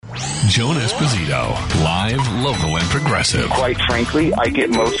Joan Esposito, live, local, and progressive. Quite frankly, I get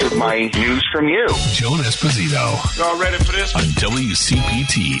most of my news from you. Joan Esposito. Y'all ready for this? On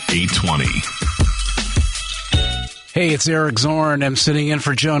WCPT 820. Hey, it's Eric Zorn. I'm sitting in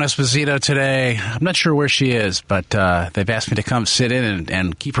for Joan Esposito today. I'm not sure where she is, but they've asked me to come sit in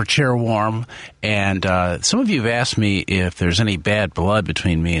and keep her chair warm. And some of you have asked me if there's any bad blood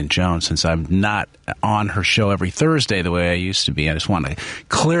between me and Joan, since I'm not on her show every Thursday the way I used to be. I just want to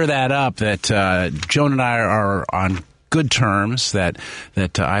clear that up, that Joan and I are on good terms, that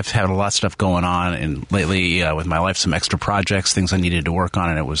I've had a lot of stuff going on, and lately with my life, some extra projects, things I needed to work on,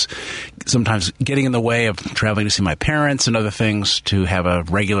 and it was sometimes getting in the way of traveling to see my parents and other things to have a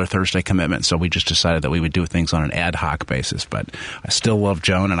regular Thursday commitment. So we just decided that we would do things on an ad hoc basis. But I still love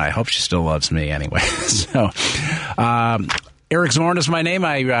Joan, and I hope she still loves me anyway. So Eric Zorn is my name.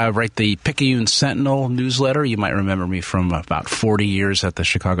 I write the Picayune Sentinel newsletter. You might remember me from about 40 years at the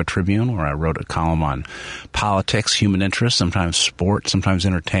Chicago Tribune, where I wrote a column on politics, human interest, sometimes sport, sometimes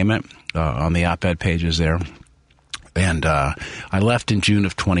entertainment, on the op-ed pages there. And I left in June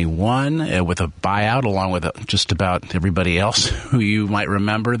of 21 with a buyout, along with just about everybody else who you might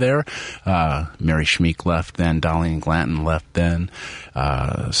remember there. Mary Schmeek left then. Darlene Glanton left then.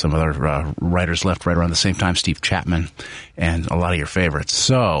 Some other writers left right around the same time. Steve Chapman and a lot of your favorites.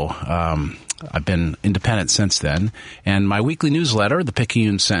 So I've been independent since then. And my weekly newsletter, the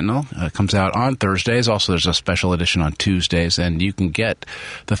Picayune Sentinel, comes out on Thursdays. Also, there's a special edition on Tuesdays. And you can get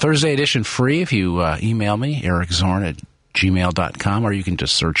the Thursday edition free if you email me, ericzorn@gmail.com, or you can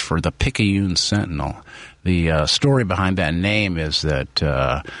just search for the Picayune Sentinel. The story behind that name is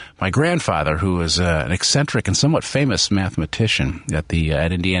that my grandfather, who was an eccentric and somewhat famous mathematician at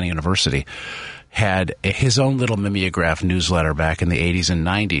Indiana University, had his own little mimeograph newsletter back in the 80s and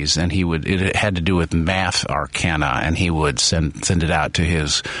 90s, and it had to do with math arcana, and he would send it out to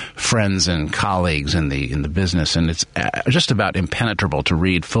his friends and colleagues in the business, and it's just about impenetrable to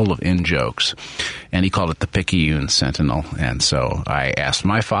read, full of in-jokes. And he called it the Picayune Sentinel. And so I asked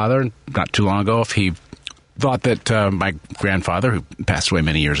my father not too long ago if he thought that my grandfather, who passed away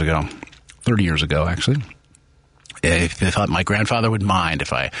many years ago, 30 years ago actually, if they thought my grandfather would mind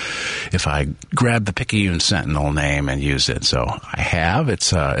if I grabbed the Picayune Sentinel name and used it. So I have.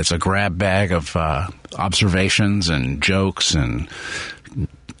 It's a grab bag of observations and jokes and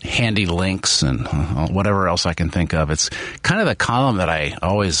handy links and whatever else I can think of. It's kind of the column that I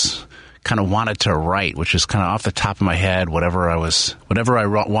always kind of wanted to write, which is kind of off the top of my head, whatever I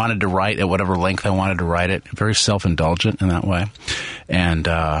wanted to write at whatever length I wanted to write it. Very self-indulgent in that way. And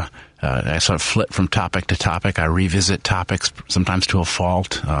I sort of flit from topic to topic. I revisit topics, sometimes to a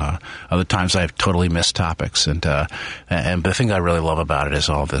fault. Other times I totally miss topics. And the thing I really love about it is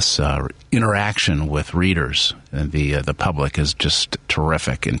all this interaction with readers. And the public is just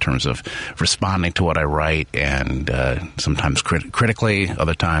terrific in terms of responding to what I write, and sometimes critically,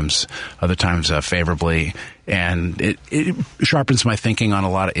 other times favorably. And it sharpens my thinking on a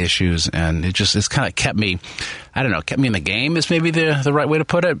lot of issues, and it's kind of kept me in the game is maybe the right way to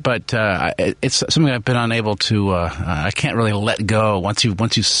put it, but it's something I've been unable to, I can't really let go. Once you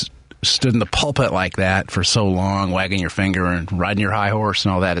stood in the pulpit like that for so long, wagging your finger and riding your high horse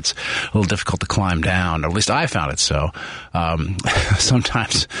and all that, it's a little difficult to climb down, or at least I found it so.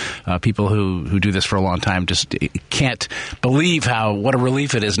 Sometimes people who do this for a long time just can't believe what a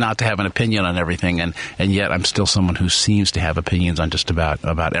relief it is not to have an opinion on everything, and yet I'm still someone who seems to have opinions on just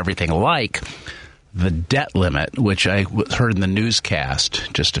about everything, like the debt limit, which I heard in the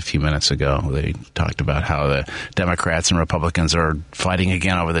newscast just a few minutes ago. They talked about how the Democrats and Republicans are fighting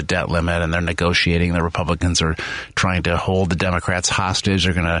again over the debt limit, and they're negotiating. The Republicans are trying to hold the Democrats hostage.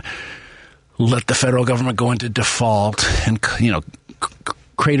 They're going to let the federal government go into default and,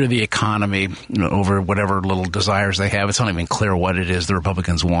 crater the economy over whatever little desires they have. It's not even clear what it is the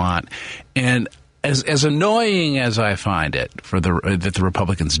Republicans want. And as annoying as I find it that the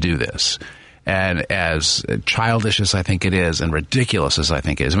Republicans do this, and as childish as I think it is, and ridiculous as I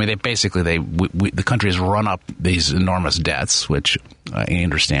think it is, I mean, the country has run up these enormous debts, which I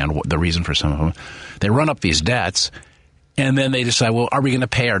understand the reason for some of them. They run up these debts, and then they decide, well, are we going to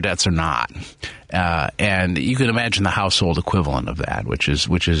pay our debts or not? And you can imagine the household equivalent of that, which is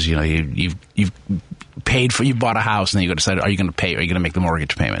you've paid for, you bought a house, and then you got to decide, are you going to pay? Are you going to make the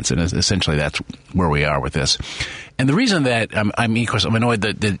mortgage payments? And essentially, that's where we are with this. And the reason that of course, I'm annoyed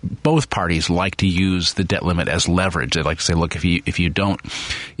that both parties like to use the debt limit as leverage. They like to say, look, if you don't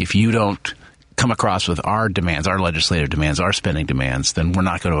come across with our demands, our legislative demands, our spending demands, then we're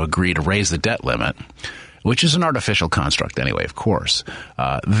not going to agree to raise the debt limit, which is an artificial construct anyway, of course.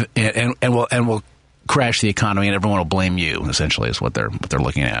 And we'll crash the economy, and everyone will blame you. Essentially, is what they're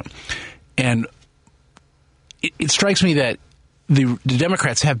looking at. And it strikes me that the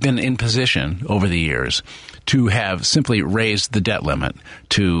Democrats have been in position over the years to have simply raised the debt limit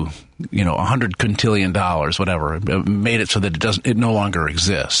to, $100 quintillion, whatever, made it so that it no longer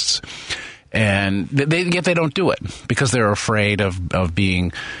exists. And yet they don't do it because they're afraid of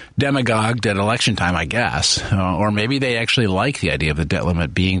being demagogued at election time, I guess. Or maybe they actually like the idea of the debt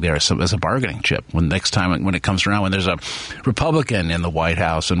limit being there as a bargaining chip when next time when it comes around, when there's a Republican in the White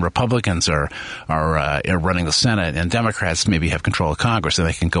House and Republicans are running the Senate and Democrats maybe have control of Congress, and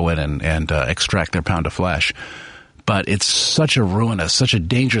they can go in and extract their pound of flesh. But it's such a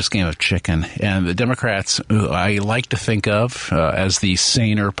dangerous game of chicken. And the Democrats, who I like to think of as the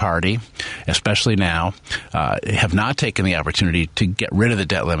saner party, especially now, have not taken the opportunity to get rid of the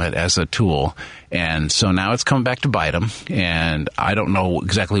debt limit as a tool. And so now it's coming back to bite them. And I don't know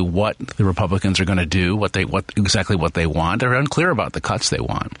exactly what the Republicans are going to do, what they want. They're unclear about the cuts they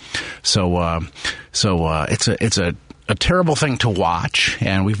want. So it's a terrible thing to watch,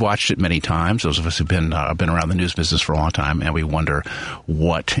 and we've watched it many times. Those of us who've been around the news business for a long time, and we wonder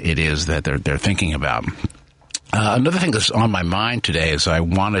what it is that they're thinking about. Another thing that's on my mind today is I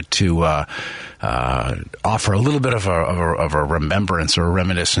wanted to offer a little bit of a remembrance or a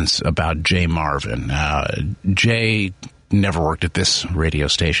reminiscence about Jay Marvin. Jay never worked at this radio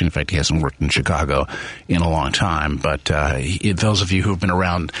station. In fact, he hasn't worked in Chicago in a long time. But those of you who've been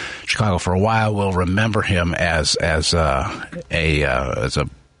around Chicago for a while will remember him as a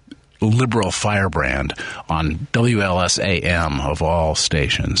liberal firebrand on WLS-AM of all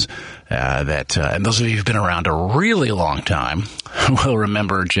stations. And those of you who've been around a really long time will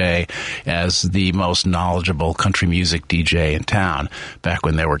remember Jay as the most knowledgeable country music DJ in town back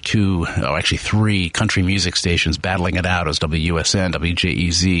when there were three country music stations battling it out as WUSN,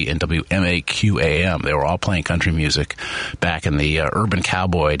 WJEZ, and WMAQ-AM. They were all playing country music back in the urban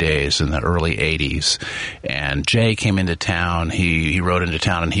cowboy days in the early 80s. And Jay came into town. He rode into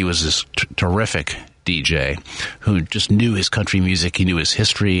town, and he was this terrific DJ who just knew his country music. He knew his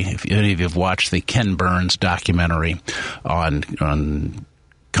history. If any of you have watched the Ken Burns documentary on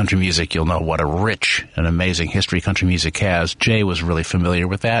country music, you'll know what a rich and amazing history country music has. Jay was really familiar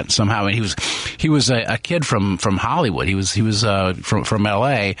with that somehow. And he was a kid from Hollywood. He was from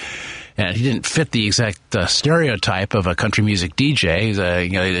L.A., and he didn't fit the exact stereotype of a country music DJ. He's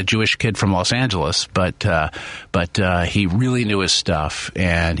a Jewish kid from Los Angeles, but he really knew his stuff.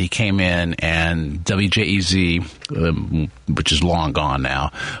 And he came in, and WJEZ, which is long gone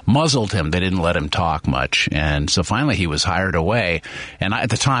now, muzzled him. They didn't let him talk much, and so finally he was hired away. And at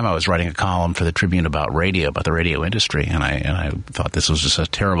the time, I was writing a column for the Tribune about the radio industry, and I thought this was just a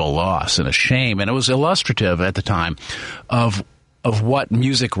terrible loss and a shame. And it was illustrative at the time of what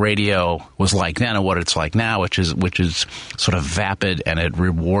music radio was like then and what it's like now, which is sort of vapid, and it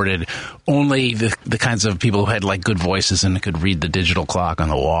rewarded only the kinds of people who had like good voices and could read the digital clock on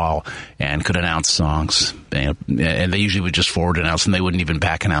the wall and could announce songs. And they usually would just forward announce them. They wouldn't even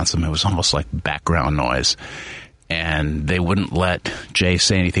back announce them. It was almost like background noise. And they wouldn't let Jay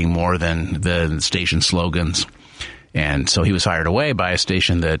say anything more than the station slogans. And so he was hired away by a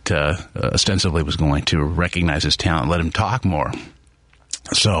station that ostensibly was going to recognize his talent and let him talk more.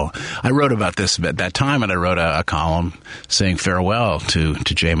 So I wrote about this at that time, and I wrote a column saying farewell to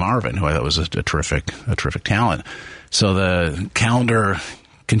Jay Marvin, who I thought was a terrific talent. So the calendar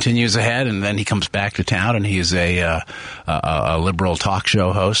continues ahead, and then he comes back to town, and he's a liberal talk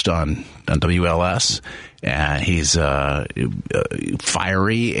show host on WLS. And he's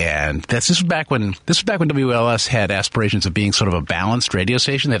fiery, and this was back when WLS had aspirations of being sort of a balanced radio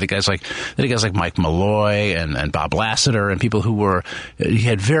station. They had guys like Mike Malloy and Bob Lassiter, and people who he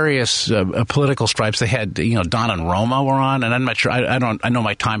had various political stripes. They had Don and Roma were on, and I'm not sure. I know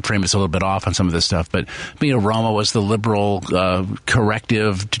my time frame is a little bit off on some of this stuff, but Roma was the liberal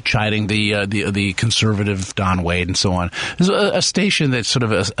corrective to chiding the conservative Don Wade and so on. There's a station that sort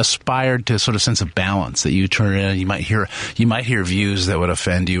of aspired to sort of sense of balance. That you turn in, you might hear views that would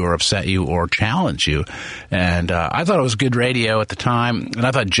offend you or upset you or challenge you, and I thought it was good radio at the time. And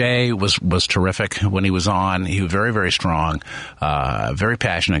I thought Jay was terrific when he was on. He was very, very strong, very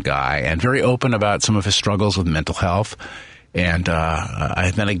passionate guy, and very open about some of his struggles with mental health. And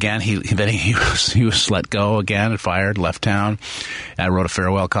then again, he was let go again, fired, left town. And I wrote a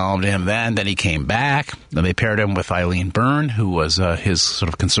farewell column to him then. Then he came back. Then they paired him with Eileen Byrne, who was his sort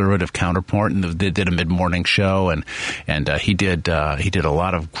of conservative counterpart, and they did a mid-morning show. And he did a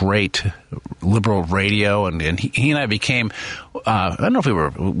lot of great liberal radio. And he and I became I don't know if we were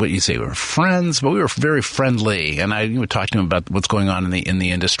what you say we were friends, but we were very friendly. And I would talk to him about what's going on in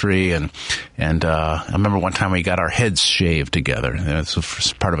the industry. And I remember one time we got our heads shaved together. It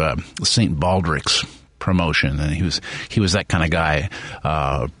was part of a St. Baldrick's promotion, and he was that kind of guy,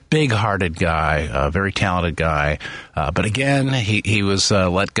 big-hearted guy, very talented guy. But again, he was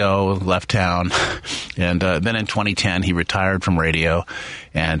let go, left town, and then in 2010 he retired from radio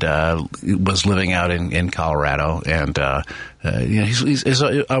and was living out in Colorado. And he's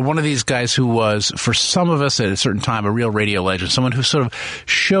one of these guys who was, for some of us at a certain time, a real radio legend, someone who sort of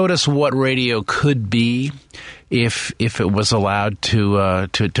showed us what radio could be if it was allowed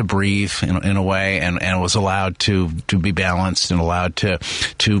to breathe in a way, and was allowed to be balanced and allowed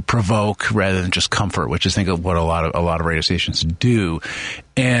to provoke rather than just comfort, which is, I think, what a lot of radio stations do.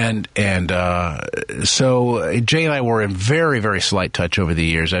 And so Jay and I were in very, very slight touch over the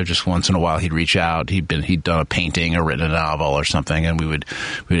years. Just once in a while he'd reach out. He'd done a painting or written a novel or something, and we would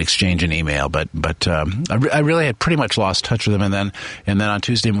exchange an email. But I really had pretty much lost touch with him. And then on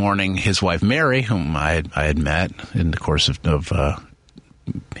Tuesday morning, his wife Mary, whom I had met in the course of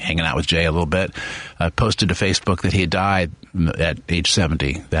hanging out with Jay a little bit, posted to Facebook that he had died at age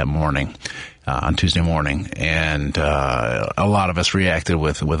 70 that morning. On Tuesday morning, and a lot of us reacted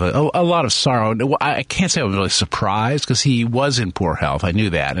with a lot of sorrow. I can't say I was really surprised because he was in poor health. I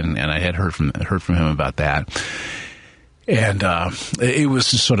knew that, and I had heard from him about that. And it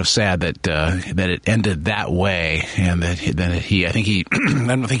was just sort of sad that it ended that way, and that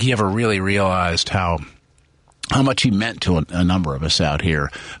I don't think he ever really realized how much he meant to a number of us out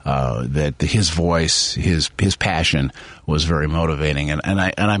here. That his voice, his passion was very motivating, and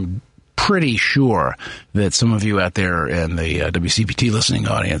I'm pretty sure that some of you out there in the WCPT listening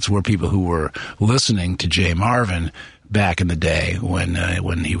audience were people who were listening to Jay Marvin back in the day when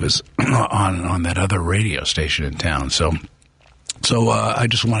he was on that other radio station in town. So I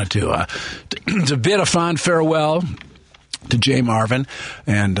just wanted to bid a fond farewell to Jay Marvin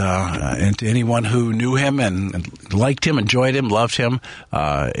and to anyone who knew him and liked him, enjoyed him, loved him.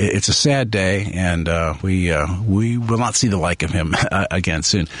 It's a sad day, and we will not see the like of him again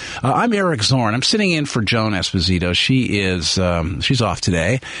soon. I'm Eric Zorn. I'm sitting in for Joan Esposito. She's off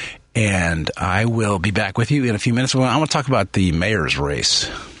today, and I will be back with you in a few minutes. I want to talk about the mayor's race.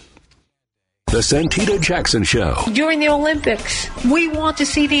 The Santita Jackson Show. During the Olympics, we want to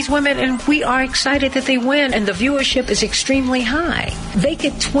see these women, and we are excited that they win, and the viewership is extremely high. They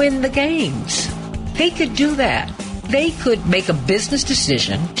could twin the games. They could do that. They could make a business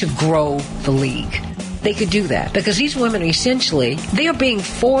decision to grow the league. They could do that because these women, essentially, they are being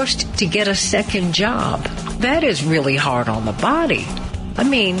forced to get a second job. That is really hard on the body. I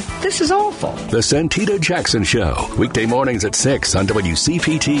mean, this is awful. The Santita Jackson Show, weekday mornings at 6 on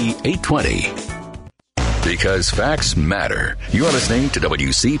WCPT 820. Because facts matter. You are listening to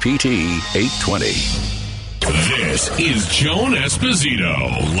WCPT 820. This is Joan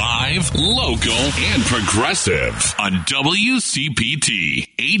Esposito, live, local, and progressive on WCPT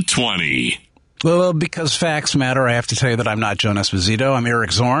 820. Well, because facts matter, I have to tell you that I'm not Joan Esposito. I'm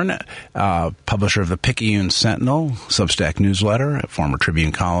Eric Zorn, publisher of the Picayune Sentinel, Substack newsletter, a former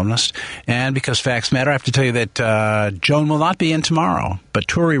Tribune columnist. And because facts matter, I have to tell you that Joan will not be in tomorrow, but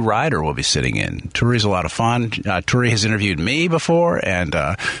Turi Ryder will be sitting in. Turi's a lot of fun. Turi has interviewed me before, and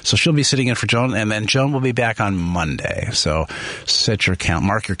so she'll be sitting in for Joan, and then Joan will be back on Monday. So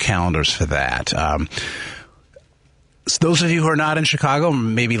mark your calendars for that. Those of you who are not in Chicago,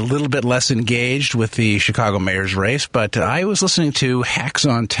 maybe a little bit less engaged with the Chicago mayor's race, but I was listening to Hacks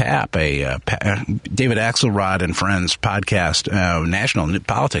on Tap, a David Axelrod and Friends podcast, national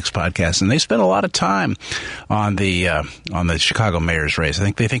politics podcast, and they spent a lot of time on the Chicago mayor's race. I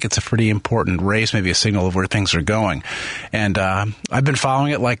think they think it's a pretty important race, maybe a signal of where things are going. And I've been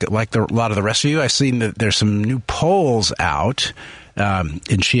following it like a lot of the rest of you. I've seen that there's some new polls out in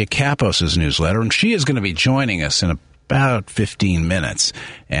Shia Kapos' newsletter, and she is going to be joining us in about 15 minutes,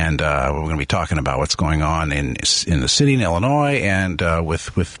 and we're going to be talking about what's going on in the city in Illinois and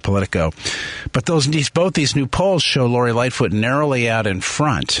with Politico. But both these new polls show Lori Lightfoot narrowly out in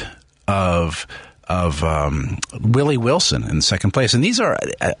front of Willie Wilson in second place, and these are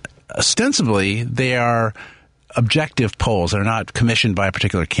ostensibly they are objective polls. They're not commissioned by a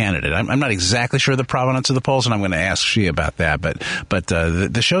particular candidate. I'm not exactly sure the provenance of the polls, and I'm going to ask Shia about that. But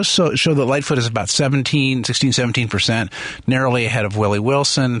the shows show that Lightfoot is about 17%, narrowly ahead of Willie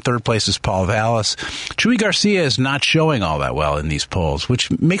Wilson. Third place is Paul Vallis. Chuy Garcia is not showing all that well in these polls,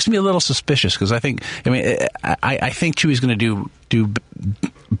 which makes me a little suspicious because I think Chuy's going to do do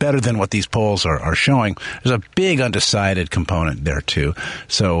better than what these polls are showing. There's a big undecided component there too.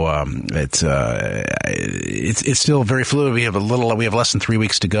 So it's still very fluid. We have less than 3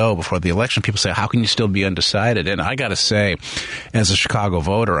 weeks to go before the election. People say, how can you still be undecided? And I got to say, as a Chicago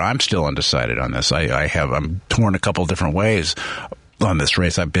voter, I'm still undecided on this. I'm torn a couple different ways on this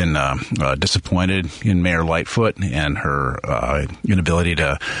race. I've been disappointed in Mayor Lightfoot and her inability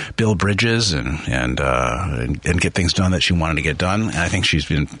to build bridges and get things done that she wanted to get done. And I think she's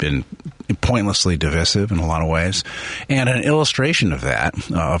been pointlessly divisive in a lot of ways. And an illustration of that,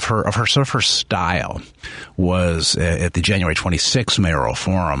 of her style, was at the January 26th mayoral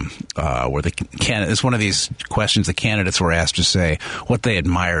forum, where it's one of these questions the candidates were asked to say what they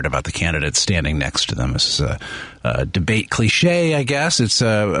admired about the candidates standing next to them. This is a debate cliche, I guess.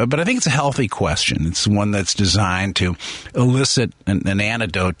 But I think it's a healthy question. It's one that's designed to elicit an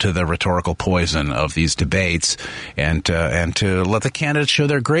antidote to the rhetorical poison of these debates, and to let the candidates show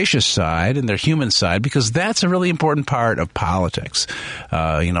their gracious side and their human side, because that's a really important part of politics.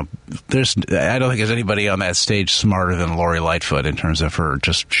 I don't think there's anybody on that stage smarter than Lori Lightfoot in terms of her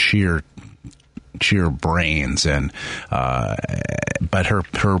just sheer brains, but her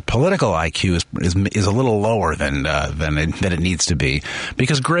political IQ is a little lower than it needs to be,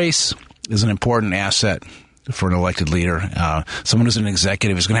 because grace is an important asset for an elected leader. Someone who's an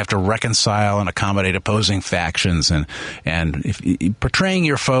executive is going to have to reconcile and accommodate opposing factions, and if portraying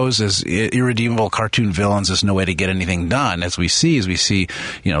your foes as irredeemable cartoon villains is no way to get anything done. As we see,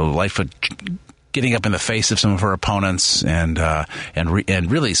 Lightfoot getting up in the face of some of her opponents and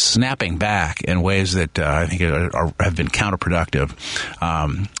really snapping back in ways that I think have been counterproductive.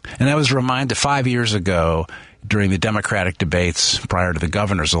 And I was reminded 5 years ago, during the Democratic debates prior to the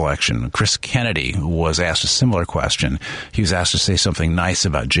governor's election, Chris Kennedy was asked a similar question. He was asked to say something nice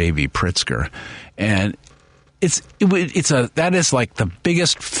about J.B. Pritzker, and that is like the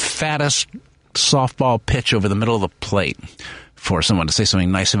biggest, fattest softball pitch over the middle of the plate for someone to say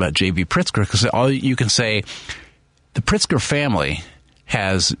something nice about J.B. Pritzker, because all you can say, the Pritzker family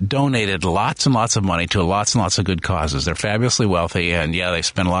has donated lots and lots of money to lots and lots of good causes. They're fabulously wealthy, and they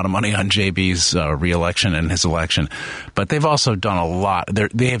spent a lot of money on JB's re-election and his election, but they've also done a lot.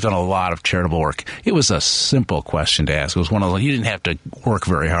 They have done a lot of charitable work. It was a simple question to ask. It was one of those, you didn't have to work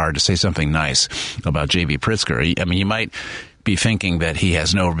very hard to say something nice about J.B. Pritzker. I mean, you might be thinking that he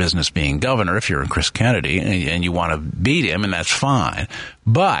has no business being governor if you're Chris Kennedy and you want to beat him, and that's fine.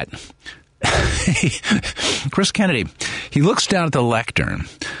 But Chris Kennedy, he looks down at the lectern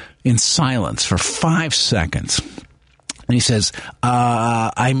in silence for 5 seconds. And he says,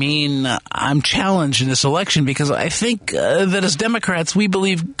 I'm challenged in this election because I think that as Democrats, we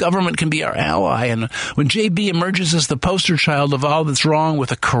believe government can be our ally. And when JB emerges as the poster child of all that's wrong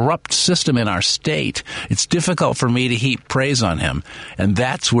with a corrupt system in our state, it's difficult for me to heap praise on him. And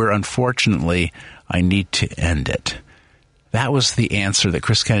that's where, unfortunately, I need to end it. That was the answer that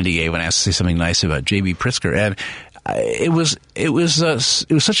Chris Kennedy gave when asked to say something nice about J.B. Pritzker. And it was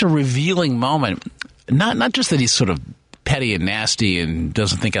such a revealing moment. Not just that he's sort of petty and nasty and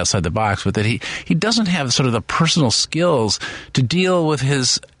doesn't think outside the box, but that he doesn't have sort of the personal skills to deal with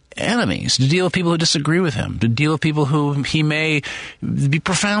his enemies, to deal with people who disagree with him, to deal with people who he may be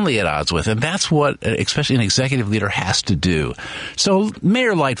profoundly at odds with. And that's what especially an executive leader has to do. So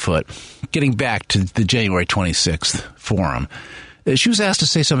Mayor Lightfoot, getting back to the January 26th forum, she was asked to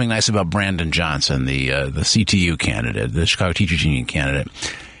say something nice about Brandon Johnson, the CTU candidate, the Chicago Teachers Union candidate.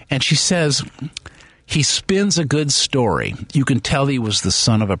 And she says, he spins a good story. You can tell he was the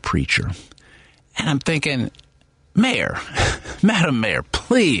son of a preacher. And I'm thinking, Mayor, Madam Mayor,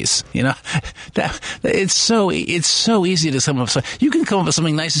 please, it's so easy to come up with. You can come up with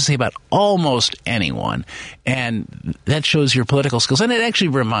something nice to say about almost anyone, and that shows your political skills. And it actually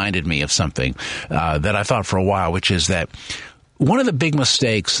reminded me of something that I thought for a while, which is that one of the big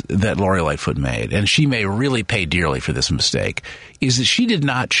mistakes that Lori Lightfoot made, and she may really pay dearly for this mistake, is that she did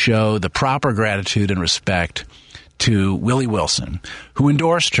not show the proper gratitude and respect to Willie Wilson, who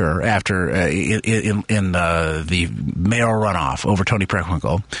endorsed her after in the mayoral runoff over Toni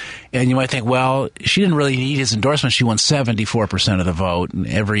Preckwinkle. And you might think, well, she didn't really need his endorsement. She won 74% of the vote in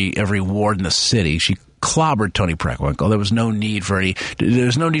every ward in the city. She clobbered Toni Preckwinkle. There was no need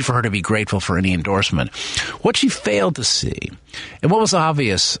for her to be grateful for any endorsement. What she failed to see, and what was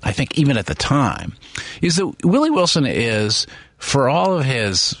obvious, I think, even at the time, is that Willie Wilson is, for all of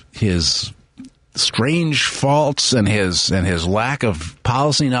his strange faults and his lack of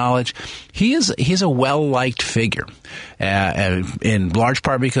policy knowledge, he's a well-liked figure, in large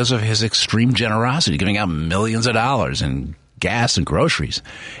part because of his extreme generosity, giving out millions of dollars in gas and groceries.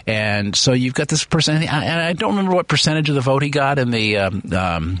 And so you've got this person, and I don't remember what percentage of the vote he got in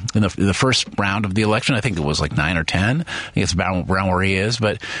the first round of the election. I think it was like 9 or 10. I think it's around where he is,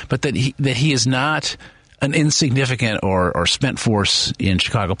 but that he is not an insignificant or spent force in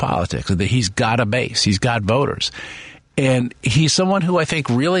Chicago politics. That he's got a base, he's got voters. And he's someone who I think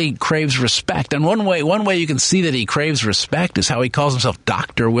really craves respect. And one way you can see that he craves respect is how he calls himself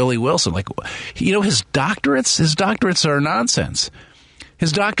Dr. Willie Wilson. Like, his doctorates are nonsense.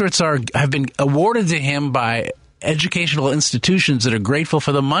 His doctorates have been awarded to him by educational institutions that are grateful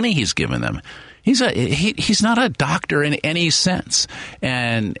for the money he's given them. He's not a doctor in any sense.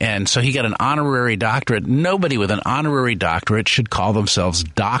 And so he got an honorary doctorate. Nobody with an honorary doctorate should call themselves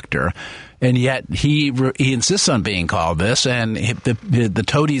doctor. And yet he insists on being called this, and the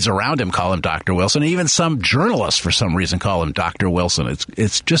toadies around him call him Dr. Wilson. And even some journalists, for some reason, call him Dr. Wilson.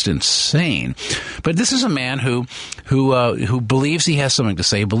 It's just insane. But this is a man who believes he has something to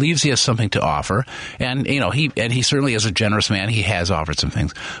say, believes he has something to offer, and he certainly is a generous man. He has offered some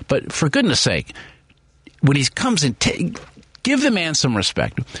things, but for goodness sake, when he comes in, give the man some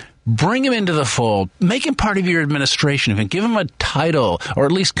respect. Bring him into the fold. Make him part of your administration. Even give him a title, or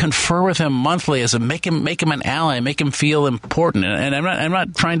at least confer with him monthly make him an ally. Make him feel important. And I'm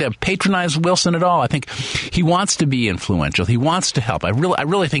not trying to patronize Wilson at all. I think he wants to be influential. He wants to help. I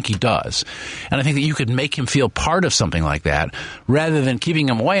really think he does. And I think that you could make him feel part of something like that rather than keeping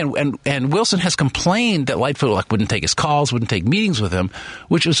him away. And Wilson has complained that Lightfoot wouldn't take his calls, wouldn't take meetings with him,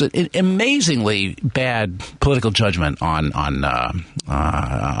 which was an amazingly bad political judgment on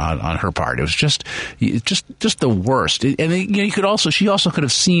her part. It was just the worst. And she also could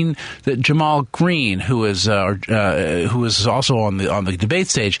have seen that Jamal Green, who was also on the debate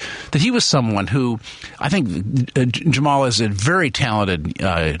stage, that he was someone who, I think Jamal is a very talented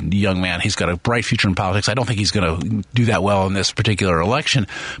young man. He's got a bright future in politics. I don't think he's going to do that well in this particular election,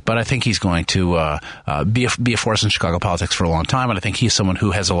 but I think he's going to be a force in Chicago politics for a long time. And I think he's someone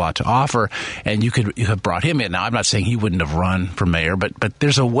who has a lot to offer. And you have brought him in. Now, I'm not saying he wouldn't have run for mayor, but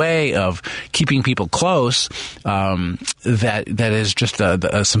there's a way of keeping people close that is just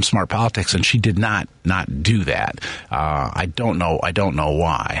some smart politics, and she did not do that. I don't know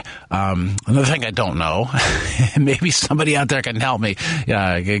why. Another thing I don't know, maybe somebody out there can help me.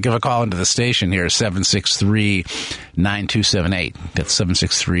 Give a call into the station here, 763-9278. That's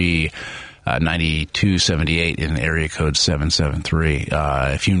 763-9278 in area code 773.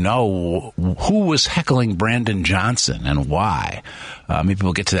 If you know who was heckling Brandon Johnson and why, maybe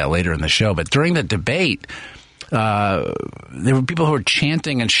we'll get to that later in the show. But during the debate, there were people who were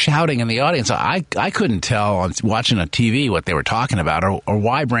chanting and shouting in the audience. I couldn't tell on watching on TV what they were talking about or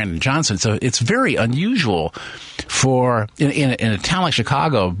why Brandon Johnson. So it's very unusual for in a town like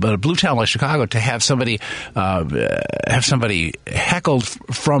Chicago, but a blue town like Chicago, to have somebody heckled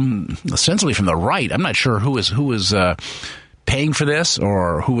from essentially from the right. I'm not sure who was paying for this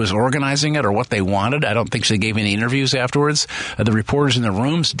or who was organizing it or what they wanted. I don't think they gave any interviews afterwards. The reporters in the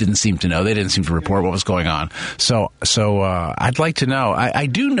rooms didn't seem to know. They didn't seem to report what was going on. So I'd like to know. I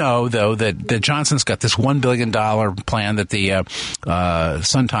do know, though, that Johnson's got this $1 billion plan that the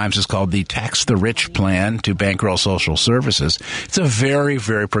Sun-Times has called the Tax the Rich plan to bankroll social services. It's a very,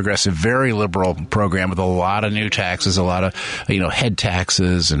 very progressive, very liberal program with a lot of new taxes, a lot of head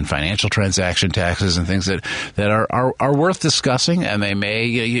taxes and financial transaction taxes and things that are worth discussing, and they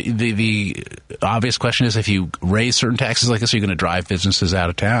may. The obvious question is, if you raise certain taxes like this, are you going to drive businesses out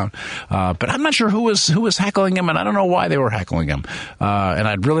of town? But I'm not sure who was heckling him, and I don't know why they were heckling him. And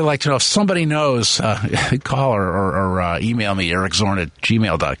I'd really like to know if somebody knows. Call or email me,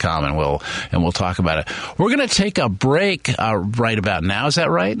 ericzorn@gmail.com, and we'll talk about it. We're going to take a break right about now. Is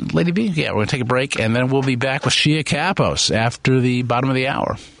that right, Lady B? Yeah, we're going to take a break, and then we'll be back with Shia Kapos after the bottom of the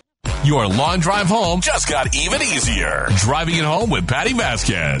hour. Your long drive home just got even easier. Driving it home with Patty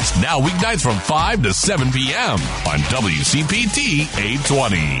Vasquez. Now weeknights from 5 to 7 p.m. on WCPT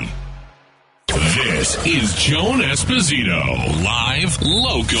 820. This is Joan Esposito, live,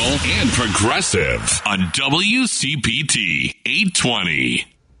 local, and progressive on WCPT 820.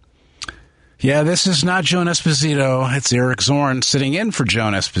 Yeah, this is not Joan Esposito. It's Eric Zorn sitting in for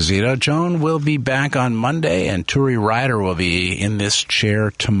Joan Esposito. Joan will be back on Monday, and Turi Ryder will be in this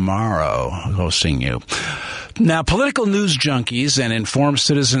chair tomorrow hosting you. Now, political news junkies and informed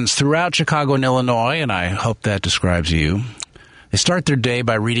citizens throughout Chicago and Illinois, and I hope that describes you, they start their day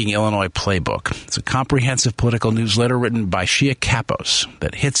by reading Illinois Playbook. It's a comprehensive political newsletter written by Shia Kapos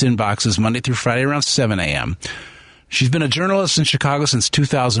that hits inboxes Monday through Friday around 7 a.m., She's been a journalist in Chicago since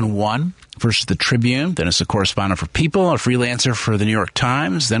 2001, first at the Tribune, then as a correspondent for People, a freelancer for the New York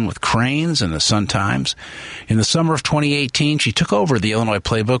Times, then with Cranes and the Sun-Times. In the summer of 2018, she took over the Illinois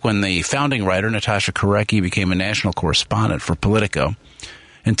Playbook when the founding writer, Natasha Korecki, became a national correspondent for Politico.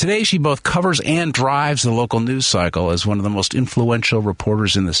 And today she both covers and drives the local news cycle as one of the most influential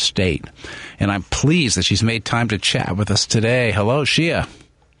reporters in the state. And I'm pleased that she's made time to chat with us today. Hello, Shia.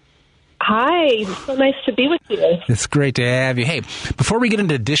 Hi, so nice to be with you. It's great to have you. Hey, before we get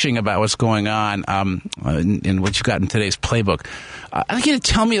into dishing about what's going on in what you've got in today's playbook, I'd like you to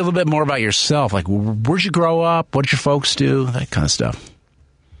tell me a little bit more about yourself. Like, where'd you grow up? What did your folks do? That kind of stuff.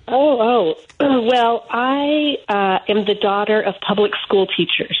 Well, I am the daughter of public school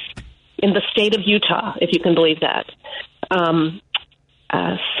teachers in the state of Utah, if you can believe that.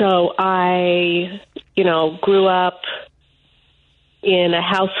 So I, grew up in a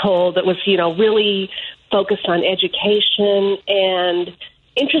household that was, really focused on education and,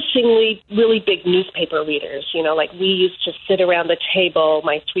 interestingly, really big newspaper readers. Like we used to sit around the table,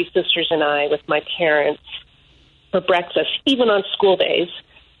 my three sisters and I, with my parents for breakfast, even on school days.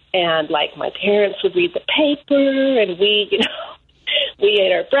 And, like, my parents would read the paper, and we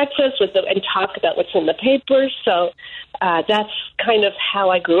ate our breakfast with them and talk about what's in the paper. So that's kind of how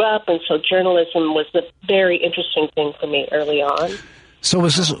I grew up, and so journalism was a very interesting thing for me early on. So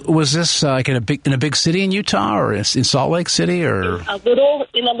was this like in a big city in Utah, or in Salt Lake City, or in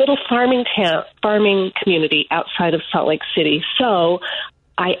a little farming community outside of Salt Lake City? So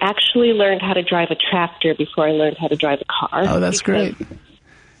I actually learned how to drive a tractor before I learned how to drive a car. Oh, that's great.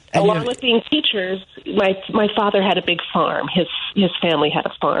 Along with being teachers, my father had a big farm. His family had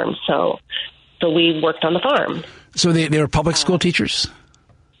a farm, so we worked on the farm. So they were public school teachers?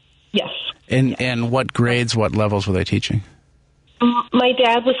 Yes. And what grades, what levels were they teaching? My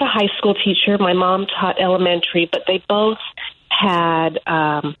dad was a high school teacher. My mom taught elementary, but they both had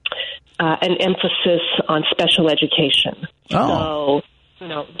an emphasis on special education. Oh.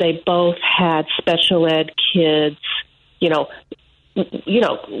 So, they both had special ed kids,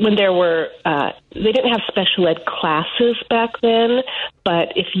 when there were, they didn't have special ed classes back then,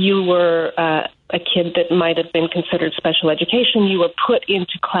 but if you were a kid that might have been considered special education, you were put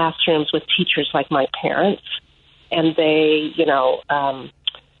into classrooms with teachers like my parents, and they,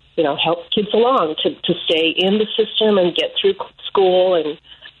 helped kids along to stay in the system and get through school. And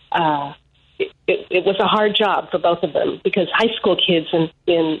it was a hard job for both of them because high school kids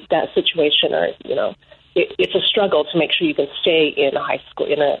in that situation are, it's a struggle to make sure you can stay in a high school,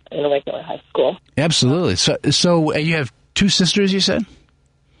 in a regular high school. Absolutely. So you have two sisters, you said?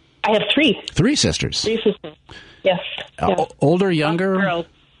 I have three. Three sisters? Three sisters, yes. Older, younger? Girls.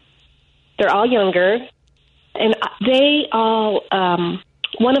 They're all younger. And they all,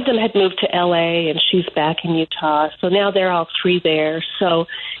 one of them had moved to L.A., and she's back in Utah. So now they're all three there. So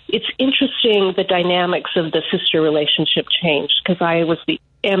it's interesting the dynamics of the sister relationship changed because I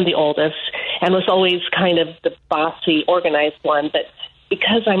am the oldest and was always kind of the bossy, organized one. But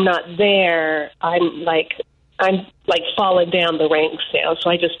because I'm not there, I'm like falling down the ranks now. So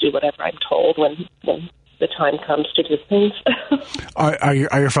I just do whatever I'm told when the time comes to do things. Are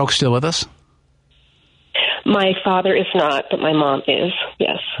your folks still with us? My father is not, but my mom is,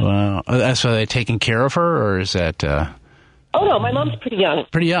 yes. Wow. So are they taking care of her, or is that... Oh, no, my mom's pretty young.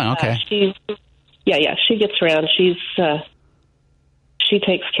 Pretty young, okay. She gets around. She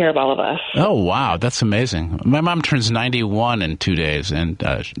takes care of all of us. Oh, wow, that's amazing. My mom turns 91 in 2 days, and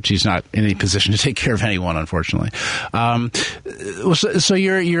she's not in any position to take care of anyone, unfortunately. So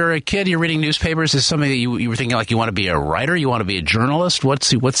you're a kid, you're reading newspapers. Is something that you were thinking, like, you want to be a writer, you want to be a journalist? What's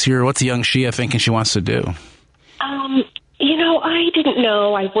the young Shia thinking she wants to do? I didn't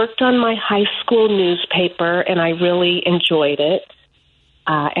know. I worked on my high school newspaper, and I really enjoyed it.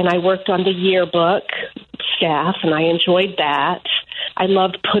 And I worked on the yearbook staff, and I enjoyed that. I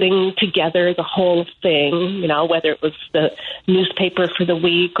loved putting together the whole thing, whether it was the newspaper for the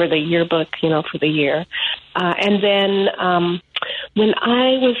week or the yearbook, for the year. And then when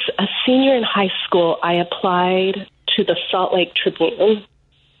I was a senior in high school, I applied to the Salt Lake Tribune.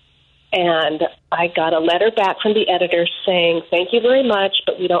 And I got a letter back from the editor saying, thank you very much,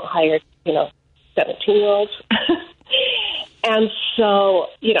 but we don't hire, 17-year-olds. And so,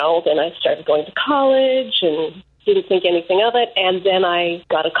 then I started going to college and didn't think anything of it. And then I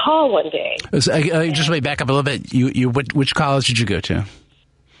got a call one day. Just wait, back up a little bit. Which college did you go to?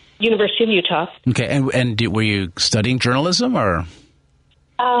 University of Utah. Okay. And were you studying journalism or?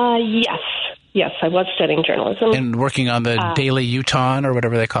 Yes. Yes, I was studying journalism. And working on the Daily Utah or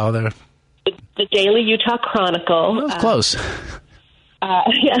whatever they call it? The Daily Utah Chronicle. Oh, close.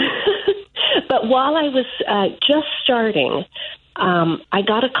 Yeah. But while I was just starting, I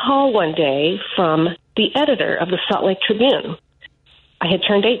got a call one day from the editor of the Salt Lake Tribune. I had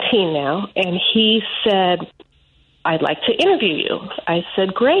turned 18 now, and he said, I'd like to interview you. I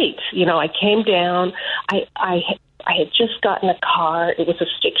said, great. You know, I came down. I had just gotten a car. It was a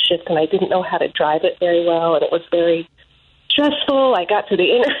stick shift, and I didn't know how to drive it very well, and it was very stressful. I got to the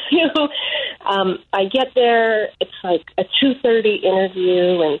interview. I get there. It's like a 2:30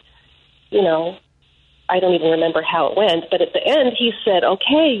 interview, and, you know, I don't even remember how it went. But at the end, he said,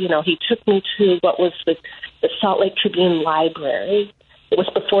 okay, you know, he took me to what was the Salt Lake Tribune library. It was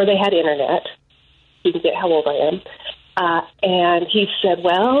before they had internet. You can get how old I am. And he said,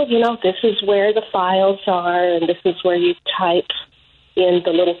 well, you know, this is where the files are, and this is where you type in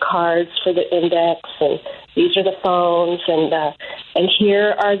the little cards for the index, and these are the phones, and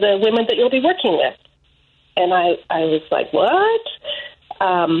here are the women that you'll be working with. And I was like, what?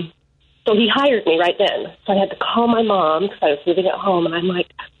 So he hired me right then. So I had to call my mom because I was living at home, and I'm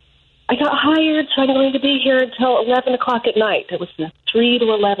like, I got hired, so I'm going to be here until 11 o'clock at night. It was a 3 to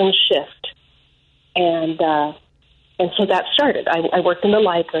 11 shift. And so that started. I worked in the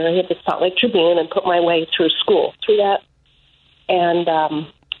library at the Salt Lake Tribune and put my way through school through that. And,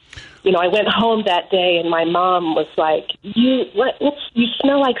 you know, I went home that day, and my mom was like, you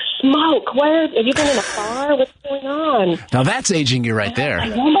smell like smoke. Where have you been in a bar? What's going on? Now that's aging you right there.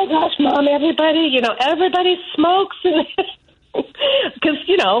 Like, oh, my gosh, Mom, everybody smokes. Because,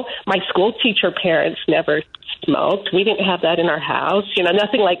 you know, my school teacher parents never smoked. We didn't have that in our house. You know,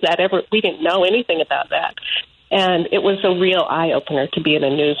 nothing like that ever. We didn't know anything about that. And it was a real eye-opener to be in a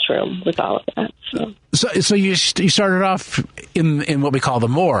newsroom with all of that. So you started off in what we call the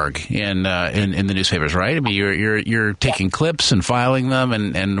morgue in the newspapers, right? I mean, you're taking clips and filing them,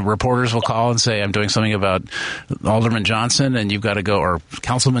 and reporters will call and say, I'm doing something about Alderman Johnson, and you've got to go, or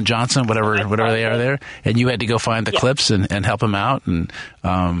Councilman Johnson, whatever they are there, and you had to go find the clips and help them out. And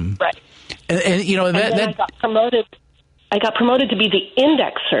right. And you know, I got promoted. I got promoted to be the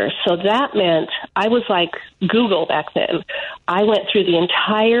indexer, so that meant I was like Google back then. I went through the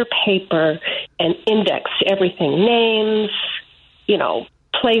entire paper and indexed everything, names, you know,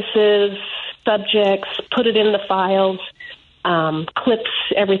 places, subjects, put it in the files, clips,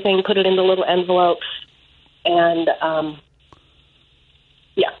 everything, put it in the little envelopes, and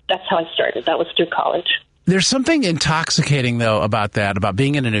that's how I started. That was through college. There's something intoxicating, though, about that, about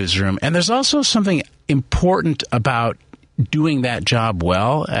being in a newsroom, and there's also something important about doing that job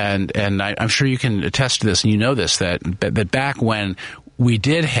well, and I'm sure you can attest to this, and you know this, that back when we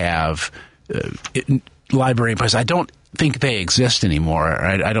did have library employees, I don't think they exist anymore.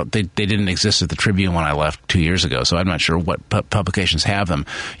 I don't. They didn't exist at the Tribune when I left 2 years ago, so I'm not sure what publications have them.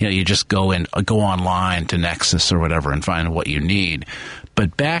 You know, you just go online to Nexus or whatever and find what you need.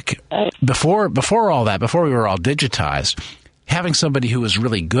 But back before all that, before we were all digitized, having somebody who was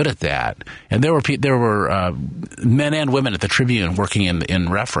really good at that, and there were men and women at the Tribune working in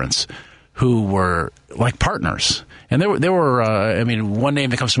reference who were like partners. And there were I mean, one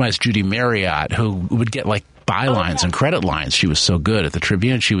name that comes to mind is Judy Marriott, who would get like bylines and credit lines. She was so good at the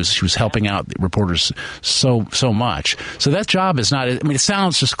Tribune. She was helping out the reporters so much. So that job is not, I mean, it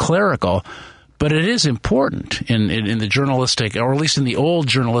sounds just clerical, but it is important in the journalistic, or at least in the old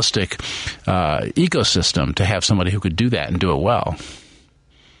journalistic ecosystem, to have somebody who could do that and do it well.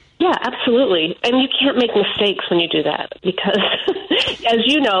 Yeah, absolutely. And you can't make mistakes when you do that because, as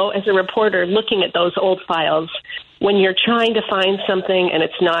you know, as a reporter, looking at those old files, when you're trying to find something and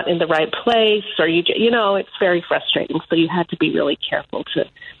it's not in the right place, or you know, it's very frustrating. So you had to be really careful to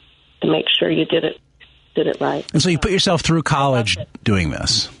make sure you did it right. And so you put yourself through college doing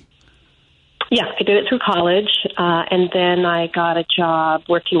this. Yeah, I did it through college, and then I got a job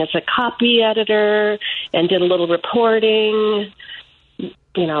working as a copy editor and did a little reporting,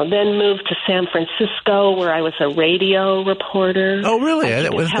 you know, then moved to San Francisco where I was a radio reporter. Oh, really?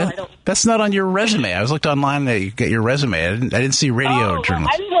 That's not on your resume. I was looked online to get your resume. I didn't see radio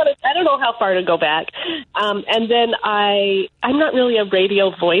journalism. I don't know how far to go back. And then I'm not really a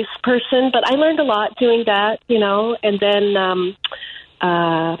radio voice person, but I learned a lot doing that, you know, and then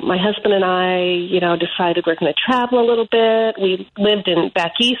my husband and I, you know, decided we're going to travel a little bit. We lived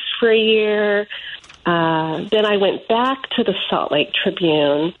back east for a year. Then I went back to the Salt Lake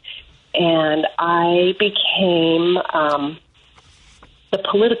Tribune, and I became the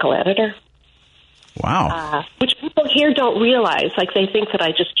political editor. Wow. Which people here don't realize. Like, they think that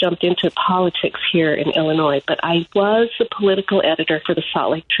I just jumped into politics here in Illinois, but I was the political editor for the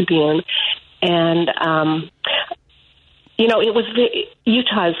Salt Lake Tribune. And, you know,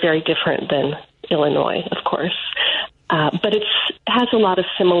 Utah is very different than Illinois, of course. but it has a lot of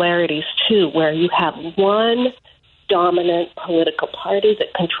similarities, too, where you have one dominant political party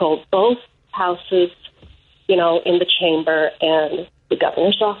that controlled both houses, in the chamber and the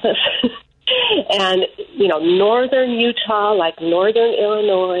governor's office. And, northern Utah, like northern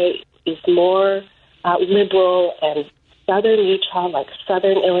Illinois, is more liberal, and southern Utah, like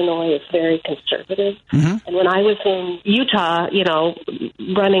southern Illinois, is very conservative. Mm-hmm. And when I was in Utah,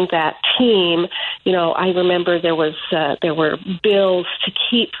 running that team, I remember there were bills to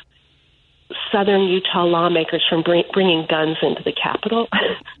keep southern Utah lawmakers from bringing guns into the Capitol.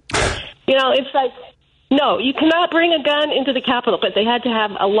 It's like, no, you cannot bring a gun into the Capitol, but they had to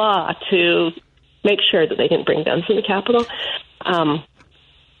have a law to make sure that they didn't bring guns in the Capitol.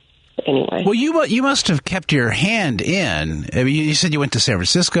 Anyway. Well, you must have kept your hand in. I mean, you said you went to San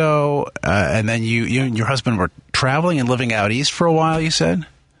Francisco, and then you and your husband were traveling and living out east for a while, you said?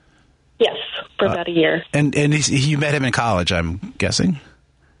 Yes, for about a year. And you met him in college, I'm guessing?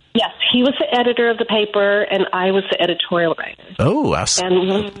 Yes, he was the editor of the paper, and I was the editorial writer. Oh,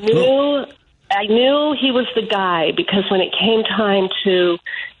 and I knew he was the guy, because when it came time to,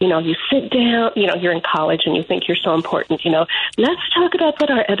 you sit down, you're in college and you think you're so important, let's talk about what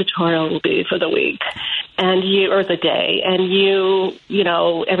our editorial will be for the week or the day.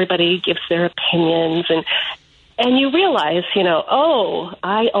 And everybody gives their opinions, and you realize,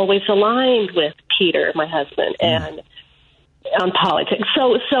 I always aligned with Peter, my husband, and on politics.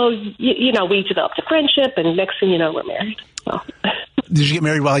 So we developed a friendship, and next thing you know, we're married. Well. Did you get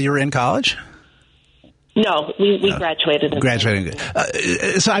married while you were in college? No, we graduated. Graduating.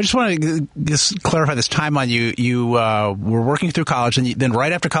 So I just want to just clarify this timeline. You were working through college, and then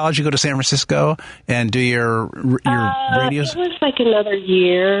right after college, you go to San Francisco and do your radios? It was like another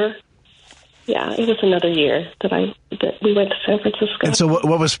year. Yeah, it was another year that we went to San Francisco. And so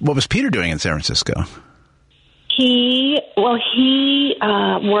what was Peter doing in San Francisco? He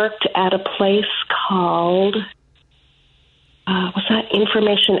worked at a place called... was that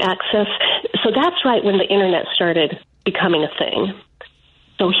Information Access? So that's right when the internet started becoming a thing.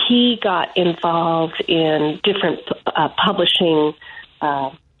 So he got involved in different publishing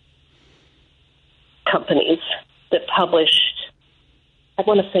companies that published. I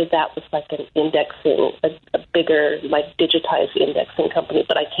want to say that was like an indexing, a bigger, like digitized indexing company,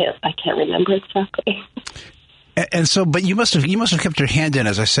 but I can't remember exactly. And so, but you must have kept your hand in.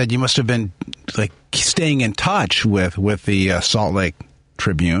 As I said, you must have been like staying in touch with the Salt Lake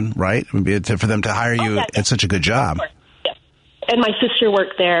Tribune, right? For them to hire you at such a good job. Yeah. And my sister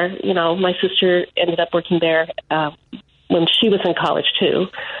worked there. My sister ended up working there when she was in college too,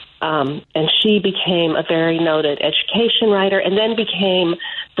 and she became a very noted education writer, and then became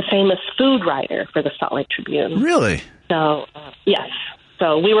the famous food writer for the Salt Lake Tribune. Really? So yes.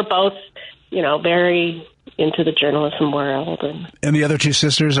 So we were both, very into the journalism world. And the other two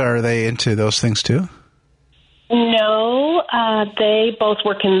sisters, are they into those things too? No, they both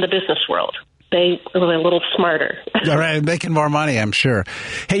work in the business world. They are a little smarter. All right, making more money, I'm sure.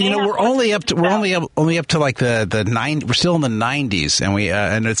 Hey, we're only up to like the 9. We're still in the 90s,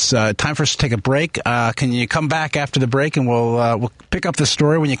 and it's time for us to take a break. Can you come back after the break, and we'll pick up the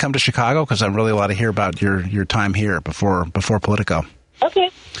story when you come to Chicago, because I'd really want to hear about your time here before Politico. Okay.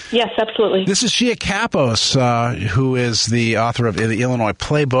 Yes, absolutely. This is Shia Kapos, who is the author of the Illinois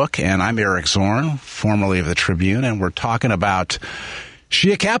Playbook, and I'm Eric Zorn, formerly of the Tribune, and we're talking about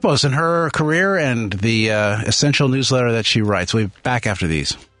Shia Kapos and her career and the essential newsletter that she writes. We'll be back after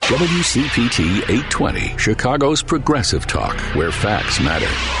these. WCPT 820, Chicago's progressive talk, where facts matter.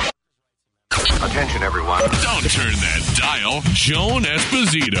 Attention, everyone. Don't turn that dial. Joan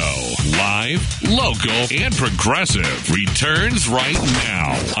Esposito, live, local, and progressive, returns right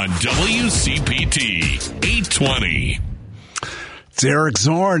now on WCPT 820. It's Eric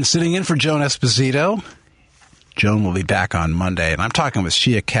Zorn sitting in for Joan Esposito. Joan will be back on Monday, and I'm talking with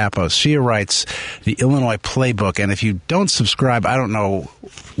Shia Kapos. Shia writes the Illinois Playbook, and if you don't subscribe, I don't know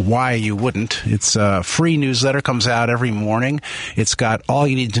why you wouldn't. It's a free newsletter, comes out every morning. It's got all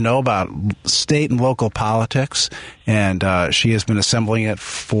you need to know about state and local politics, and she has been assembling it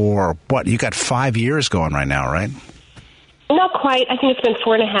for, you got 5 years going right now, right? Not quite. I think it's been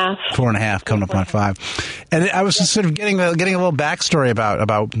 4.5. 4.5, coming up on 5. And I was sort of getting a little backstory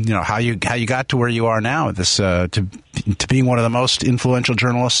about how you got to where you are now. This to being one of the most influential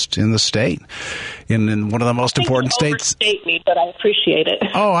journalists in the state, in one of the most important states. Overstate me, but I appreciate it.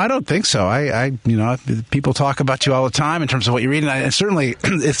 Oh, I don't think so. I people talk about you all the time in terms of what you read, and certainly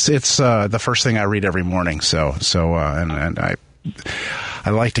it's the first thing I read every morning. So I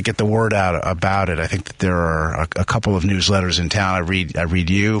like to get the word out about it. I think that there are a couple of newsletters in town. I read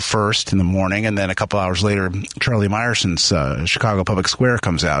you first in the morning, and then a couple hours later, Charlie Meyerson's Chicago Public Square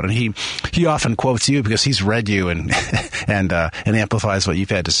comes out, and he often quotes you because he's read you and amplifies what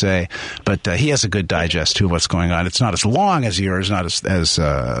you've had to say. But he has a good digest too of what's going on. It's not as long as yours, not as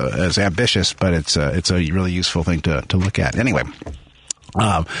ambitious, but it's a really useful thing to look at. Anyway,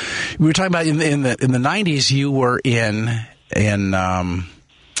 we were talking about in the 90s. You were in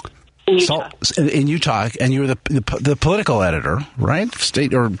Utah, and you were the political editor, right?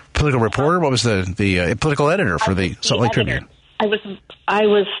 State or political reporter? What was the political editor for the Salt Lake Tribune? I was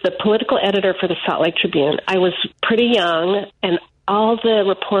the political editor for the Salt Lake Tribune. I was pretty young, and all the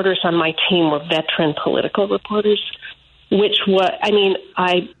reporters on my team were veteran political reporters, looking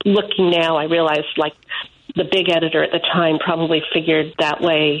now, I realize, like, the big editor at the time probably figured that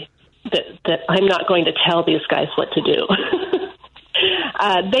way that I'm not going to tell these guys what to do.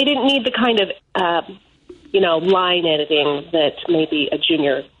 They didn't need the kind of, line editing that maybe a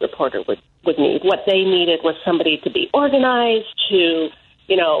junior reporter would need. What they needed was somebody to be organized, to,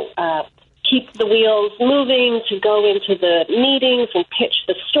 keep the wheels moving, to go into the meetings and pitch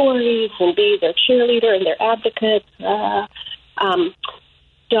the stories and be their cheerleader and their advocate.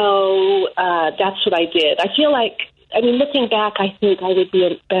 So that's what I did. I feel like, looking back, I think I would be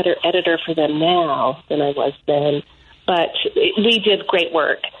a better editor for them now than I was then. But we did great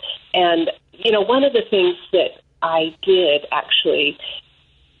work. And, one of the things that I did, actually,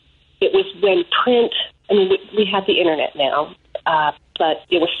 it was when print, we have the internet now, but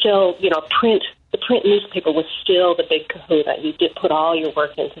it was still, the print newspaper was still the big kahuna. You did put all your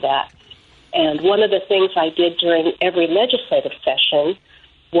work into that. And one of the things I did during every legislative session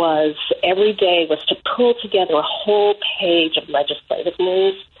was every day was to pull together a whole page of legislative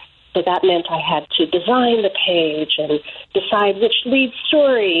news. So that meant I had to design the page and decide which lead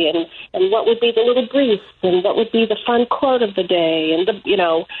story and what would be the little brief and what would be the fun quote of the day and the,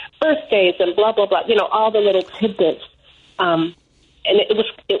 birthdays and blah, blah, blah, all the little tidbits. And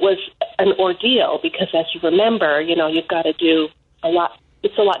it was an ordeal because, as you remember, you've got to do a lot.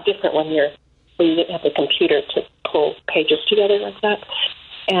 It's a lot different when you didn't have the computer to pull pages together like that.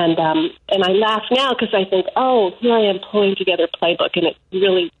 And I laugh now because I think, here I am pulling together a playbook, and it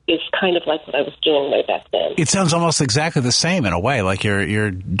really is kind of like what I was doing way back then. It sounds almost exactly the same in a way, like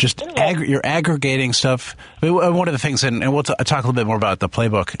you're just you're aggregating stuff. One of the things, and we'll talk a little bit more about the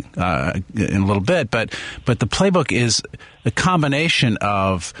playbook in a little bit, but the playbook is a combination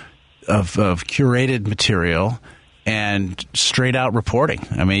of curated material and straight out reporting.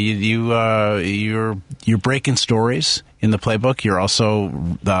 You're breaking stories in the playbook. You're also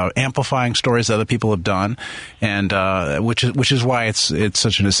amplifying stories that other people have done, and which is why it's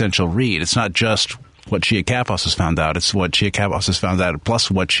such an essential read. It's not just what Chia Kapos has found out; it's what Chia Kapos has found out, plus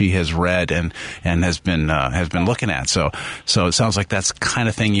what she has read and has been looking at. So it sounds like that's the kind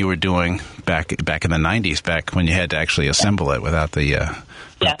of thing you were doing back in the 90s, back when you had to actually assemble it without the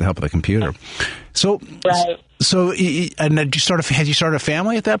help of the computer. So, right. So, and had you started a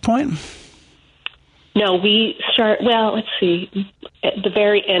family at that point? No, let's see, at the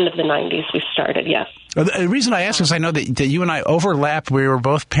very end of the 90s we started, yes. The reason I ask is I know that you and I overlapped. We were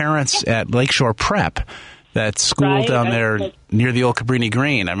both parents at Lakeshore Prep, that school down there near the old Cabrini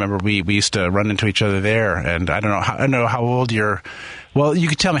Green. I remember we used to run into each other there, and I don't know how old well, you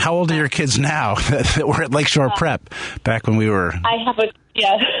could tell me, how old are your kids now that were at Lakeshore Prep back when we were... I have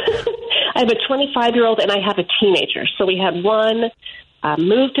a 25-year-old and I have a teenager. So we had one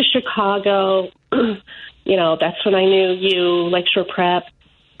moved to Chicago. That's when I knew you, Lakeshore Prep.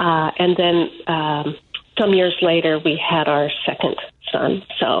 And then some years later, we had our second son.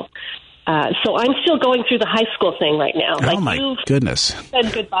 So I'm still going through the high school thing right now. Oh, my goodness.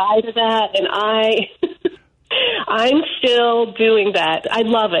 Said goodbye to that, and I'm still doing that. I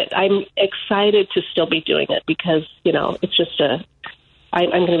love it. I'm excited to still be doing it because, it's just I'm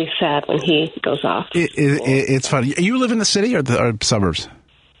going to be sad when he goes off. It's funny. You live in the city or the suburbs?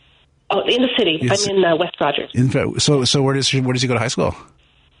 Oh, in the city. I'm in West Rogers. So where does he go to high school?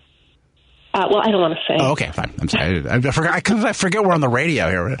 Well, I don't want to say. Oh, okay, fine. I'm sorry. I forget we're on the radio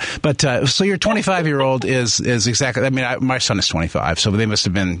here. But so your 25-year-old is exactly. My son is 25, so they must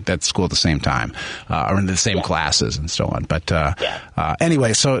have been at school at the same time, or in the same classes and so on. But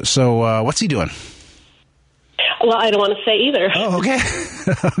anyway, so what's he doing? Well, I don't want to say either. Oh, okay.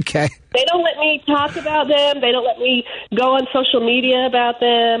 Okay. They don't let me talk about them. They don't let me go on social media about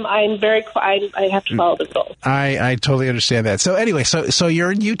them. I have to follow the rules. I totally understand that. So anyway, so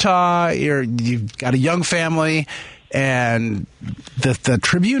you're in Utah. You've got a young family, and the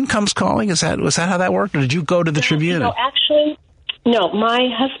Tribune comes calling. Was that how that worked, or did you go to the Tribune? Actually, No, my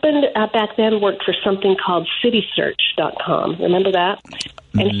husband back then worked for something called CitySearch.com. Remember that?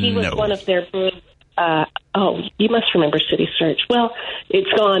 And he was one of their big. You must remember City Search. Well,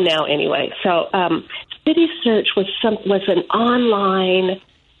 it's gone now anyway. So City Search was an online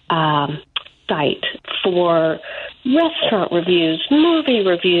site for restaurant reviews, movie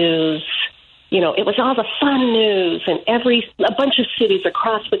reviews. It was all the fun news, and a bunch of cities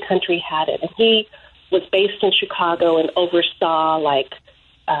across the country had it. And he was based in Chicago and oversaw, I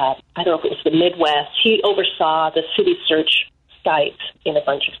don't know if it was the Midwest. He oversaw the City Search site in a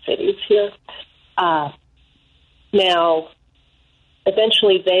bunch of cities here. Now,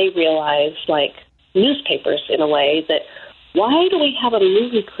 eventually they realized, like newspapers in a way, that why do we have a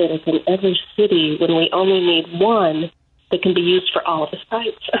movie critic in every city when we only need one that can be used for all of the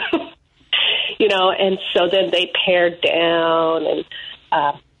sites? And so then they pared down, and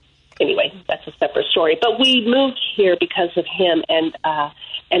anyway, that's a separate story. But we moved here because of him, and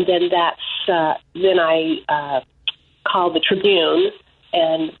then then I called the Tribune,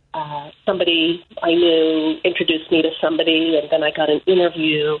 and somebody I knew introduced me to somebody, and then I got an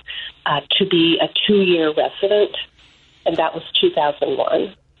interview to be a 2-year resident, and that was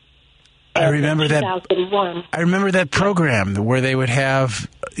 2001. I remember that. I remember that program where they would have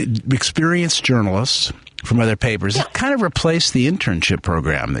experienced journalists from other papers. It kind of replaced the internship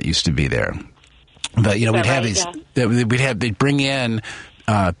program that used to be there. But we'd have these. They'd bring in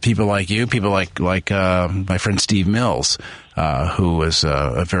people like you, people like my friend Steve Mills, who was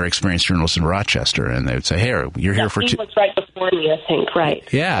a very experienced journalist in Rochester, and they would say, "Hey, you're here for." He was right before me, I think. Right.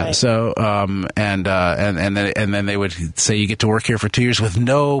 Yeah. Right. So, and then they would say you get to work here for 2 years with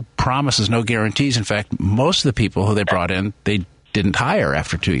no promises, no guarantees. In fact, most of the people who they brought in, they didn't hire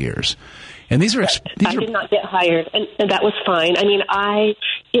after 2 years. And I did not get hired, and that was fine. I mean,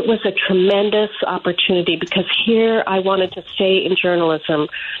 it was a tremendous opportunity because here I wanted to stay in journalism.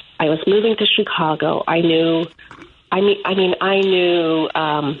 I was moving to Chicago. I knew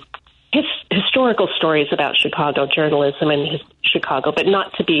historical stories about Chicago journalism and Chicago, but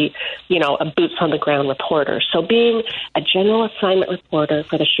not to be, a boots on the ground reporter. So being a general assignment reporter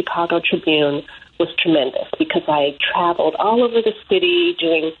for the Chicago Tribune was tremendous because I traveled all over the city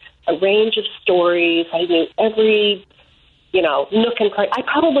doing a range of stories. I knew every, nook and cranny. I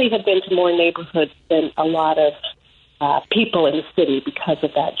probably had been to more neighborhoods than a lot of people in the city because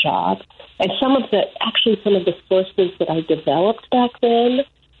of that job. And some of the sources that I developed back then,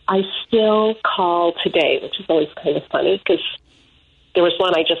 I still call today, which is always kind of funny because there was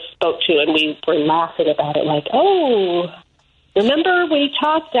one I just spoke to and we were laughing about it like, oh, remember we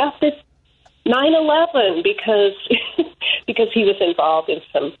talked after 9/11 because he was involved in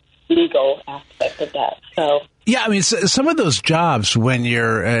some legal aspect of that. So yeah, I mean, some of those jobs when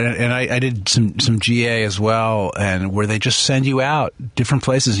you're, and I did some GA as well, and where they just send you out different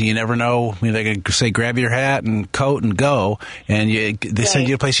places, and you never know. They can say, grab your hat and coat and go, and they send you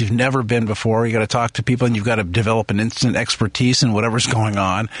to a place you've never been before. You got to talk to people, and you've got to develop an instant expertise in whatever's going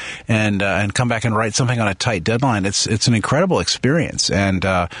on, and come back and write something on a tight deadline. It's an incredible experience, and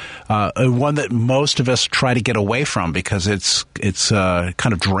one that most of us try to get away from because it's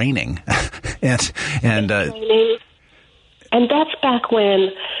kind of draining, And that's back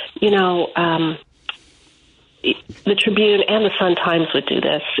when, the Tribune and the Sun-Times would do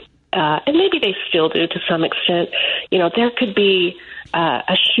this, and maybe they still do to some extent. There could be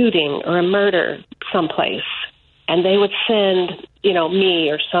a shooting or a murder someplace, and they would send, me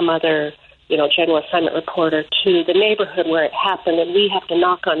or some other, general assignment reporter to the neighborhood where it happened, and we have to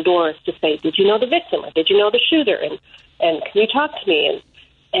knock on doors to say, did you know the victim, or did you know the shooter, and can you talk to me?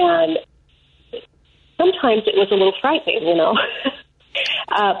 And sometimes it was a little frightening,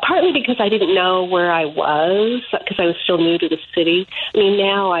 partly because I didn't know where I was, because I was still new to the city. I mean,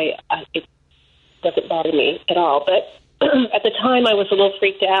 now it doesn't bother me at all. But at the time, I was a little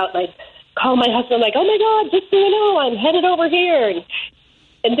freaked out, and I'd call my husband, like, oh, my God, just so you know, I'm headed over here.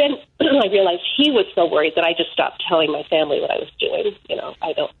 And then I realized he was so worried that I just stopped telling my family what I was doing.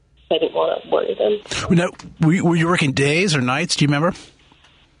 I didn't want to worry them. Now, were you working days or nights? Do you remember?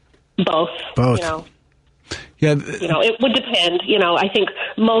 Both. Yeah, it would depend. I think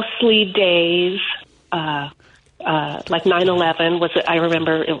mostly days, like 9/11 was. I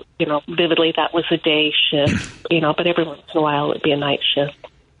remember, vividly. That was a day shift. But every once in a while it would be a night shift.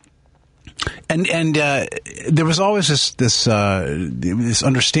 And there was always this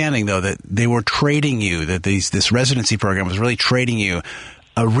understanding, though, that they were trading you. That this residency program was really trading you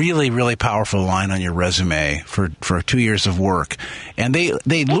a really, really powerful line on your resume for 2 years of work. And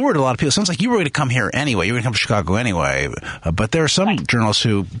they lured a lot of people. It sounds like you were going to come here anyway. You were going to come to Chicago anyway. But there are some journalists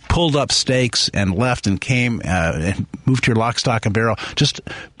who pulled up stakes and left and came and moved here lock, stock, and barrel, just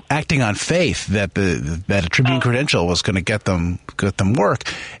acting on faith that a Tribune credential was going to get them work,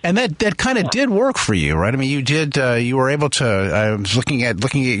 and that kind of did work for you, right? I mean, you were able to. I was looking at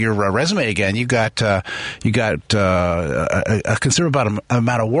your resume again. You got a considerable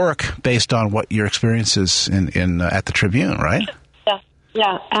amount of work based on what your experiences in at the Tribune, right?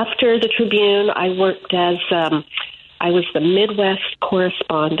 Yeah. After the Tribune, I worked as I was the Midwest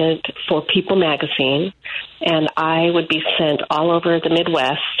correspondent for People magazine, and I would be sent all over the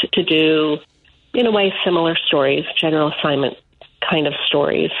Midwest to do, in a way, similar stories, general assignment kind of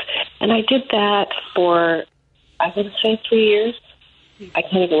stories. And I did that for, I would say, 3 years. I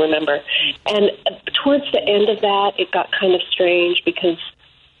can't even remember. And towards the end of that, it got kind of strange because,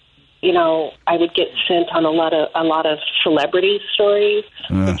 you know, I would get sent on a lot of celebrity stories,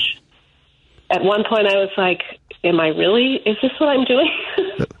 which at one point I was like, am I really? Is this what I'm doing?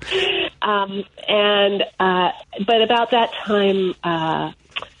 But about that time,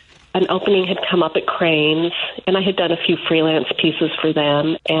 an opening had come up at Crain's, and I had done a few freelance pieces for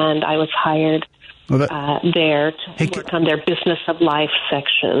them, and I was hired there to work on their Business of Life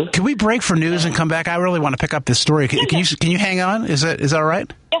section. Can we break for news and come back? I really want to pick up this story. Can you hang on? Is that all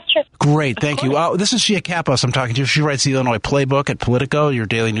right? Yeah, sure. Great, thank you. This is Shia Kapos I'm talking to. She writes the Illinois Playbook at Politico, your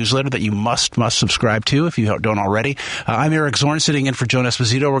daily newsletter that you must subscribe to if you don't already. I'm Eric Zorn, sitting in for Joan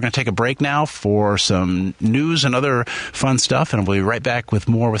Esposito. We're going to take a break now for some news and other fun stuff, and we'll be right back with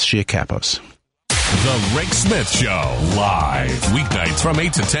more with Shia Kapos. The Rick Smith Show, live weeknights from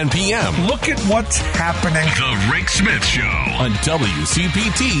 8 to 10 p.m. Look at what's happening. The Rick Smith Show on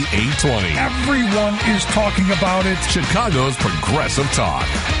WCPT 820. Everyone is talking about it. Chicago's Progressive Talk.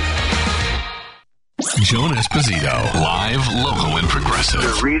 Joan Esposito, live, local, and progressive.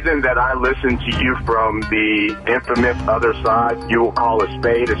 The reason that I listen to you from the infamous other side, you will call a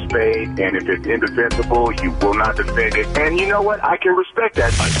spade, and if it's indefensible, you will not defend it. And you know what? I can respect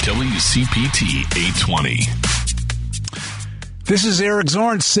that. On WCPT 820. This is Eric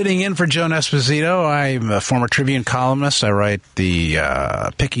Zorn sitting in for Joan Esposito. I'm a former Tribune columnist. I write the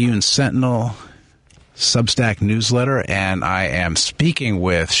Picayune Sentinel Substack newsletter, and I am speaking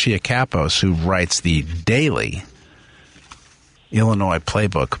with Shia Kapos, who writes the daily Illinois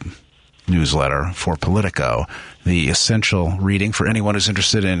Playbook newsletter for Politico, the essential reading for anyone who's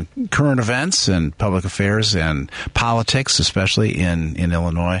interested in current events and public affairs and politics, especially in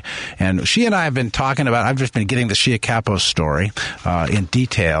Illinois. And she and I have been talking about, I've just been getting the Shia Kapos story in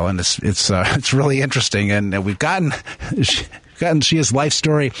detail, and it's really interesting. And we've gotten Shia's life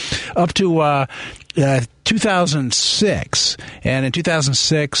story up to 2006, and in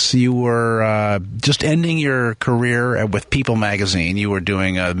 2006 you were just ending your career with People magazine. You were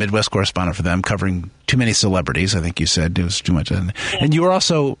doing a Midwest correspondent for them, covering too many celebrities. I think you said it was too much. And you were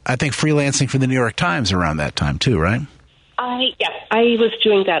also, I think, freelancing for the New York Times around that time too, right? I was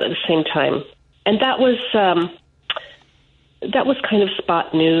doing that at the same time, and that was kind of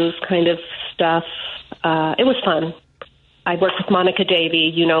spot news kind of stuff. It was fun. I worked with Monica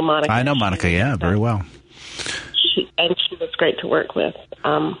Davey. You know Monica. I know Monica, yeah, very well. She was great to work with.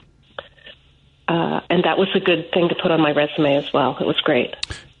 And that was a good thing to put on my resume as well. It was great.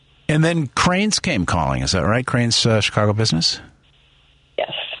 And then Crain's came calling, is that right? Crain's Chicago business?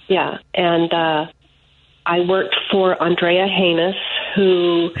 Yes, yeah. And I worked for Andrea Haynes,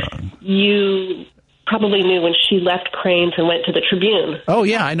 who you probably knew when she left Crain's and went to the Tribune. Oh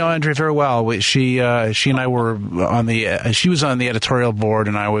yeah, I know Andrea very well. She and I were on the. She was on the editorial board,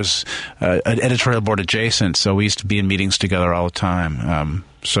 and I was editorial board adjacent. So we used to be in meetings together all the time.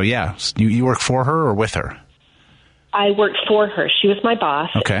 So yeah, you work for her or with her? I worked for her. She was my boss.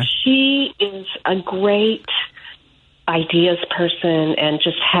 Okay. She is a great ideas person and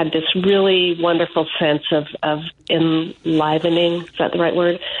just had this really wonderful sense of enlivening. Is that the right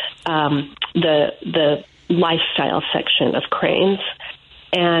word? The lifestyle section of Crain's,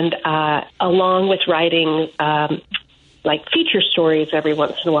 and along with writing like feature stories every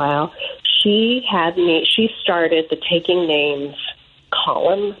once in a while, she started the Taking Names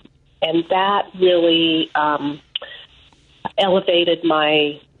column, and that really elevated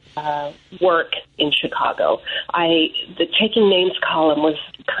my work in Chicago. The Taking Names column was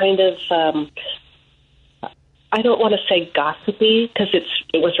kind of I don't want to say gossipy because it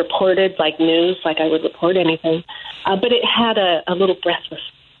was reported like news, like I would report anything, but it had a little breathless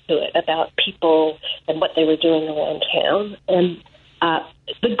to it about people and what they were doing around town. And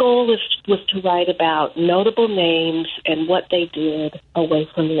the goal was to write about notable names and what they did away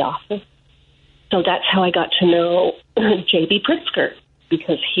from the office. So that's how I got to know J.B. Pritzker,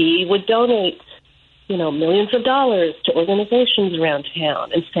 because he would donate, millions of dollars to organizations around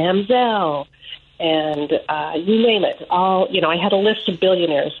town, and Sam Zell, and you name it. All I had a list of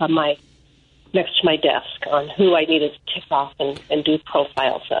billionaires on next to my desk on who I needed to tick off and do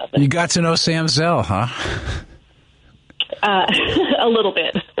profiles of. You got to know Sam Zell, huh? A little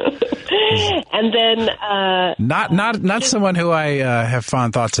bit. And then not someone who I have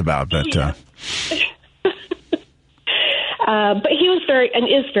fond thoughts about, but but he was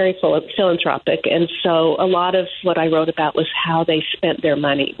very philanthropic, and so a lot of what I wrote about was how they spent their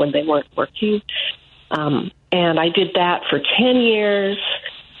money when they weren't working. And I did that for 10 years.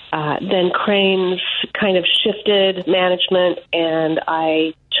 Then Crain's kind of shifted management, and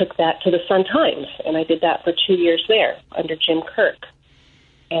I took that to the Sun-Times, and I did that for 2 years there under Jim Kirk.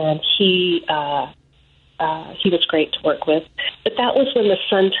 And he was great to work with. But that was when the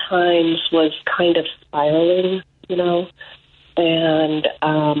Sun-Times was kind of spiraling, and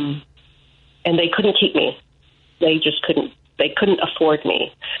they couldn't keep me. They just couldn't. They couldn't afford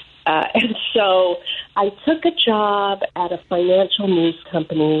me. And so I took a job at a financial news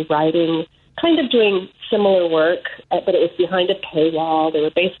company doing similar work, but it was behind a paywall. They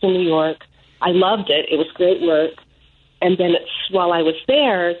were based in New York. I loved it. It was great work. And then while I was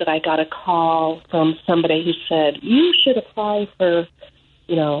there that I got a call from somebody who said, you should apply for,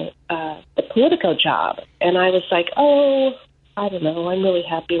 the Politico job. And I was like, I don't know. I'm really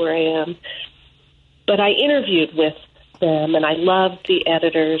happy where I am. But I interviewed with them, and I loved the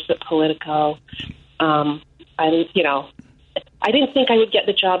editors at Politico. I didn't think I would get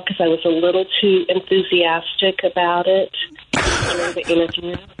the job because I was a little too enthusiastic about it during the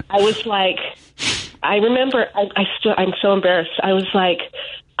interview. I was like, I remember, I'm so embarrassed. I was like,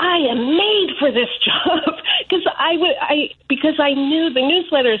 I am made for this job because I knew the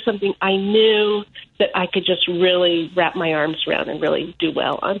newsletter is something I knew that I could just really wrap my arms around and really do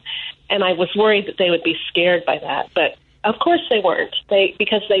well on. And I was worried that they would be scared by that, but of course they weren't.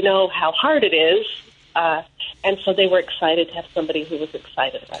 Because they know how hard it is, and so they were excited to have somebody who was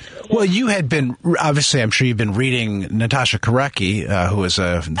excited about it. Well, you had been, obviously, I'm sure you've been reading Natasha Korecki, who was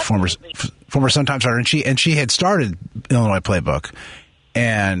a former Sun-Times writer, and she had started Illinois Playbook,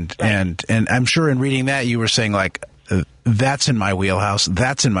 and I'm sure in reading that you were saying like, that's in my wheelhouse.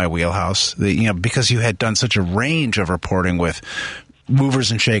 That's in my wheelhouse. Because you had done such a range of reporting with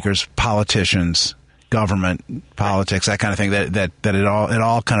movers and shakers, politicians, government, politics, that kind of thing, that it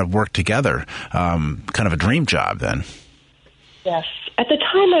all kind of worked together. Kind of a dream job then. Yes. At the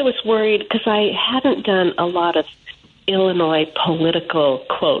time I was worried because I hadn't done a lot of Illinois political,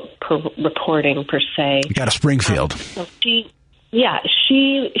 quote, reporting per se. You got a Springfield. So she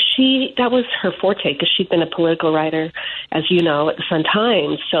that was her forte because she'd been a political writer, as you know, at the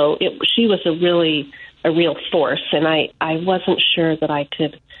Sun-Times. So she was a real force, and I wasn't sure that I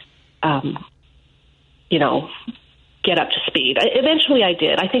could, get up to speed. Eventually I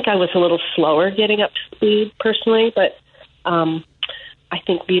did. I think I was a little slower getting up to speed personally, but I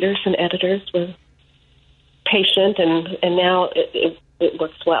think readers and editors were patient, and now it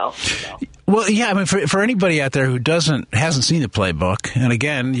works well. So. Well, yeah, I mean, for anybody out there who hasn't seen the Playbook, and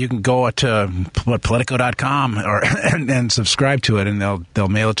again, you can go to Politico.com and subscribe to it, and they'll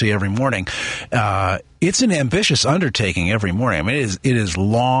mail it to you every morning. It's an ambitious undertaking every morning. I mean, it is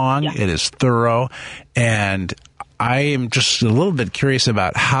long, yeah. It is thorough, and I am just a little bit curious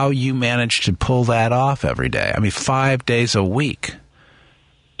about how you manage to pull that off every day. I mean, 5 days a week.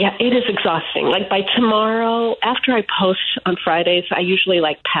 Yeah, it is exhausting. Like by tomorrow, after I post on Fridays, I usually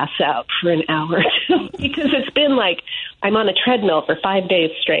pass out for an hour or two because it's been like I'm on a treadmill for 5 days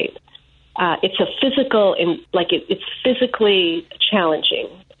straight. It's a physical it's physically challenging.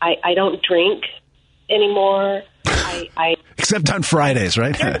 I don't drink anymore. I except on Fridays,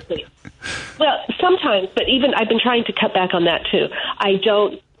 right? Well, sometimes, but even I've been trying to cut back on that too.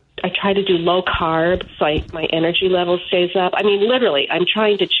 I try to do low carb so my energy level stays up. I mean, literally, I'm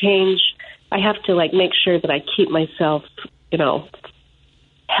trying to change. I have to make sure that I keep myself,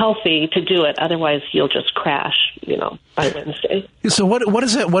 healthy to do it. Otherwise, you'll just crash, by Wednesday. So what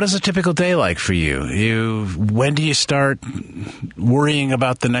is it? What is a typical day like for you? When do you start worrying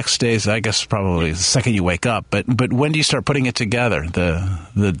about the next days? I guess probably the second you wake up. But when do you start putting it together,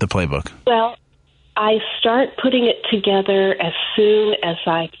 the Playbook? Well, I start putting it together as soon as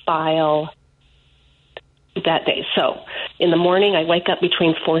I file that day. So in the morning, I wake up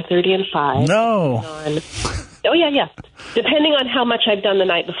between 4:30 and 5. No. Oh, yeah. Depending on how much I've done the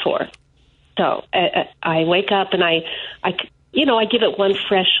night before. So I wake up and I I give it one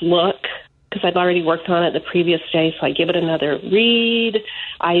fresh look because I've already worked on it the previous day, so I give it another read.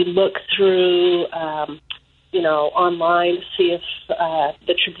 I look through, online to see if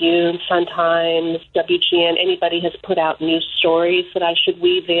the Tribune, Sun-Times, WGN, anybody has put out news stories that I should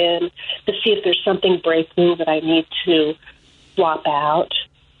weave in to see if there's something breaking that I need to swap out.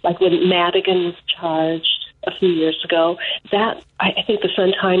 Like when Madigan was charged a few years ago, that I think the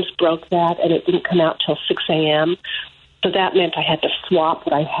Sun-Times broke that, and it didn't come out till 6 a.m., so that meant I had to swap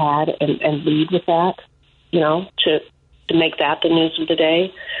what I had and lead with that, to make that the news of the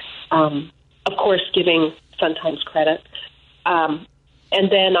day. Of course, giving Sun-Times credit. And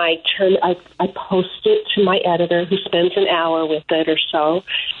then I post it to my editor, who spends an hour with it or so,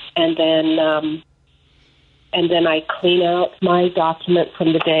 and then I clean out my document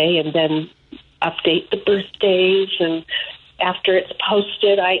from the day and then update the birthdays, and after it's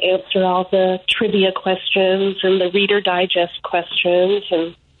posted, I answer all the trivia questions and the Reader Digest questions,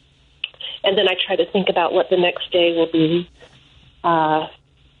 and then I try to think about what the next day will be.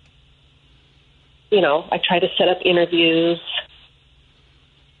 I try to set up interviews.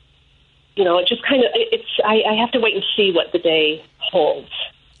 It just kind of, I have to wait and see what the day holds.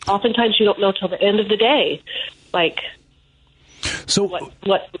 Oftentimes you don't know till the end of the day, so what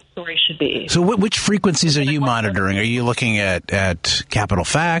the story should be. So which frequencies are you monitoring? Are you looking at Capital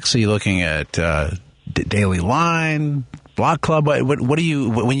Facts? Are you looking at Daily Line, Block Club? What do you,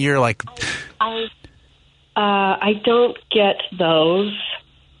 when you're like... I don't get those.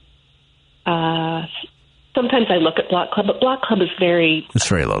 Sometimes I look at Block Club, but Block Club is It's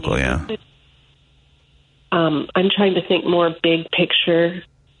very local, yeah. I'm trying to think more big picture,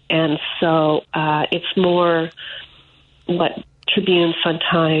 and so it's more what Tribune,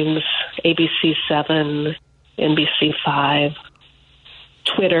 Sun-Times, ABC 7, NBC 5,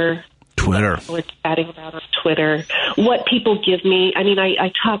 Twitter. We're chatting about on Twitter. What people give me,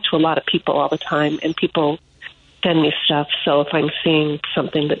 I talk to a lot of people all the time, and people send me stuff. So if I'm seeing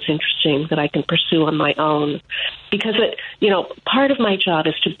something that's interesting that I can pursue on my own, because part of my job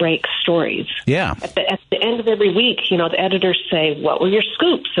is to break stories. Yeah. At the end of every week, the editors say, "What were your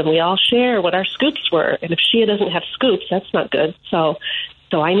scoops?" And we all share what our scoops were. And if Shia doesn't have scoops, that's not good. So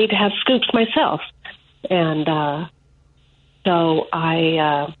I need to have scoops myself. And so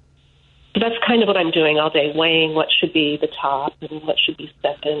that's kind of what I'm doing all day, weighing what should be the top and what should be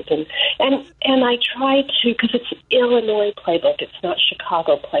second. And I try to, because it's Illinois playbook, it's not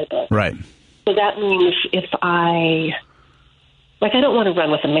Chicago playbook. Right. So that means if I don't want to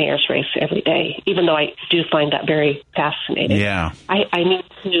run with a mayor's race every day, even though I do find that very fascinating. Yeah. I need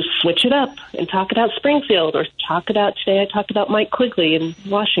to switch it up and talk about Springfield, or today I talked about Mike Quigley in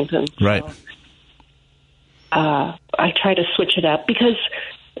Washington. Right. So, I try to switch it up because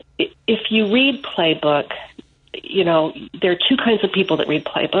if you read Playbook, there are two kinds of people that read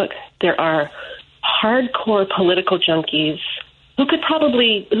Playbook. There are hardcore political junkies who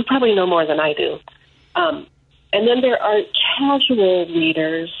probably know more than I do. And then there are casual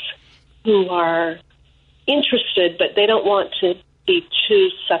readers who are interested, but they don't want to be too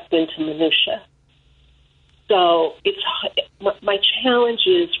sucked into minutia. So my challenge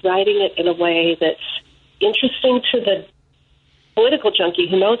is writing it in a way that's interesting to the political junkie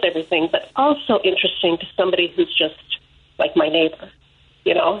who knows everything, but also interesting to somebody who's just like my neighbor,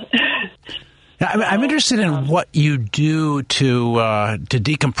 I'm interested in what you do to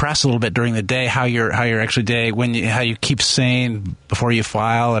decompress a little bit during the day. How your actual day, how you keep sane before you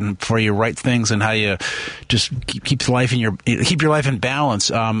file and before you write things, and how you just keep your life in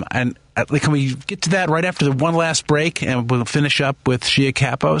balance. And can we get to that right after the one last break, and we'll finish up with Shia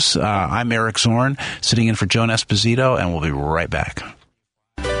Kapos. I'm Eric Zorn, sitting in for Joan Esposito, and we'll be right back.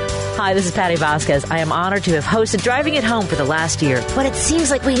 Hi, this is Patty Vasquez. I am honored to have hosted Driving It Home for the last year, but it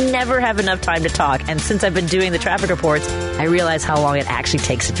seems like we never have enough time to talk. And since I've been doing the traffic reports, I realize how long it actually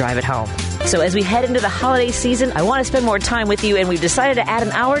takes to drive it home. So as we head into the holiday season, I want to spend more time with you, and we've decided to add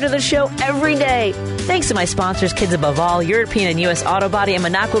an hour to the show every day. Thanks to my sponsors, Kids Above All, European and U.S. Auto Body, and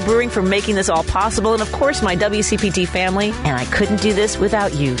Minocqua Brewing for making this all possible, and of course my WCPT family. And I couldn't do this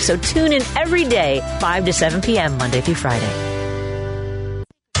without you. So tune in every day, 5 to 7 p.m., Monday through Friday.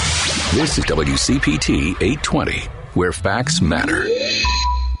 This is WCPT 820, where facts matter.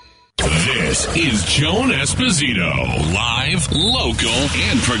 This is Joan Esposito, live, local,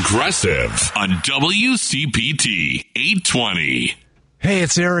 and progressive on WCPT 820. Hey,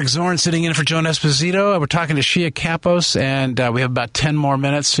 it's Eric Zorn sitting in for Joan Esposito. We're talking to Shia Kapos, and we have about 10 more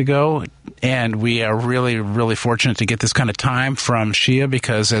minutes to go. And we are really, really fortunate to get this kind of time from Shia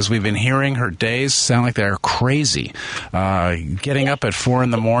because, as we've been hearing, her days sound like they're crazy. Getting up at 4 in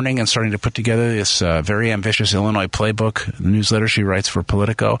the morning and starting to put together this very ambitious Illinois playbook newsletter she writes for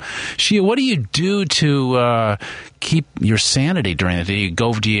Politico. Shia, what do you do to keep your sanity during the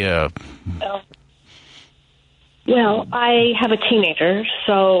day? Well, I have a teenager,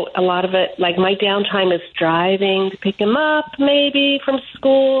 so a lot of it, like my downtime is driving to pick him up maybe from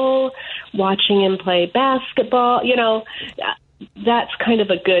school, watching him play basketball. You know, that's kind of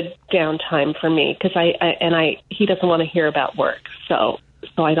a good downtime for me because he doesn't want to hear about work, so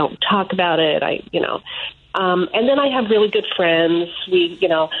I don't talk about it. And then I have really good friends.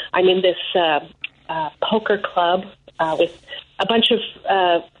 I'm in this poker club with a bunch of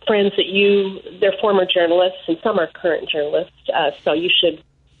friends they're former journalists, and some are current journalists. So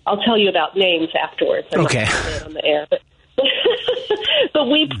I'll tell you about names afterwards. I'm okay. Not gonna say it on the air, but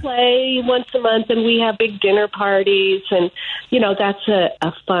we play once a month, and we have big dinner parties, and that's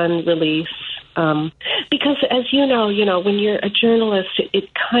a fun release. Because as you know, when you're a journalist, it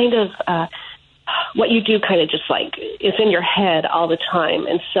kind of what you do kind of just like is in your head all the time,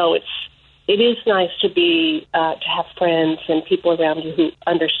 and so it is nice to have friends and people around you who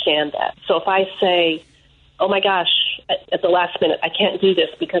understand that. So if I say, oh my gosh, at the last minute, I can't do this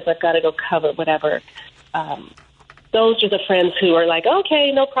because I've got to go cover whatever, those are the friends who are like,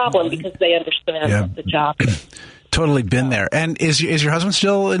 okay, no problem, because they understand the job. Totally been there. And is your husband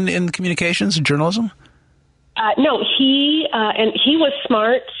still in communications and journalism? No, he was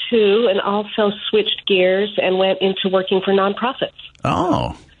smart too, and also switched gears and went into working for nonprofits.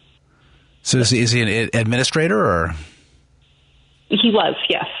 Oh. So is he an administrator or? He was,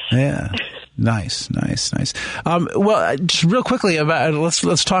 yes. Yeah. Nice. Well, just real quickly about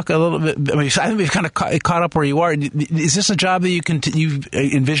let's talk a little bit. I mean, I think we've kind of caught up where you are. Is this a job that you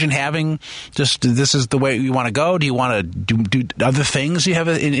envision having? Just this is the way you want to go? Do you want to do other things you have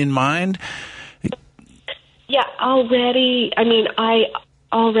in mind? Yeah, already. I mean, I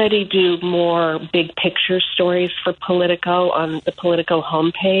already do more big picture stories for Politico on the Politico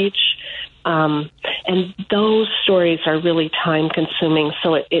homepage. And those stories are really time consuming,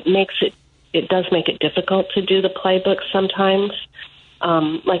 so it does make it difficult to do the playbook sometimes.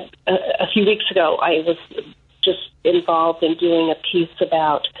 Like a few weeks ago, I was just involved in doing a piece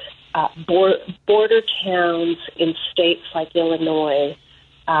about border towns in states like Illinois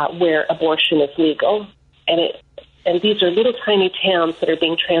where abortion is legal, and these are little tiny towns that are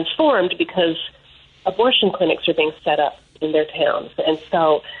being transformed because abortion clinics are being set up in their towns, and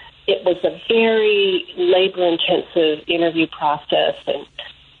so it was a very labor-intensive interview process,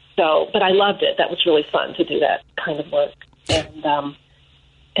 but I loved it. That was really fun to do that kind of work,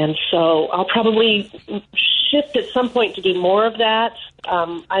 and so I'll probably shift at some point to do more of that.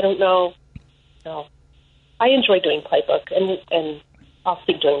 I don't know. No, I enjoy doing playbook, and I'll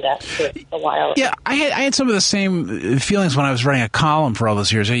keep doing that for a while. Yeah, I had some of the same feelings when I was writing a column for all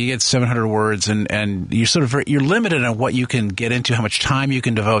those years. You get 700 words, and you're limited on what you can get into, how much time you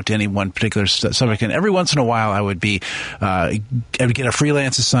can devote to any one particular subject. And every once in a while, I would get a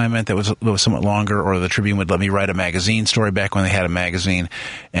freelance assignment that was somewhat longer, or the Tribune would let me write a magazine story back when they had a magazine,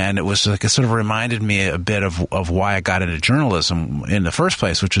 and it was like it sort of reminded me a bit of why I got into journalism in the first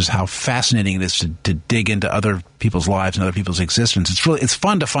place, which is how fascinating it is to dig into other people's lives and other people's existence. It's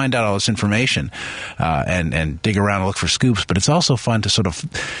fun to find out all this information and dig around and look for scoops, but it's also fun to sort of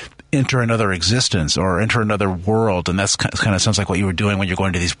enter another existence or enter another world, and that's kind of sounds like what you were doing when you're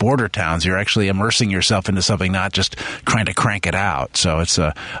going to these border towns. You're actually immersing yourself into something, not just trying to crank it out. So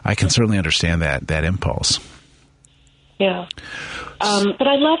I can certainly understand that impulse. Yeah. But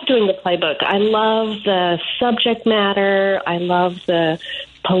I love doing the playbook. I love the subject matter. I love the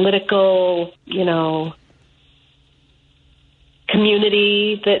political,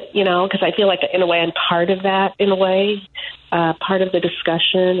 community that, because I feel like in a way I'm part of that, part of the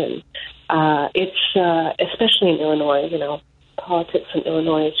discussion. And it's, especially in Illinois, politics in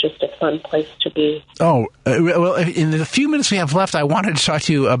Illinois is just a fun place to be. Oh, well, in the few minutes we have left, I wanted to talk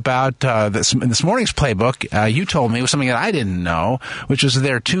to you about this morning's playbook. You told me it was something that I didn't know, which is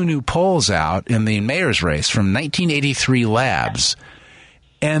there are 2 new polls out in the mayor's race from 1983 Labs.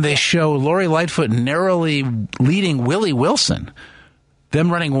 And they show Lori Lightfoot narrowly leading Willie Wilson,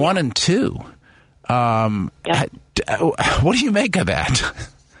 them running 1 and 2. What do you make of that?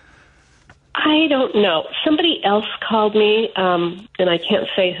 I don't know. Somebody else called me, and I can't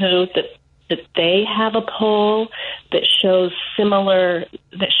say who, that that they have a poll that shows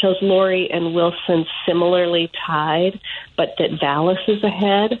Lori and Wilson similarly tied, but that Vallis is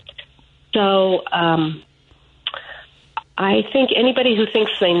ahead. So I think anybody who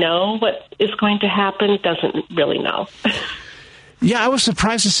thinks they know what is going to happen doesn't really know. Yeah, I was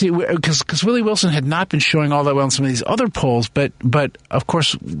surprised to see, because Willie Wilson had not been showing all that well in some of these other polls, but of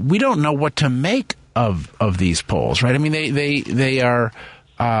course we don't know what to make of these polls, right? I mean, they are,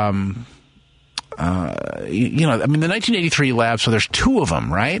 I mean, the 1983 lab, so there's two of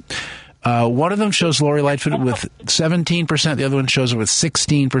them, right? One of them shows Lori Lightfoot with 17%. The other one shows her with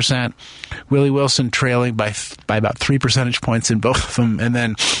 16%. Willie Wilson trailing by about 3 percentage points in both of them. And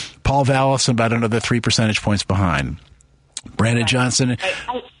then Paul Vallis about another 3 percentage points behind. Brandon Johnson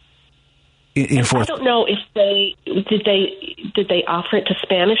in fourth. I don't know if did they offer it to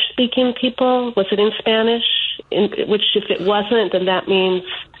Spanish speaking people? Was it in Spanish? Which if it wasn't, then that means,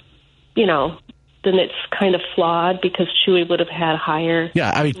 then it's kind of flawed because Chewy would have had higher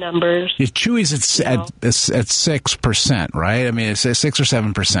numbers. Yeah, Chewy's at 6%, right? I mean, it's 6 or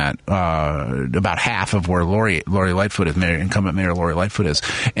 7%, about half of where Lori Lightfoot is, incumbent Mayor Lori Lightfoot is,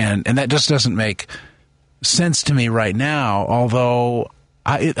 and that just doesn't make sense to me right now. Although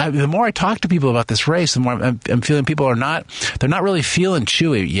the more I talk to people about this race, the more I'm feeling they're not really feeling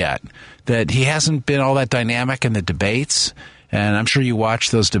Chewy yet. That he hasn't been all that dynamic in the debates. And I'm sure you watch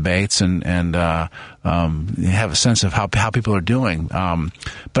those debates and have a sense of how people are doing.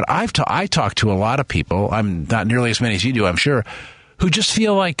 But I talk to a lot of people. I'm not nearly as many as you do, I'm sure, who just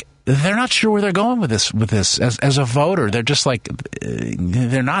feel like they're not sure where they're going with this as a voter. They're just like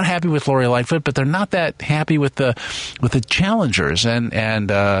they're not happy with Lori Lightfoot, but they're not that happy with the challengers. And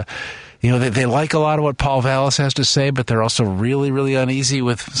they like a lot of what Paul Vallis has to say, but they're also really, really uneasy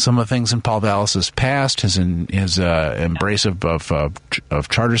with some of the things in Paul Vallis's past, his embrace of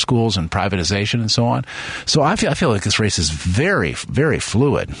charter schools and privatization and so on. So I feel like this race is very, very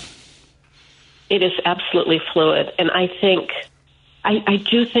fluid. It is absolutely fluid, and I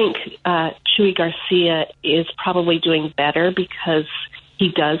do think Chewy Garcia is probably doing better because he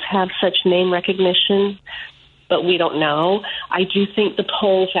does have such name recognition. But we don't know. I do think the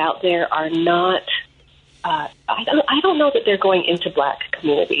polls out there are not. I don't know that they're going into Black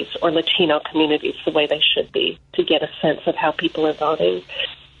communities or Latino communities the way they should be to get a sense of how people are voting.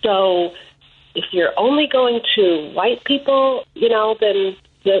 So, if you're only going to white people, then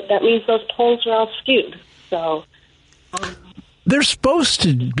that means those polls are all skewed. So. They're supposed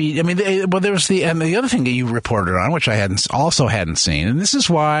to be. I mean, there was the other thing that you reported on, which I hadn't seen, and this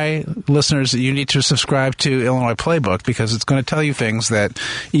is why, listeners, you need to subscribe to Illinois Playbook, because it's going to tell you things that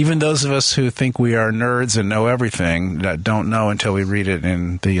even those of us who think we are nerds and know everything don't know until we read it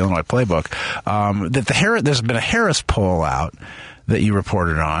in the Illinois Playbook. That there's been a Harris poll out that you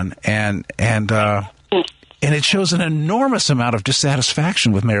reported on, and it shows an enormous amount of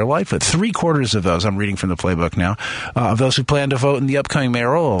dissatisfaction with Mayor Lightfoot. 3/4 of those, I'm reading from the playbook now, of those who plan to vote in the upcoming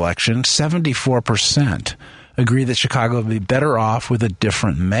mayoral election, 74% agree that Chicago would be better off with a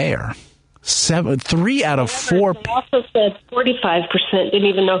different mayor. 3 out of 4. They also said 45% didn't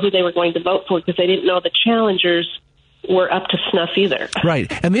even know who they were going to vote for because they didn't know the challengers were up to snuff either.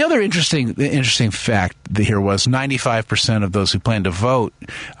 Right. And the other interesting fact here was 95% of those who plan to vote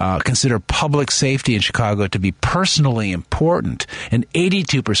consider public safety in Chicago to be personally important, and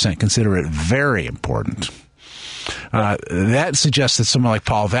 82% consider it very important. That suggests that someone like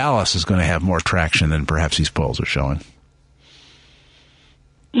Paul Vallis is going to have more traction than perhaps these polls are showing.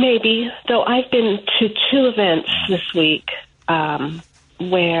 Maybe, though I've been to 2 events this week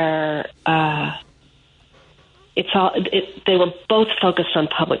where they were both focused on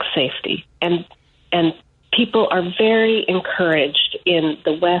public safety, and people are very encouraged in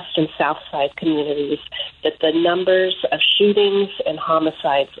the West and South Side communities that the numbers of shootings and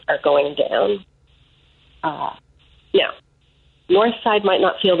homicides are going down. Now, North Side might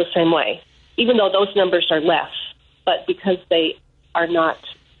not feel the same way, even though those numbers are less, but because they are not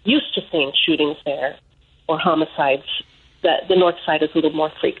used to seeing shootings there or homicides, the North Side is a little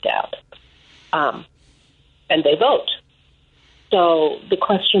more freaked out. And they vote. So the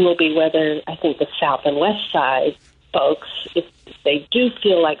question will be whether, I think, the South and West Side folks, if they do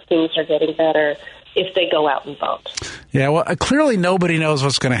feel like things are getting better, if they go out and vote. Yeah, well, clearly nobody knows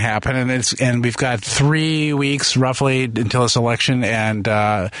what's going to happen, and we've got 3 weeks roughly until this election, and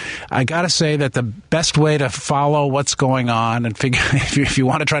I got to say that the best way to follow what's going on and figure, if you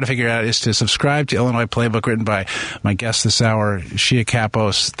want to try to figure it out, is to subscribe to Illinois Playbook, written by my guest this hour, Shia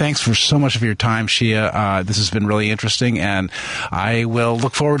Kapos. Thanks for so much of your time, Shia. This has been really interesting, and I will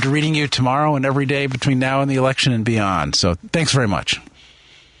look forward to reading you tomorrow and every day between now and the election and beyond. So thanks very much.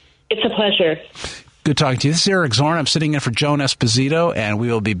 It's a pleasure. Good talking to you. This is Eric Zorn. I'm sitting in for Joan Esposito, and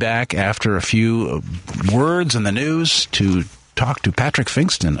we will be back after a few words in the news to talk to Patrick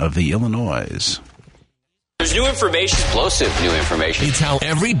Finkston of the Illinois. There's new information, explosive new information. It's how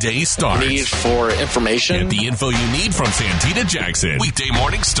every day starts. Need for information. Get the info you need from Santita Jackson. Weekday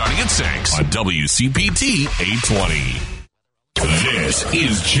mornings starting at 6 on WCPT 820. This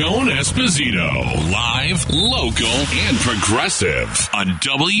is Joan Esposito, live, local, and progressive on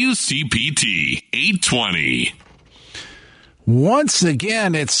WCPT 820. Once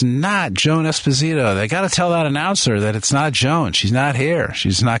again, it's not Joan Esposito. They got to tell that announcer that it's not Joan. She's not here.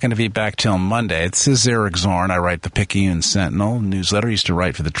 She's not going to be back till Monday. This is Eric Zorn. I write the Picayune Sentinel newsletter. I used to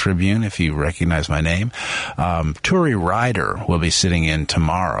write for the Tribune, if you recognize my name. Turi Ryder will be sitting in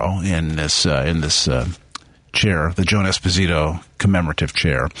tomorrow in this chair, the Joan Esposito commemorative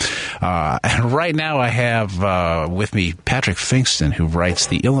chair. And right now I have with me Patrick Finkston, who writes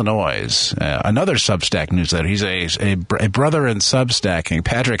the Illinois, another Substack newsletter. He's a brother in Substacking.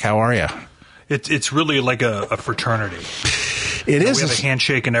 Patrick, how are you? It's really like a fraternity. It is. We have a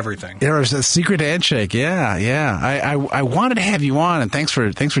handshake and everything. There is a secret handshake. Yeah. I wanted to have you on, and thanks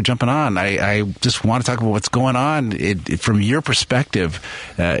for jumping on. I just want to talk about what's going on from your perspective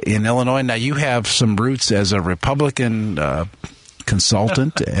in Illinois. Now, you have some roots as a Republican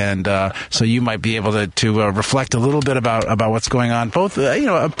consultant, and so you might be able to reflect a little bit about what's going on, both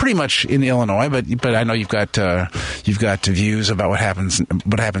pretty much in Illinois, but I know you've got views about what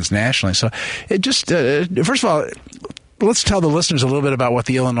happens nationally. So it just first of all, let's tell the listeners a little bit about what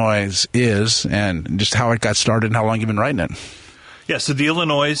the Illinois is and just how it got started and how long you've been writing it. Yeah, so the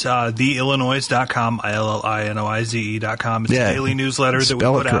Illinois, theillinois.com, ILLINOIZE.com. It's a daily newsletter that we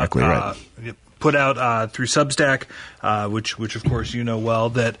put out. Right. Put out through Substack, which of course you know well.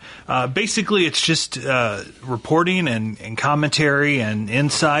 That basically it's just reporting and commentary and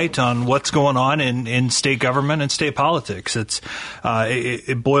insight on what's going on in state government and state politics.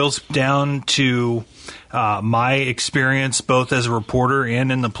 It boils down to my experience both as a reporter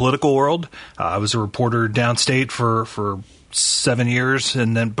and in the political world. I was a reporter downstate for 7 years,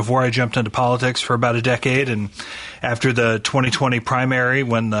 and then before I jumped into politics for about a decade. And after the 2020 primary,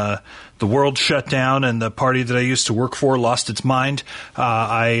 when the world shut down and the party that I used to work for lost its mind,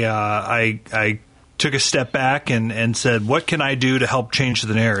 I took a step back and said, what can I do to help change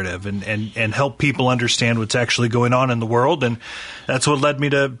the narrative and help people understand what's actually going on in the world? And that's what led me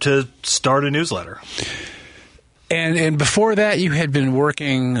to start a newsletter. And before that, you had been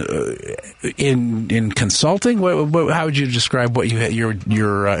working in consulting. How would you describe what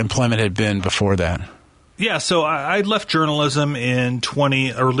your employment had been before that? Yeah, so I left journalism in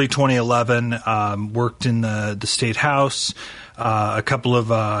early 2011. Worked in the state house, a couple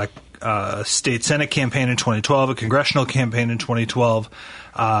of state senate campaign in 2012, a congressional campaign in 2012.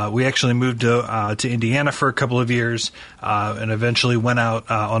 We actually moved to Indiana for a couple of years, and eventually went out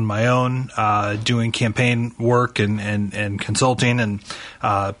on my own, doing campaign work and consulting and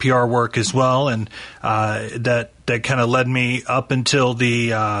PR work as well. And that kind of led me up until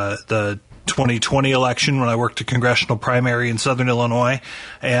the 2020 election, when I worked a congressional primary in Southern Illinois,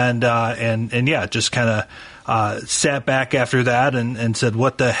 and just kind of sat back after that and said,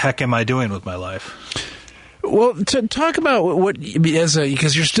 what the heck am I doing with my life? Well, to talk about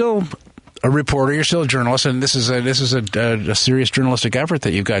because you're still a reporter, you're still a journalist, and this is a serious journalistic effort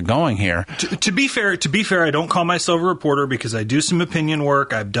that you've got going here. To be fair, I don't call myself a reporter because I do some opinion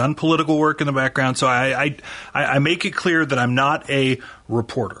work. I've done political work in the background, so I make it clear that I'm not a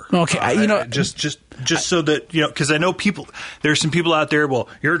reporter. Okay, just so that because I know there's some people out there. Well,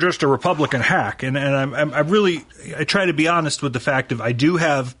 you're just a Republican hack, and I try to be honest with the fact of I do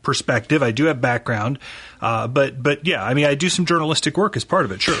have perspective, I do have background, but yeah, I mean I do some journalistic work as part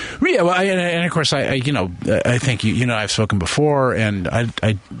of it. Sure. Yeah, well, and of course I think I've spoken before, and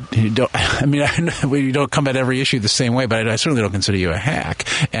we don't come at every issue the same way, but I certainly don't consider you a hack,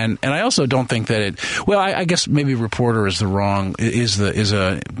 and I also don't think that it. Well, I guess maybe reporter is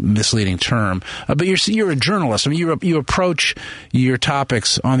a misleading term, but you're a journalist. I mean, you approach your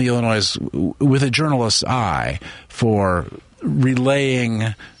topics on the Illinois with a journalist's eye for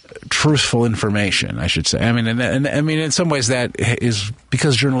relaying truthful information, I should say. I mean, and in some ways that is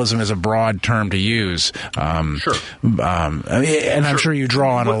because journalism is a broad term to use. Sure. I'm sure you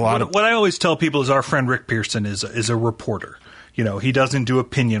draw on a lot of. What I always tell people is our friend Rick Pearson is a reporter. He doesn't do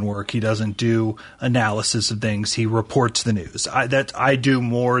opinion work. He doesn't do analysis of things. He reports the news. I do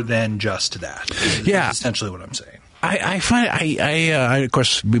more than just that. Is essentially what I'm saying. I find of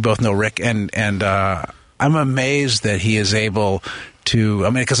course we both know Rick, and I'm amazed that he is able to,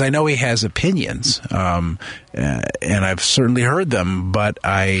 because I know he has opinions, and I've certainly heard them, but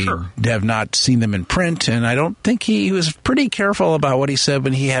I have not seen them in print, and I don't think he was pretty careful about what he said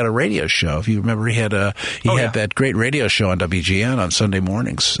when he had a radio show. If you remember, he had that great radio show on WGN on Sunday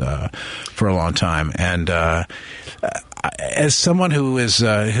mornings for a long time, and as someone who's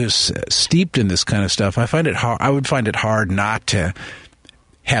steeped in this kind of stuff, I would find it hard not to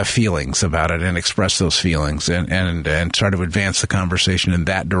have feelings about it and express those feelings and try to advance the conversation in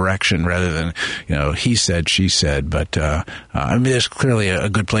that direction rather than, he said, she said. But there's clearly a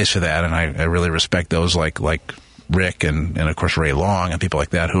good place for that, and I really respect those like Rick and of course Ray Long and people like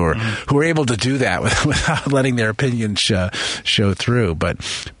that who are able to do that without letting their opinions show through. But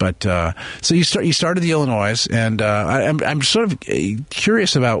so you started the Illinois, and I'm sort of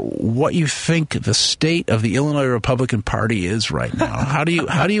curious about what you think the state of the Illinois Republican Party is right now. How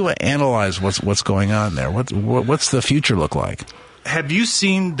do you analyze what's going on there? What's the future look like? Have you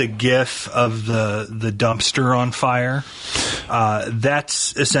seen the GIF of the dumpster on fire?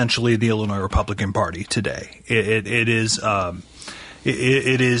 That's essentially the Illinois Republican Party today. It is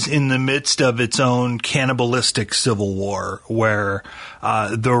in the midst of its own cannibalistic civil war, where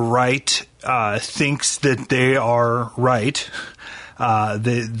the right thinks that they are right.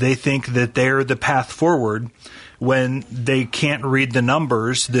 They think that they're the path forward when they can't read the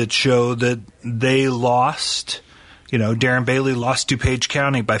numbers that show that they lost. Darren Bailey lost DuPage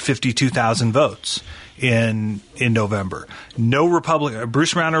County by 52,000 votes in November. No Republican.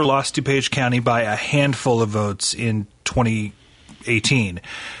 Bruce Rauner lost DuPage County by a handful of votes in 2018.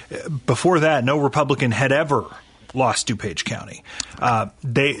 Before that, no Republican had ever lost DuPage County.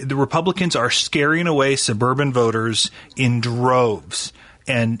 The Republicans are scaring away suburban voters in droves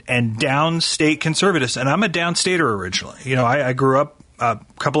and downstate conservatives. And I'm a downstater originally. I grew up a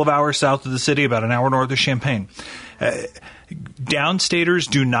couple of hours south of the city, about an hour north of Champaign. Downstaters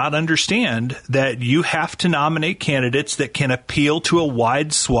do not understand that you have to nominate candidates that can appeal to a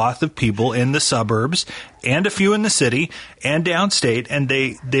wide swath of people in the suburbs and a few in the city and downstate, and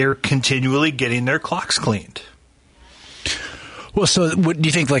they're continually getting their clocks cleaned. Well, so do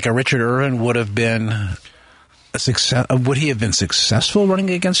you think like a Richard Irvin would have been would he have been successful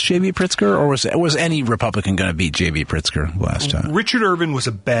running against J.B. Pritzker, or was any Republican going to beat J.B. Pritzker last time? Richard Irvin was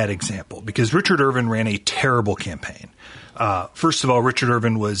a bad example because Richard Irvin ran a terrible campaign. First of all, Richard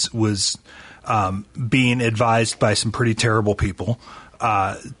Irvin was being advised by some pretty terrible people.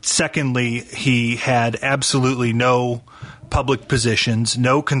 Secondly, he had absolutely no public positions,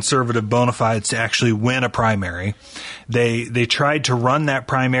 no conservative bona fides to actually win a primary. They tried to run that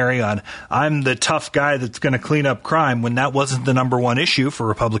primary on, I'm the tough guy that's going to clean up crime, when that wasn't the number one issue for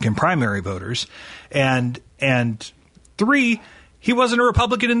Republican primary voters. And three, he wasn't a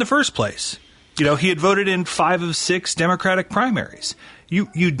Republican in the first place. He had voted in 5 of 6 Democratic primaries.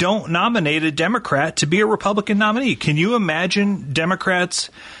 You don't nominate a Democrat to be a Republican nominee. Can you imagine Democrats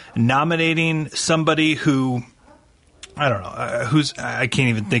nominating somebody who, I don't know, I can't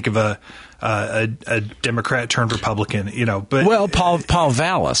even think of a Democrat turned Republican, but. Well, Paul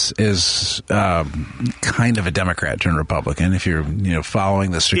Vallis is kind of a Democrat turned Republican if you're,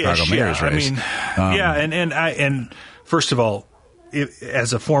 following the Chicago mayor's race. And first of all,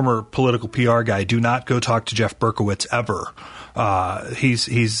 as a former political PR guy, do not go talk to Jeff Berkowitz ever.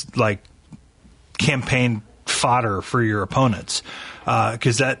 He's like campaign fodder for your opponents.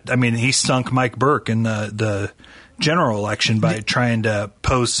 Because he sunk Mike Burke in the general election by trying to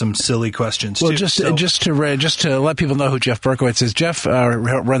pose some silly questions. Well, just to let people know who Jeff Berkowitz is. Jeff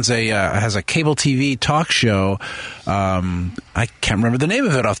runs has a cable TV talk show. I can't remember the name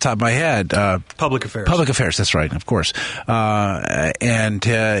of it off the top of my head. Public Affairs. Public Affairs. That's right, of course. And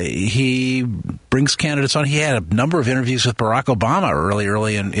he brings candidates on. He had a number of interviews with Barack Obama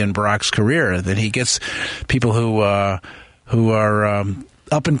early in Barack's career. Then he gets people who are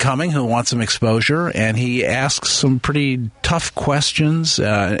up and coming, who want some exposure, and he asks some pretty tough questions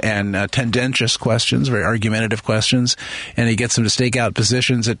and tendentious questions, very argumentative questions, and he gets them to stake out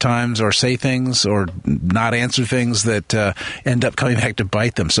positions at times, or say things, or not answer things that end up coming back to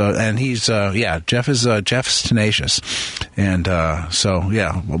bite them. So, and he's Jeff's tenacious, and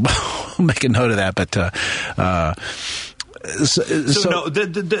we'll make a note of that. But no,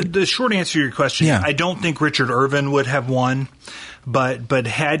 the short answer to your question, I don't think Richard Irvin would have won. But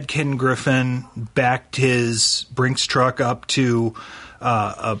had Ken Griffin backed his Brinks truck up to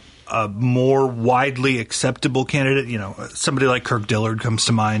a more widely acceptable candidate, somebody like Kirk Dillard comes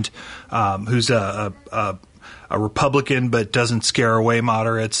to mind, who's a a Republican, but doesn't scare away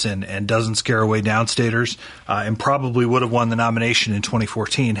moderates and doesn't scare away downstaters, and probably would have won the nomination in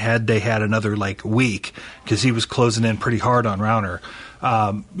 2014 had they had another week, because he was closing in pretty hard on Rauner.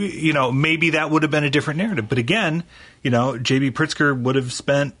 Maybe that would have been a different narrative. But again, J.B. Pritzker would have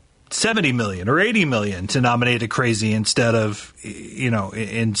spent $70 million or $80 million to nominate a crazy instead of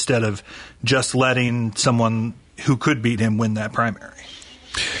just letting someone who could beat him win that primary.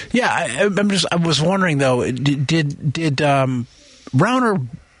 Yeah, I was wondering though, did Rauner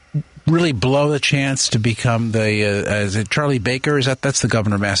really blow the chance to become is it Charlie Baker? That's the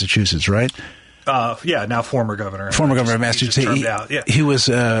governor of Massachusetts, right? Now former governor. Former governor of Massachusetts. He was,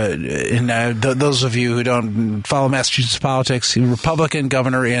 those of you who don't follow Massachusetts politics, he was a Republican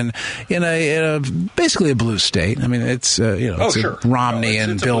governor in a basically a blue state. I mean, it's Romney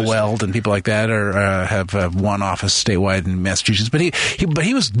and Bill Weld and people like that have one office statewide in Massachusetts. But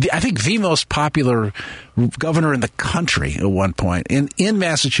he was, I think, the most popular governor in the country at one point. In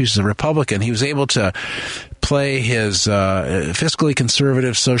Massachusetts, a Republican, he was able to play his fiscally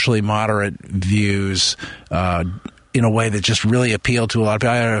conservative, socially moderate views in a way that just really appealed to a lot of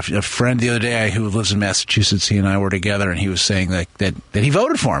people. I had a friend the other day who lives in Massachusetts. He and I were together, and he was saying that he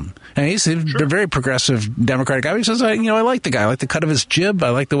voted for him. And he's a very progressive Democratic guy. He says, I like the guy. I like the cut of his jib. I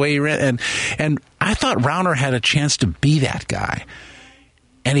like the way he ran. And I thought Rauner had a chance to be that guy.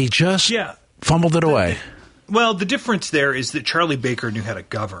 And he just fumbled it away. Well, the difference there is that Charlie Baker knew how to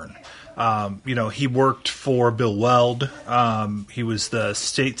govern. He worked for Bill Weld. He was the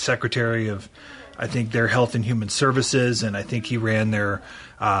state secretary of, I think, their Health and Human Services, and I think he ran their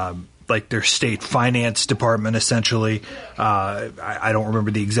their state finance department, essentially. I don't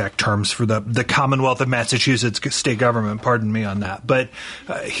remember the exact terms for the Commonwealth of Massachusetts state government. Pardon me on that. But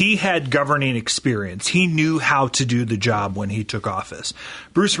he had governing experience. He knew how to do the job when he took office.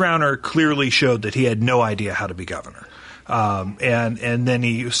 Bruce Rauner clearly showed that he had no idea how to be governor. And then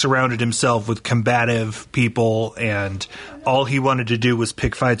he surrounded himself with combative people, and all he wanted to do was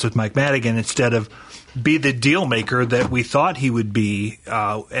pick fights with Mike Madigan instead of be the deal maker that we thought he would be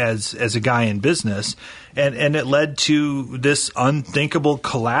as a guy in business. And it led to this unthinkable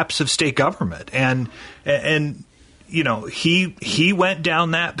collapse of state government. And he went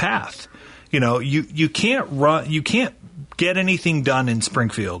down that path. You can't get anything done in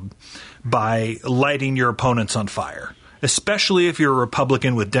Springfield by lighting your opponents on fire, especially if you're a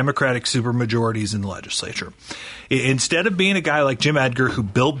Republican with Democratic supermajorities in the legislature. Instead of being a guy like Jim Edgar who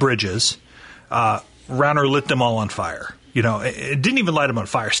built bridges, Rauner lit them all on fire. It didn't even light them on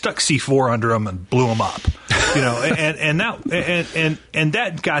fire. Stuck C4 under them and blew them up. And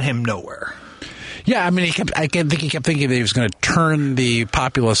that got him nowhere. Yeah, I mean, I think he kept thinking that he was going to turn the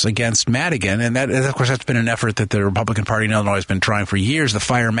populace against Madigan, and that, of course, that's been an effort that the Republican Party in Illinois has been trying for years. The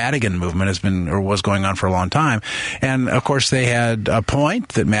Fire Madigan movement was going on for a long time, and of course, they had a point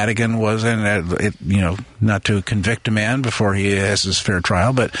that Madigan was not to convict a man before he has his fair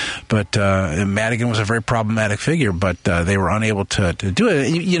trial, but Madigan was a very problematic figure, but they were unable to do it.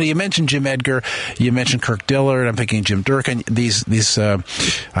 You mentioned Jim Edgar, you mentioned Kirk Dillard. I'm thinking Jim Durkin. These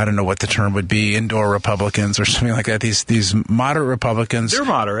I don't know what the term would be. Indoor Republicans or something like that. These moderate Republicans. They're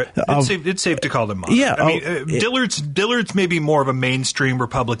moderate. It's safe to call them moderate. Yeah. Dillard's maybe more of a mainstream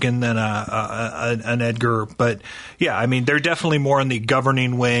Republican than an Edgar, but yeah, I mean, they're definitely more in the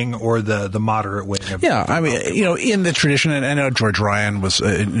governing wing or the moderate wing. In the tradition, and I know George Ryan was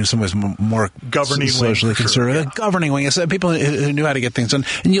in some ways more governing socially conservative. Sure, yeah. Governing wing is people who knew how to get things done.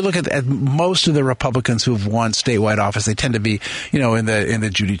 And you look at most of the Republicans who have won statewide office, they tend to be, in the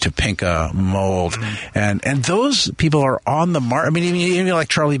Judy Topinka mold. And those people are on the mark. I mean, even like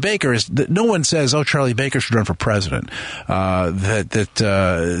Charlie Baker no one says, Charlie Baker should run for president. That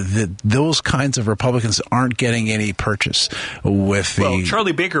those kinds of Republicans aren't getting any purchase with the. Well,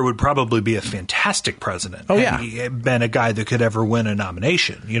 Charlie Baker would probably be a fantastic president. Oh yeah, he had been a guy that could ever win a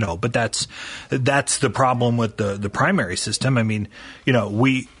nomination. But that's the problem with the primary system. I mean,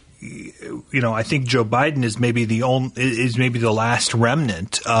 I think Joe Biden is maybe the last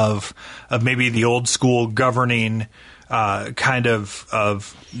remnant of maybe the old school governing kind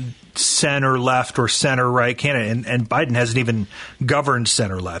of center left or center right candidate, and Biden hasn't even governed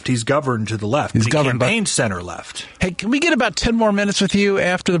center left. He's governed to the left. He campaigned center left. Hey, can we get about 10 more minutes with you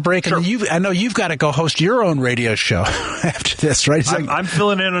after the break? Sure. And I know you've got to go host your own radio show after this, right? I'm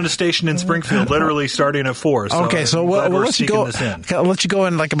filling in on a station in Springfield, literally starting at 4. So we'll let you go. I'll let you go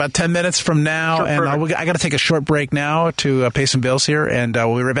in like about 10 minutes from now, sure, and I got to take a short break now to pay some bills here, and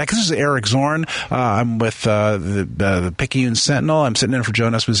we'll be right back. This is Eric Zorn. I'm with the Picayune Sentinel. I'm sitting in for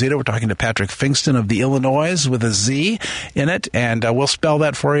Joan Esposito. We're talking to Patrick Pfingsten of the Illinois with a Z in it, and we'll spell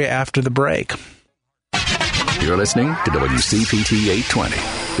that for you after the break. You're listening to WCPT 820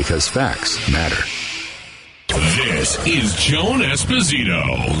 because facts matter. This is Joan Esposito,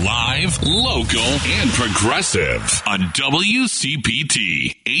 live, local, and progressive on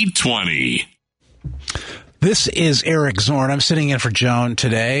WCPT 820. This is Eric Zorn. I'm sitting in for Joan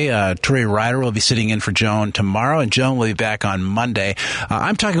today. Tori Ryder will be sitting in for Joan tomorrow, and Joan will be back on Monday.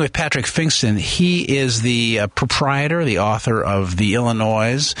 I'm talking with Patrick Pfingsten. He is the proprietor, the author of The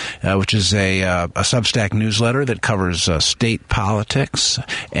Illinois, which is a Substack newsletter that covers state politics.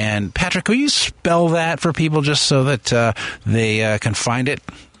 And Patrick, will you spell that for people just so that they can find it?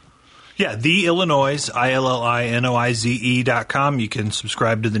 Yeah, The Illinois, ILLINOIZE.com. You can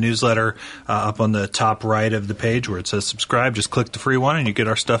subscribe to the newsletter up on the top right of the page where it says subscribe. Just click the free one and you get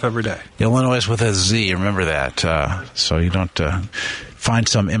our stuff every day. Illinois with a Z, remember that, so you don't find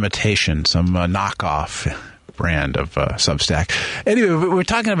some imitation, some knockoff brand of Substack. Anyway, we're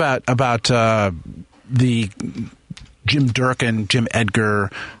talking about the Jim Durkin, Jim Edgar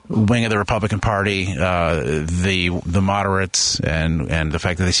wing of the Republican Party, the moderates, and the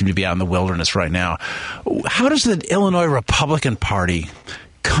fact that they seem to be out in the wilderness right now. How does the Illinois Republican Party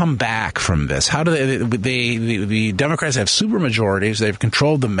come back from this? How do the Democrats have super majorities? They've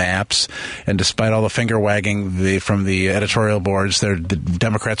controlled the maps, and despite all the finger wagging from the editorial boards, the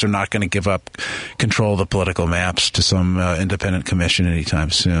Democrats are not going to give up control of the political maps to some independent commission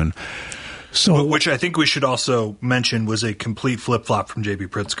anytime soon. So, which I think we should also mention was a complete flip-flop from J.B.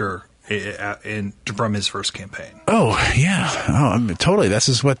 Pritzker from his first campaign. Oh yeah, totally. This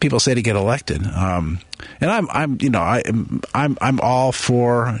is what people say to get elected. And I'm all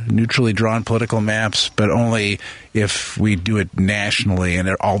for neutrally drawn political maps, but only if we do it nationally and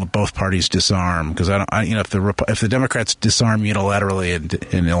both parties disarm. Because if the Democrats disarm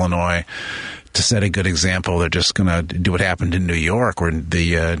unilaterally in Illinois to set a good example, they're just going to do what happened in New York, where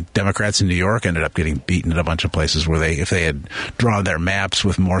the Democrats in New York ended up getting beaten at a bunch of places where if they had drawn their maps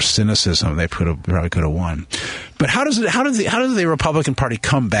with more cynicism, they probably could have won. But how does the Republican Party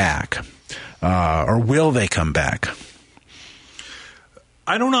come back, or will they come back?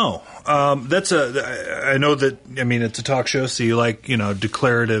 I don't know. I know that, it's a talk show, so you like,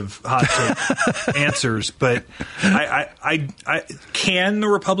 declarative hot take answers, but I can the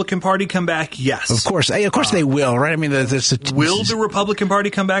Republican Party come back? Yes. Of course they will, right? Will the Republican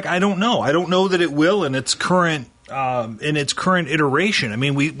Party come back? I don't know. I don't know that it will in its current iteration.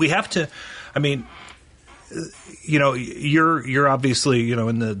 We have to, you're obviously,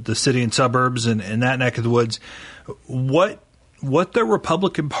 in the city and suburbs and that neck of the woods. What the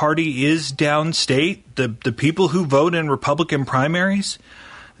Republican Party is downstate, the people who vote in Republican primaries,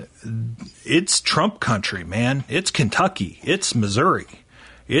 it's Trump country, man. It's Kentucky. It's Missouri.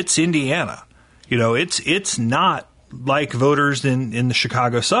 It's Indiana. It's not like voters in the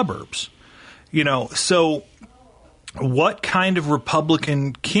Chicago suburbs. So what kind of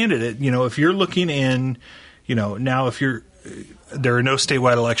Republican candidate, if you're looking in, now there are no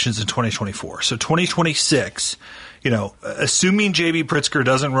statewide elections in 2024. So 2026, assuming J.B. Pritzker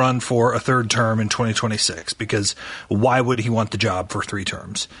doesn't run for a third term in 2026, because why would he want the job for 3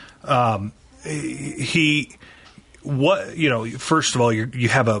 terms? First of all, you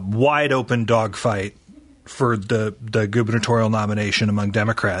have a wide open dogfight for the gubernatorial nomination among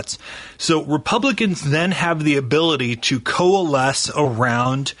Democrats. So Republicans then have the ability to coalesce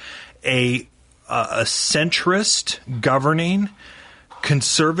around a centrist, governing,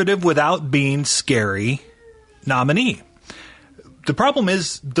 conservative without being scary nominee. The problem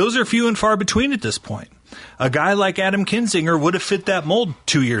is those are few and far between at this point. A guy like Adam Kinzinger would have fit that mold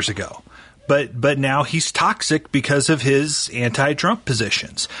 2 years ago. But now he's toxic because of his anti-Trump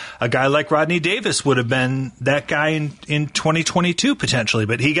positions. A guy like Rodney Davis would have been that guy in 2022 potentially,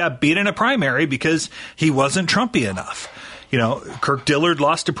 but he got beat in a primary because he wasn't Trumpy enough. Kirk Dillard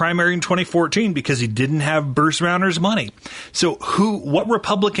lost a primary in 2014 because he didn't have Bruce Rauner's money. So what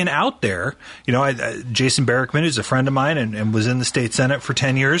Republican out there, Jason Barrickman, who's a friend of mine and was in the state Senate for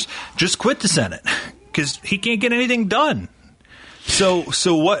 10 years, just quit the Senate because he can't get anything done. So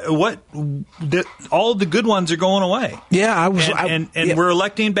all the good ones are going away. Yeah, we're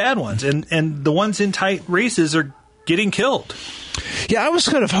electing bad ones, and the ones in tight races are getting killed. Yeah, I was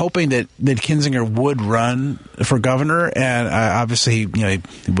kind of hoping that Kinzinger would run for governor, and obviously, he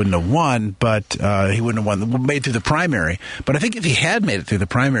wouldn't have won, but he wouldn't have made through the primary. But I think if he had made it through the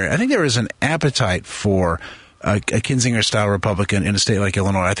primary, I think there was an appetite for a Kinzinger-style Republican in a state like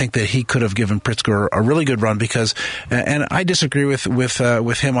Illinois. I think that he could have given Pritzker a really good run and I disagree with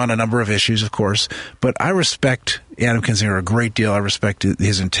him on a number of issues, of course, but I respect Adam Kinzinger a great deal. I respect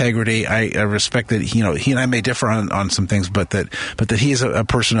his integrity. I respect that he and I may differ on some things, but that he is a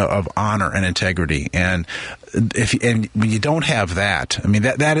person of honor and integrity. And when you don't have that, I mean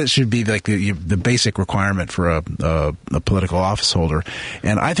that should be like the basic requirement for a political office holder.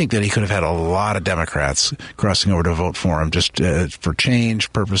 And I think that he could have had a lot of Democrats crossing over to vote for him, just for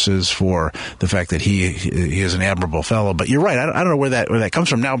change purposes, for the fact that he is an admirable fellow. But you're right. I don't know where that comes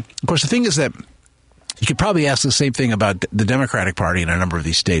from. Now, of course, the thing is that you could probably ask the same thing about the Democratic Party in a number of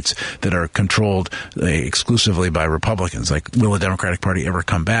these states that are controlled exclusively by Republicans. Like, will the Democratic Party ever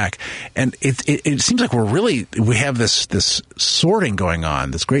come back? And it seems like we have this sorting going on,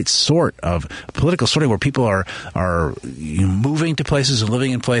 this great sort of political sorting where people are moving to places and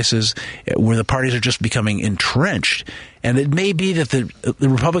living in places where the parties are just becoming entrenched. And it may be that the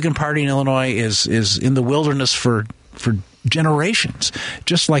Republican Party in Illinois is in the wilderness for generations,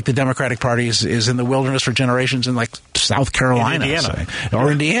 just like the Democratic Party is in the wilderness for generations in like South Carolina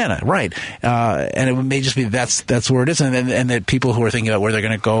or Indiana, right? And it may just be that's where it is, and that people who are thinking about where they're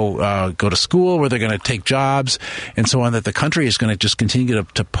going to go to school, where they're going to take jobs, and so on, that the country is going to just continue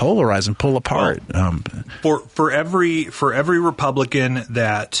to polarize and pull apart. For every Republican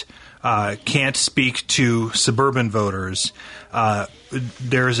that can't speak to suburban voters,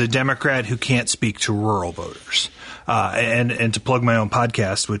 there is a Democrat who can't speak to rural voters. And to plug my own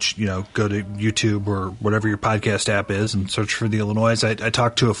podcast, which, go to YouTube or whatever your podcast app is and search for The Illinois. I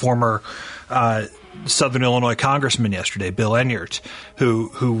talked to a former Southern Illinois congressman yesterday, Bill Enyart,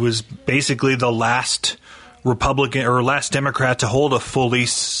 who was basically the last Republican or last Democrat to hold a fully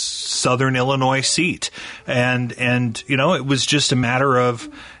Southern Illinois seat. And it was just a matter of,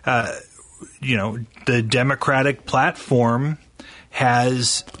 the Democratic platform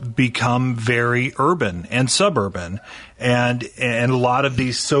has become very urban and suburban, and a lot of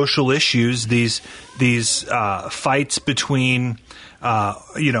these social issues, these fights between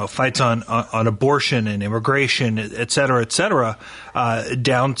fights on abortion and immigration, et cetera,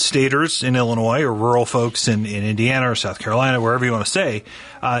 downstaters in Illinois or rural folks in Indiana or South Carolina, wherever you want to say,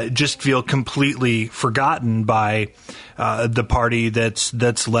 just feel completely forgotten by the party that's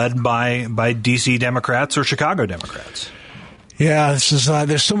led by DC Democrats or Chicago Democrats. Yeah, this is.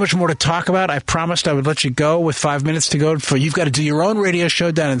 There's so much more to talk about. I promised I would let you go with 5 minutes to go. You've got to do your own radio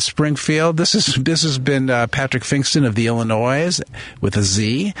show down in Springfield. This has been Patrick Pfingsten of The Illinois with a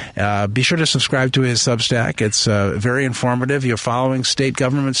Z. Be sure to subscribe to his Substack. It's very informative. You're following state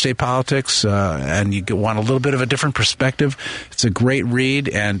government, state politics, and you want a little bit of a different perspective. It's a great read,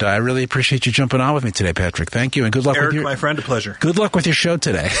 and I really appreciate you jumping on with me today, Patrick. Thank you, and good luck Eric, with your... my friend, a pleasure. Good luck with your show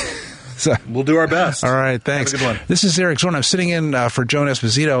today. So, we'll do our best. All right, thanks. Have a good one. This is Eric Zorn. I'm sitting in for Joan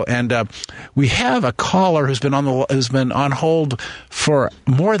Esposito, and we have a caller who's been on hold for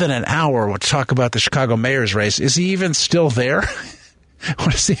more than an hour to talk about the Chicago mayor's race. Is he even still there?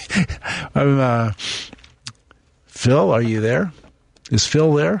 What is he? Phil, are you there? Is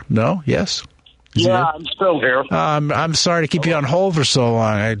Phil there? No? Yes? I'm still here. I'm sorry to keep you on hold for so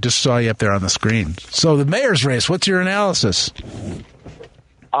long. I just saw you up there on the screen. So the mayor's race, what's your analysis?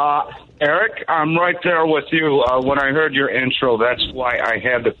 Eric, I'm right there with you. When I heard your intro, that's why I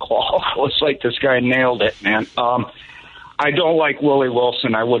had to call. I was like, this guy nailed it, man. I don't like Willie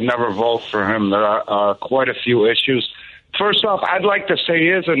Wilson. I would never vote for him. There are quite a few issues. First off, I'd like to say he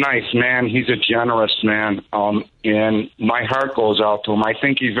is a nice man. He's a generous man, and my heart goes out to him. I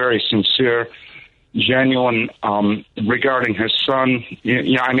think he's very sincere, genuine regarding his son.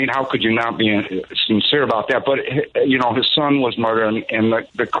 I mean, how could you not be sincere about that? But, his son was murdered, and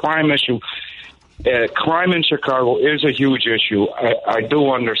the crime issue, crime in Chicago is a huge issue. I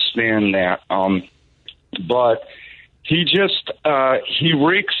do understand that. But he just, he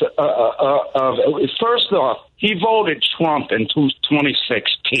reeks of, first off, he voted Trump in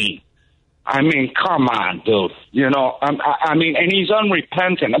 2016. I mean, come on, dude. I mean, and he's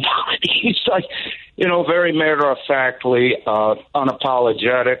unrepentant about it. He's like, very matter-of-factly,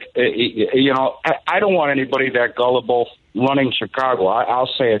 unapologetic. I don't want anybody that gullible running Chicago. I'll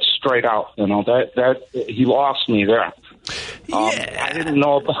say it straight out. That he lost me there. I didn't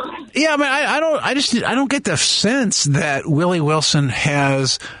know about. Yeah, I mean, I don't get the sense that Willie Wilson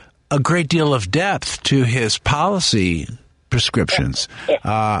has a great deal of depth to his policy prescriptions.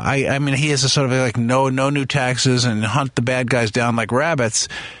 I mean, he is a sort of like no new taxes and hunt the bad guys down like rabbits.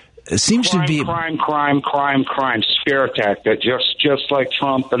 It seems to be crime, scare tactic, just like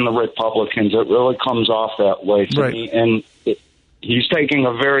Trump and the Republicans. It really comes off that way to me. And he's taking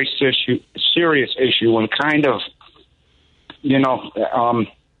a very serious issue and kind of, I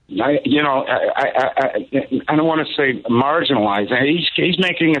don't want to say marginalized. He's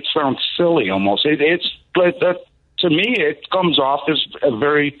making it sound silly almost. to me, it comes off as a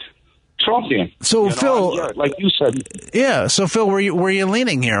very Trumpian. So, Phil, like you said, So, Phil, where you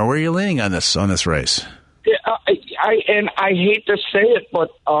leaning here? Where are you leaning on this race? Yeah, I hate to say it,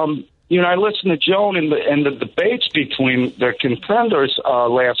 but I listened to Joan in the debates between the contenders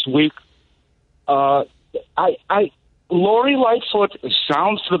last week. Lori Lightfoot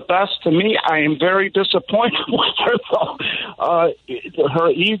sounds the best to me. I am very disappointed with her, though. Her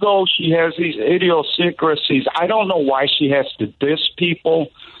ego, she has these idiosyncrasies. I don't know why she has to diss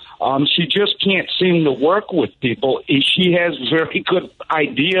people. She just can't seem to work with people. She has very good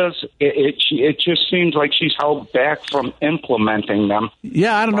ideas. It just seems like she's held back from implementing them.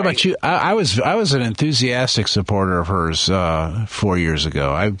 Yeah, I don't know about you. I was an enthusiastic supporter of hers 4 years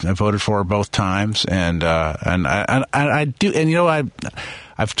ago. I voted for her both times, and I do. And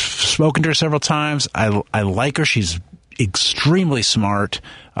I've spoken to her several times. I like her. She's extremely smart,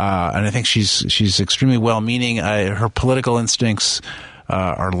 and I think she's extremely well-meaning. Her political instincts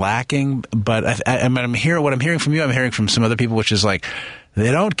are lacking, but what I'm hearing from you, I'm hearing from some other people, which is like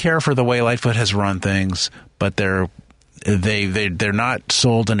they don't care for the way Lightfoot has run things, but they're not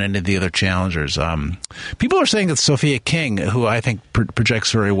sold on any of the other challengers. People are saying that Sophia King, who I think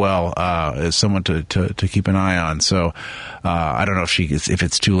projects very well, is someone to keep an eye on. So I don't know if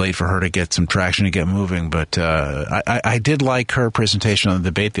it's too late for her to get some traction and get moving, but I did like her presentation on the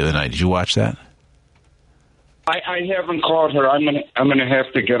debate the other night. Did you watch that? I haven't caught her. I'm gonna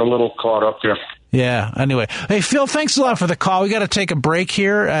have to get a little caught up here. Yeah. Anyway, hey Phil, thanks a lot for the call. We got to take a break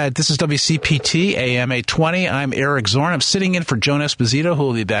here. This is WCPT AM 820. I'm Eric Zorn. I'm sitting in for Joan Esposito, who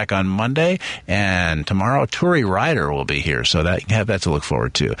will be back on Monday, and tomorrow Turi Ryder will be here. So that you can have that to look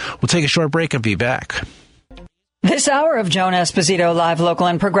forward to. We'll take a short break and be back. This hour of Joan Esposito Live, Local,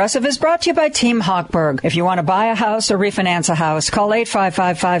 and Progressive is brought to you by Team Hochberg. If you want to buy a house or refinance a house, call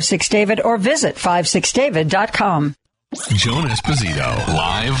 855-56-DAVID or visit 56david.com. Joan Esposito,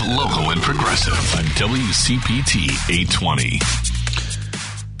 Live, Local, and Progressive on WCPT 820.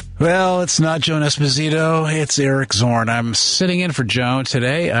 Well, it's not Joan Esposito. It's Eric Zorn. I'm sitting in for Joan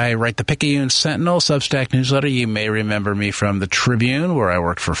today. I write the Picayune Sentinel Substack newsletter. You may remember me from the Tribune, where I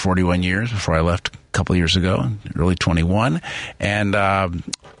worked for 41 years before I left a couple years ago, early 21. And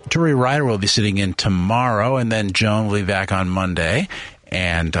Turi Ryder will be sitting in tomorrow, and then Joan will be back on Monday.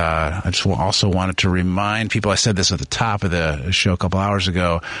 And I just also wanted to remind people, I said this at the top of the show a couple hours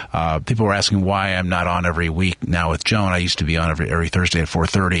ago, people were asking why I'm not on every week now with Joan. I used to be on every Thursday at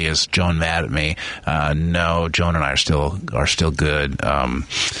 4:30. Is Joan mad at me? No, Joan and I are still good.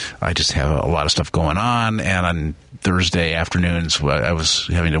 I just have a lot of stuff going on, and on Thursday afternoons, I was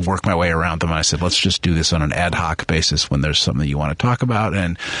having to work my way around them, and I said, let's just do this on an ad hoc basis when there's something you want to talk about.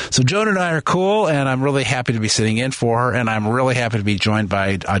 And so Joan and I are cool, and I'm really happy to be sitting in for her, and I'm really happy to be joined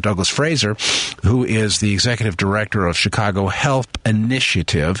by Douglas Fraser, who is the executive director of Chicago Help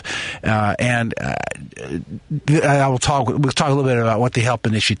Initiative. We'll talk a little bit about what the Help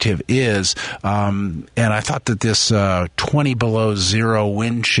Initiative is. And I thought that this 20 below zero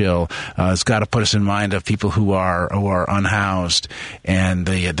wind chill has got to put us in mind of people who are unhoused and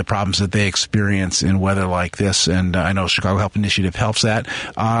the problems that they experience in weather like this. And I know Chicago Help Initiative helps that.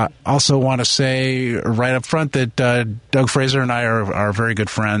 Also want to say right up front that Doug Fraser and I are very good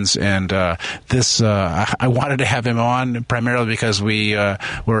friends, and I wanted to have him on primarily because we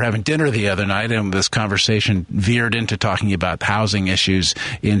were having dinner the other night, and this conversation veered into talking about housing issues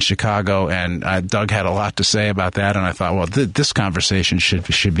in Chicago, and Doug had a lot to say about that, and I thought, well, this conversation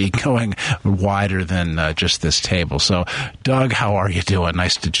should be going wider than just this table. So, Doug, how are you doing?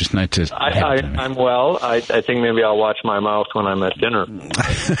 Nice to. I'm well. I think maybe I'll watch my mouth when I'm at dinner.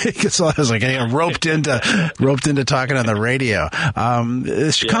 So I was like, hey, I'm roped into talking on the radio.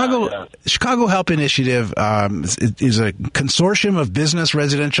 Chicago Help Initiative is a consortium of business,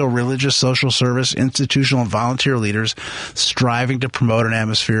 residential, religious, social service, institutional, and volunteer leaders striving to promote an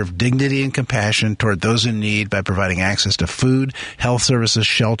atmosphere of dignity and compassion toward those in need by providing access to food, health services,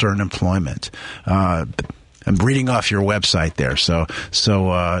 shelter, and employment. I'm reading off your website there. So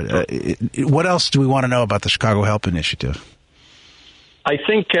what else do we want to know about the Chicago Help Initiative? I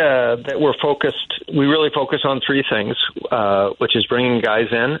think that we really focus on three things, which is bringing guys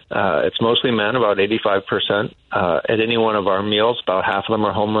in. It's mostly men, about 85%. At any one of our meals, about half of them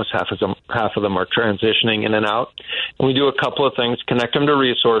are homeless, half of them are transitioning in and out. And we do a couple of things, connect them to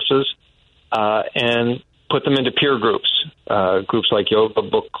resources, and put them into peer groups, groups like Yoga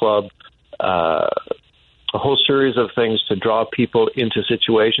Book Club, a whole series of things to draw people into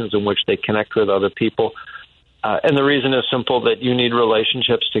situations in which they connect with other people. And the reason is simple, that you need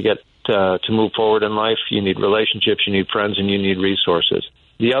relationships to get to move forward in life. You need relationships, you need friends, and you need resources.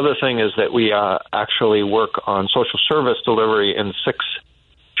 The other thing is that we actually work on social service delivery in 6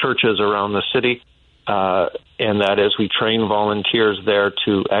 churches around the city, and that is we train volunteers there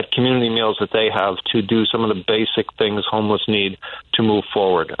at community meals that they have to do some of the basic things homeless need to move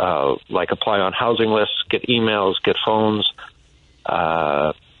forward, like apply on housing lists, get emails, get phones,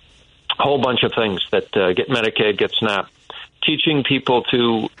 a whole bunch of things that get Medicaid, get SNAP. Teaching people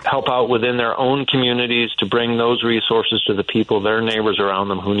to help out within their own communities, to bring those resources to the people, their neighbors around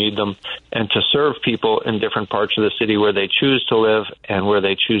them who need them, and to serve people in different parts of the city where they choose to live and where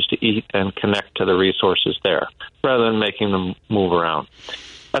they choose to eat and connect to the resources there, rather than making them move around.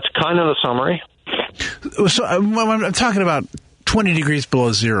 That's kind of the summary. So I'm talking about 20 degrees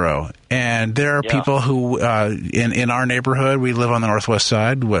below zero, and there are people who, in our neighborhood, we live on the northwest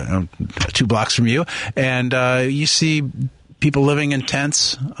side, 2 blocks from you, and you see people living in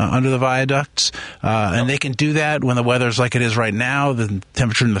tents under the viaducts, and they can do that when the weather's like it is right now, the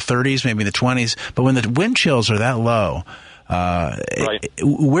temperature in the 30s, maybe in the 20s. But when the wind chills are that low,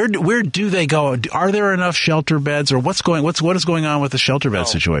 where do they go? Are there enough shelter beds, or what is going on with the shelter bed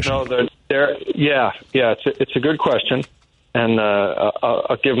situation? No, it's a good question, and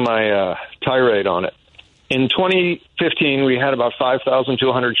I'll give my tirade on it. In 2015, we had about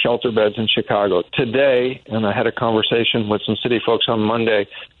 5,200 shelter beds in Chicago. Today, and I had a conversation with some city folks on Monday,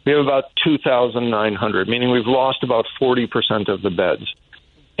 we have about 2,900, meaning we've lost about 40% of the beds.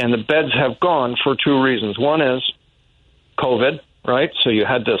 And the beds have gone for 2 reasons. One is COVID, right? So you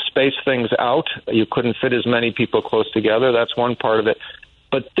had to space things out. You couldn't fit as many people close together. That's one part of it.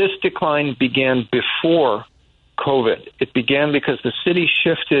 But this decline began before COVID. It began because the city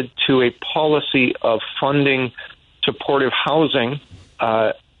shifted to a policy of funding supportive housing,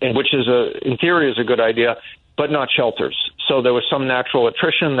 which is in theory is a good idea, but not shelters. So there was some natural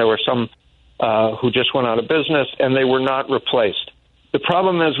attrition. There were some who just went out of business, and they were not replaced. The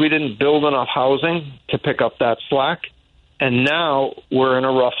problem is we didn't build enough housing to pick up that slack, and now we're in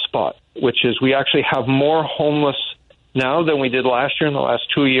a rough spot, which is we actually have more homeless now than we did last year in the last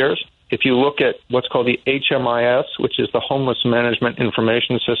 2 years. If you look at what's called the HMIS, which is the Homeless Management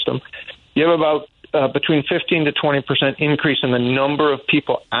Information System, you have about between 15 to 20% increase in the number of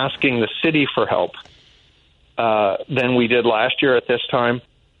people asking the city for help than we did last year at this time.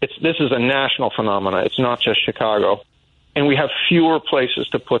 This is a national phenomenon. It's not just Chicago. And we have fewer places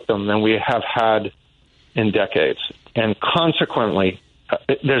to put them than we have had in decades. And consequently,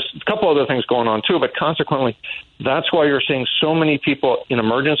 there's a couple other things going on too, but consequently, that's why you're seeing so many people in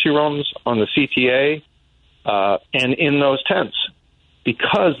emergency rooms, on the CTA, and in those tents,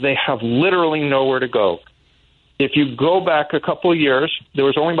 because they have literally nowhere to go. If you go back a couple of years, there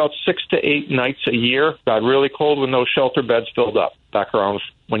was only about 6 to 8 nights a year, got really cold when those shelter beds filled up, back around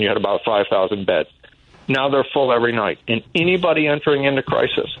when you had about 5,000 beds. Now they're full every night. And anybody entering into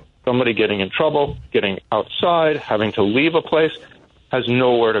crisis, somebody getting in trouble, getting outside, having to leave a place, has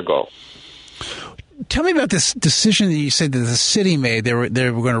nowhere to go. Tell me about this decision that you said that the city made. They were going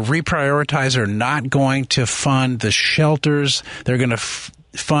to reprioritize. They're not going to fund the shelters. They're going to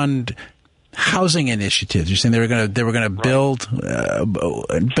fund housing initiatives. You're saying they were going to build,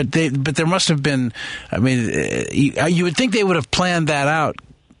 but there must have been. I mean, you would think they would have planned that out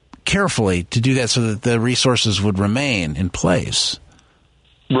carefully to do that so that the resources would remain in place.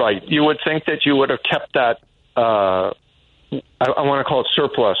 Right. You would think that you would have kept that. I want to call it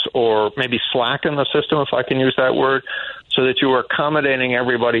surplus, or maybe slack in the system, if I can use that word, so that you were accommodating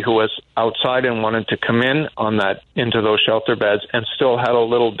everybody who was outside and wanted to come in into those shelter beds, and still had a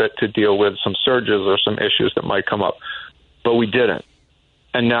little bit to deal with some surges or some issues that might come up. But we didn't.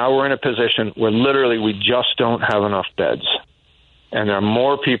 And now we're in a position where literally we just don't have enough beds. And there are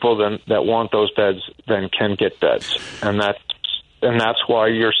more people that want those beds than can get beds. And that's why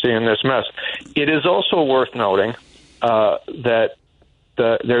you're seeing this mess. It is also worth noting that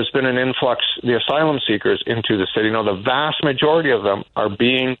there's been an influx, the asylum seekers into the city. Now, the vast majority of them are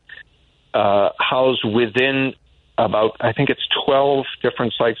being housed within about, I think it's 12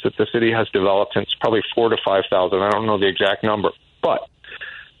 different sites that the city has developed, and it's probably 4,000 to 5,000. I don't know the exact number. But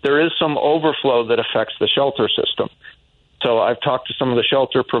there is some overflow that affects the shelter system. So I've talked to some of the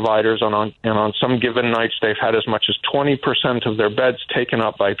shelter providers, and on some given nights, they've had as much as 20% of their beds taken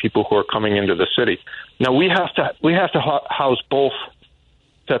up by people who are coming into the city. Now, we have to house both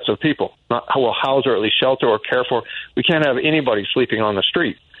sets of people, house or at least shelter or care for. We can't have anybody sleeping on the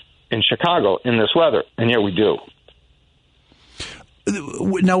street in Chicago in this weather, and yet we do.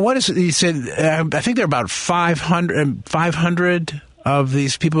 Now, what is it? You said, I think there are about 500 of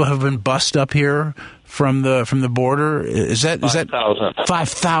these people who have been bussed up here from the border? Is that 5,000?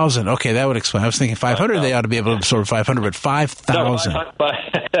 5,000. Okay, that would explain. I was thinking 500. They ought to be able to absorb 500, but 5,000. No,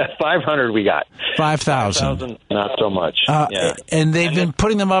 500 we got. 5,000. Not so much. And they've been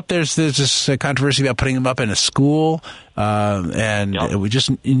putting them up. There's this controversy about putting them up in a school, and we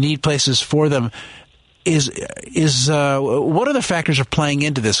just need places for them. What other factors are playing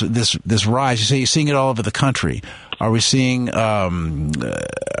into this rise? You say you're seeing it all over the country. Are we seeing? Is it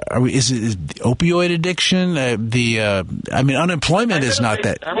opioid addiction? Unemployment is not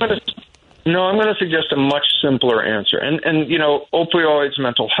that. I'm going to suggest a much simpler answer. And opioids,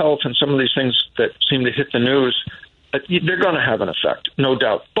 mental health, and some of these things that seem to hit the news, they're going to have an effect, no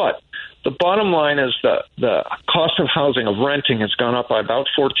doubt. But the bottom line is the cost of housing, of renting, has gone up by about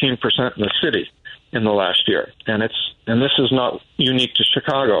 14% in the city in the last year. And this is not unique to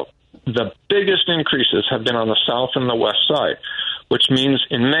Chicago. The biggest increases have been on the south and the west side, which means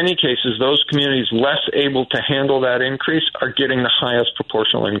in many cases those communities less able to handle that increase are getting the highest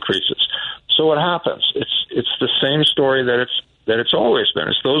proportional increases. So what happens? It's the same story that it's always been.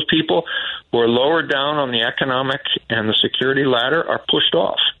 It's those people who are lower down on the economic and the security ladder are pushed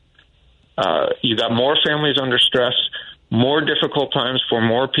off. You got more families under stress, more difficult times for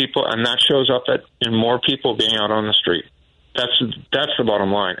more people, and that shows up in more people being out on the street. That's the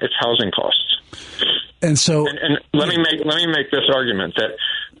bottom line. It's housing costs. And so, and let me make this argument that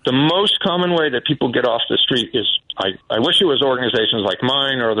the most common way that people get off the street is, I wish it was organizations like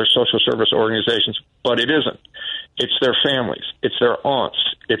mine or other social service organizations, but it isn't. It's their families, it's their aunts,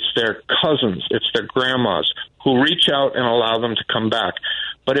 it's their cousins, it's their grandmas who reach out and allow them to come back.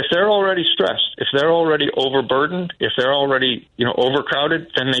 But if they're already stressed, if they're already overburdened, if they're already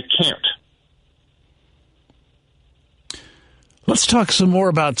overcrowded, then they can't. Let's talk some more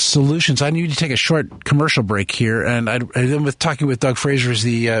about solutions. I need to take a short commercial break here, and I'm talking with Doug Fraser, who's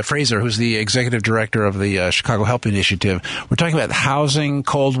the executive director of the Chicago Help Initiative. We're talking about housing,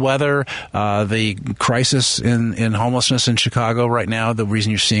 cold weather, the crisis in homelessness in Chicago right now. The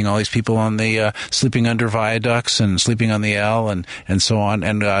reason you're seeing all these people on the sleeping under viaducts and sleeping on the L and so on.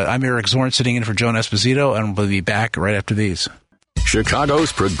 And I'm Eric Zorn, sitting in for Joan Esposito, and we'll be back right after these.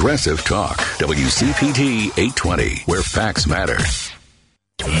 Chicago's Progressive Talk, WCPT 820, where facts matter.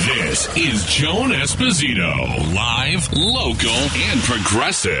 This is Joan Esposito, live, local, and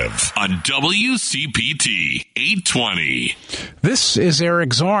progressive on WCPT 820. This is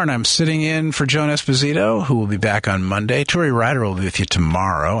Eric Zorn. I'm sitting in for Joan Esposito, who will be back on Monday. Tori Ryder will be with you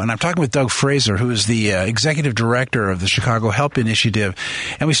tomorrow. And I'm talking with Doug Fraser, who is the executive director of the Chicago Help Initiative.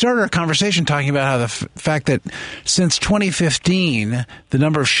 And we started our conversation talking about how the fact that since 2015, the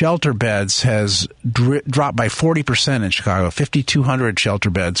number of shelter beds has dropped by 40% in Chicago, 5,200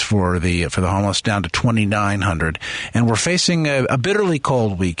 shelter beds for the homeless down to 2,900, and we're facing a bitterly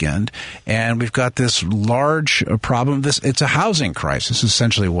cold weekend, and we've got this large problem. It's a housing crisis,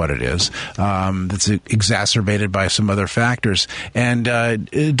 essentially what it is. That's exacerbated by some other factors. And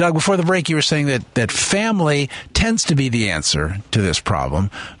Doug, before the break, you were saying that family tends to be the answer to this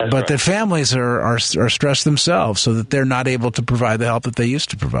problem, but that families are stressed themselves, so that they're not able to provide the help that they used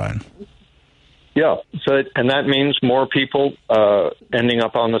to provide. Yeah, and that means more people ending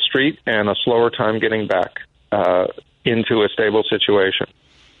up on the street and a slower time getting back into a stable situation.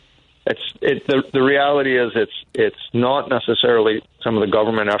 The reality is it's not necessarily some of the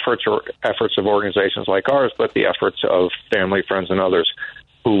government efforts or efforts of organizations like ours, but the efforts of family, friends, and others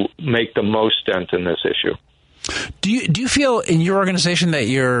who make the most dent in this issue. Do you feel in your organization that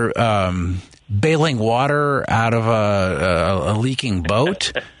you're bailing water out of a leaking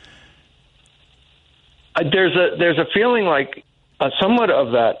boat? There's a feeling like somewhat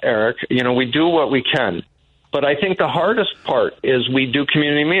of that, Eric. We do what we can, but I think the hardest part is we do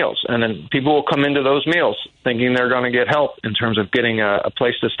community meals, and then people will come into those meals thinking they're going to get help in terms of getting a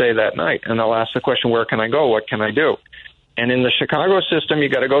place to stay that night, and they'll ask the question, "Where can I go? What can I do?" And in the Chicago system, you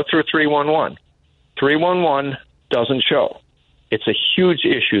got to go through 311. 311 doesn't show. It's a huge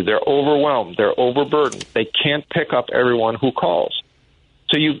issue. They're overwhelmed. They're overburdened. They can't pick up everyone who calls.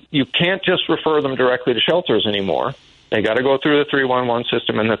 So you can't just refer them directly to shelters anymore. They got to go through the 311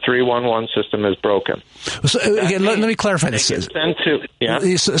 system, and the 311 system is broken. So, again, let me clarify this.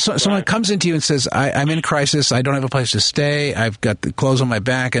 Someone comes into you and says, I'm in crisis. I don't have a place to stay. I've got the clothes on my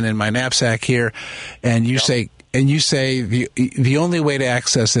back and in my knapsack here. And you say the only way to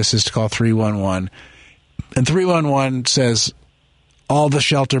access this is to call 311. And 311 says all the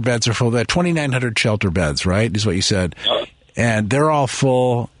shelter beds are full. There are 2,900 shelter beds, right, is what you said. Yep. And they're all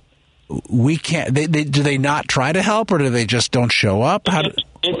full. We can't. Do they not try to help, or do they just don't show up?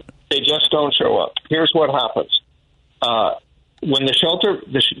 They just don't show up. Here's what happens. when the shelter,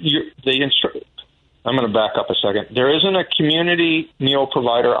 I'm going to back up a second. There isn't a community meal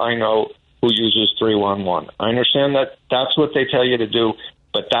provider I know who uses 311. I understand that that's what they tell you to do,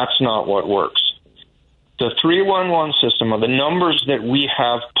 but that's not what works. The 311 system, or the numbers that we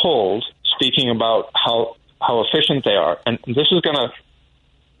have pulled, speaking about how efficient they are, and this is going to,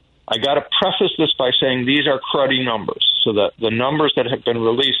 I got to preface this by saying these are cruddy numbers, so that the numbers that have been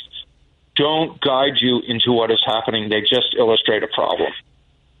released don't guide you into what is happening. They just illustrate a problem.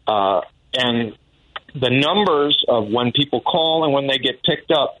 And the numbers of when people call and when they get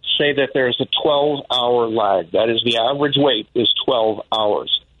picked up say that there's a 12-hour lag. That is, the average wait is 12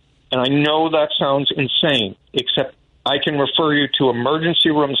 hours. And I know that sounds insane, except I can refer you to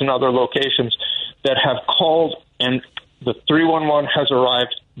emergency rooms and other locations that have called, and the 311 has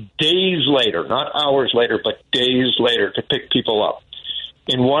arrived days later, not hours later, but days later to pick people up.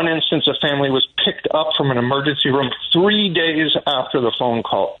 In one instance, a family was picked up from an emergency room 3 days after the phone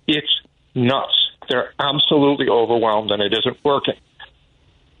call. It's nuts. They're absolutely overwhelmed, and it isn't working.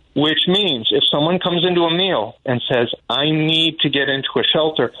 Which means if someone comes into a meal and says, I need to get into a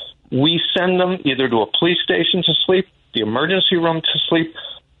shelter, we send them either to a police station to sleep, the emergency room to sleep,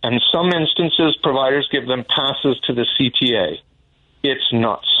 and in some instances, providers give them passes to the CTA. It's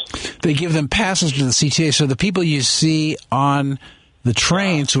nuts. They give them passes to the CTA, so the people you see on the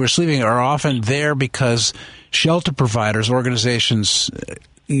trains who are sleeping are often there because shelter providers, organizations,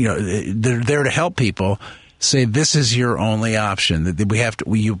 they're there to help people, say this is your only option. That we have to,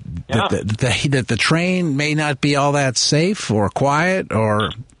 that the train may not be all that safe or quiet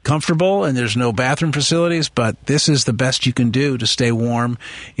or comfortable, and there's no bathroom facilities, but this is the best you can do to stay warm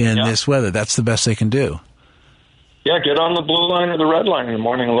in this weather. That's the best they can do. Yeah, get on the blue line or the red line in the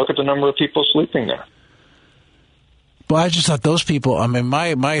morning and look at the number of people sleeping there. Well, I just thought those people, I mean,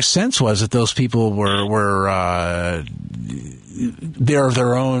 my sense was that those people were they're of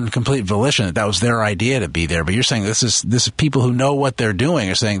their own complete volition. That was their idea to be there. But you're saying this is people who know what they're doing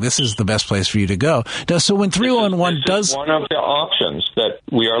are saying this is the best place for you to go. So when 311 does... This is one of the options that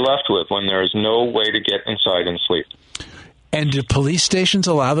we are left with when there is no way to get inside and sleep. And do police stations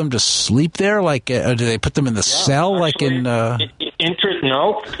allow them to sleep there? Like, do they put them in the cell? Actually, like in...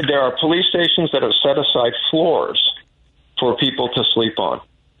 No, there are police stations that have set aside floors for people to sleep on.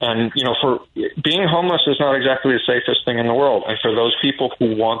 And, for being homeless is not exactly the safest thing in the world. And for those people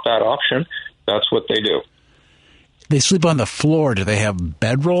who want that option, that's what they do. They sleep on the floor. Do they have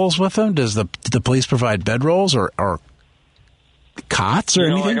bedrolls with them? Does the police provide bedrolls or cots or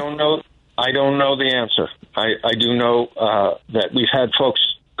anything? I don't know the answer. I do know that we've had folks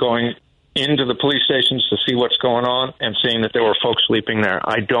going into the police stations to see what's going on and seeing that there were folks sleeping there.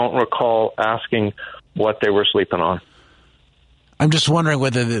 I don't recall asking what they were sleeping on. I'm just wondering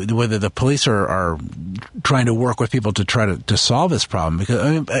whether the police are trying to work with people to try to solve this problem,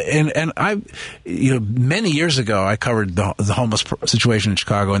 because many years ago I covered the homeless situation in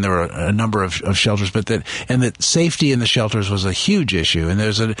Chicago, and there were a number of shelters, that safety in the shelters was a huge issue, and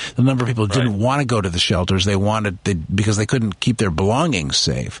there's a number of people who didn't want to go to the shelters. They because they couldn't keep their belongings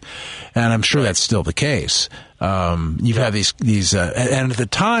safe, and I'm sure that's still the case. You've had these and at the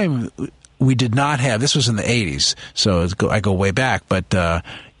time. We did not have, this was in the 80s, so I go way back, but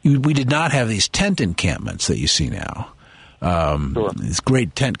we did not have these tent encampments that you see now. These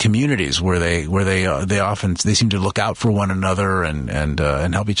great tent communities where they often seem to look out for one another and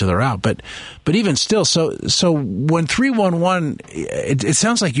help each other out. But even still, so when 311, it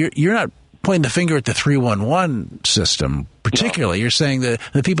sounds like you're not pointing the finger at the 311 system particularly. No. You're saying that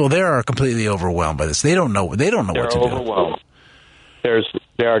the people there are completely overwhelmed by this. They don't know what to do. They're overwhelmed.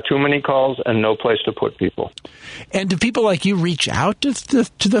 There are too many calls and no place to put people. And do people like you reach out to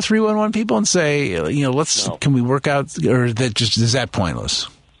the 311 people and say, can we work out, or is that pointless?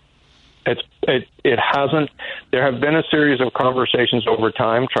 It hasn't. There have been a series of conversations over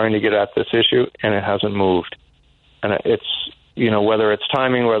time trying to get at this issue, and it hasn't moved. And it's, whether it's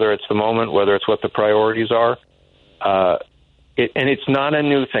timing, whether it's the moment, whether it's what the priorities are, and it's not a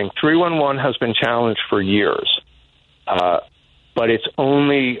new thing. 311 has been challenged for years. But it's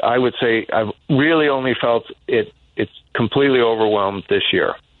only, I would say, I've really only felt it's completely overwhelmed this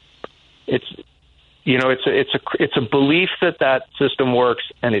year. It's a belief that system works,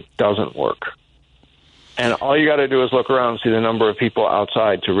 and it doesn't work. And all you got to do is look around and see the number of people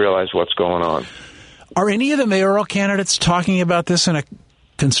outside to realize what's going on. Are any of the mayoral candidates talking about this in a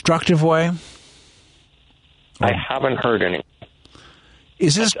constructive way? I haven't heard any.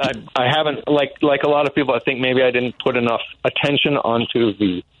 Is this? I haven't, like a lot of people, I think maybe I didn't put enough attention onto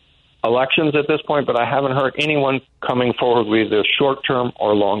the elections at this point, but I haven't heard anyone coming forward with either short-term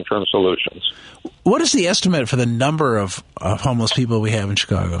or long-term solutions. What is the estimate for the number of homeless people we have in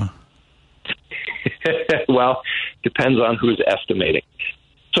Chicago? Well, depends on who's estimating.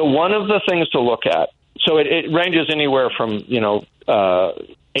 So one of the things to look at, so it ranges anywhere from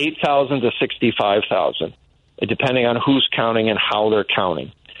 8,000 to 65,000, depending on who's counting and how they're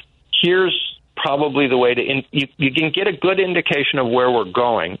counting. Here's probably the way to you can get a good indication of where we're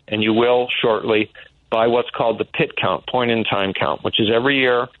going, and you will shortly, by what's called the PIT count, point in time count, which is every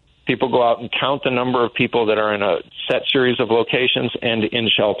year people go out and count the number of people that are in a set series of locations and in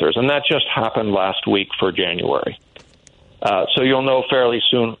shelters. And that just happened last week for January. So you'll know fairly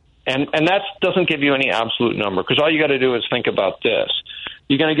soon. And that doesn't give you any absolute number, because all you got to do is think about this.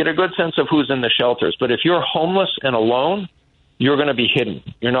 You're going to get a good sense of who's in the shelters. But if you're homeless and alone, you're going to be hidden.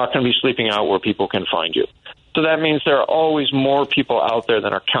 You're not going to be sleeping out where people can find you. So that means there are always more people out there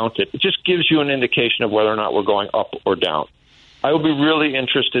than are counted. It just gives you an indication of whether or not we're going up or down. I will be really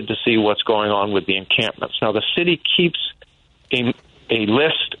interested to see what's going on with the encampments. Now, the city keeps a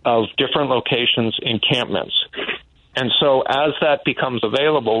list of different locations, encampments. And so as that becomes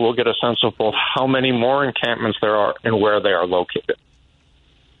available, we'll get a sense of both how many more encampments there are and where they are located.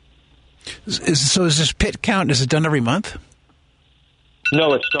 So is this PIT count, is it done every month?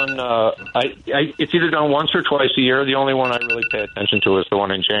 No, it's done. It's either done once or twice a year. The only one I really pay attention to is the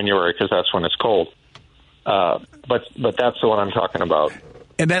one in January, because that's when it's cold. But that's the one I'm talking about.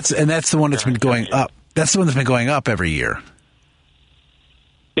 And that's the one that's been going up. That's the one that's been going up every year.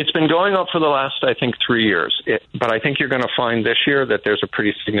 It's been going up for the last, I think, 3 years. But I think you're going to find this year that there's a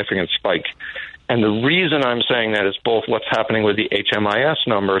pretty significant spike. And the reason I'm saying that is both what's happening with the HMIS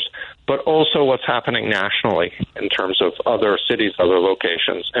numbers, but also what's happening nationally in terms of other cities, other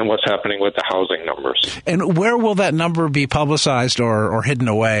locations, and what's happening with the housing numbers. And where will that number be publicized or hidden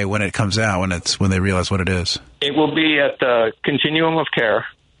away when it comes out, when they realize what it is? It will be at the Continuum of Care,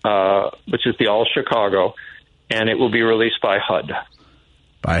 which is the All Chicago, and it will be released by HUD.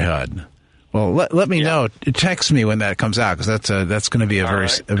 By HUD. Well, let me know. Text me when that comes out, because that's going to be a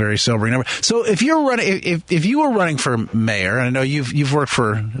very sobering number. So if you're running, if you were running for mayor, and I know you've worked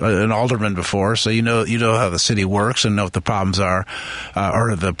for an alderman before, so you know how the city works and know what the problems are,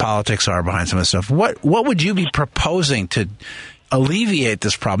 or the politics are behind some of the stuff. What would you be proposing to alleviate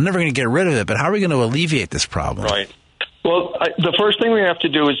this problem? Never going to get rid of it, but how are we going to alleviate this problem? Right. Well, the first thing we have to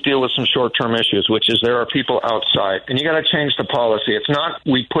do is deal with some short-term issues, which is there are people outside, and you got to change the policy. It's not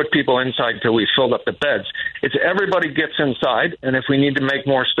we put people inside till we filled up the beds. It's everybody gets inside, and if we need to make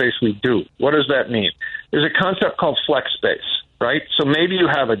more space, we do. What does that mean? There's a concept called flex space, right? So maybe you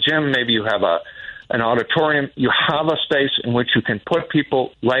have a gym, maybe you have an auditorium. You have a space in which you can put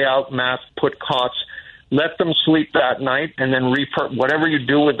people, lay out mats, put cots, let them sleep that night, and then whatever you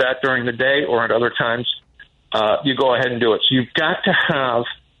do with that during the day or at other times, you go ahead and do it. So you've got to have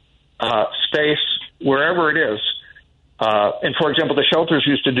space wherever it is. And, for example, the shelters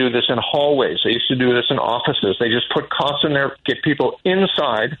used to do this in hallways. They used to do this in offices. They just put cots in there, get people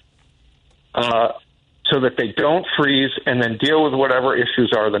inside so that they don't freeze, and then deal with whatever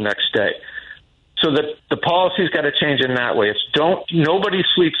issues are the next day. So that the policy's got to change in that way. It's nobody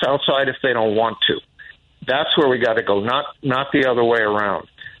sleeps outside if they don't want to. That's where we got to go, not the other way around.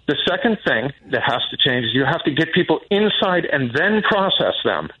 The second thing that has to change is you have to get people inside and then process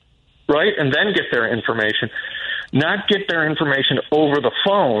them, right? And then get their information, not get their information over the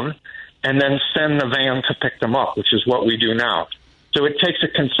phone and then send the van to pick them up, which is what we do now. So it takes a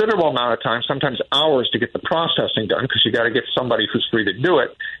considerable amount of time, sometimes hours, to get the processing done, because you got to get somebody who's free to do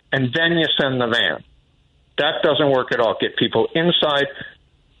it, and then you send the van. That doesn't work at all. Get people inside,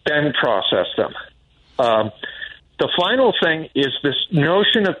 then process them. The final thing is this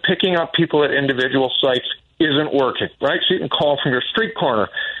notion of picking up people at individual sites isn't working, right? So you can call from your street corner,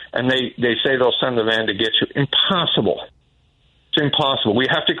 and they say they'll send the van to get you. Impossible. It's impossible. We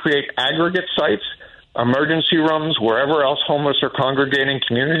have to create aggregate sites, emergency rooms, wherever else homeless are congregating,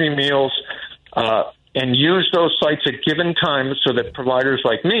 community meals, and use those sites at given times so that providers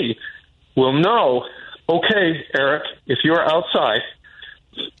like me will know, okay, Eric, if you're outside,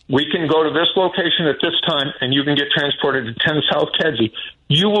 we can go to this location at this time, and you can get transported to 10 South Kedzie.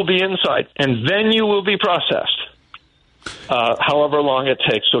 You will be inside, and then you will be processed, however long it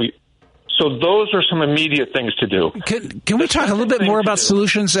takes. So those are some immediate things to do. Can we talk a little bit more about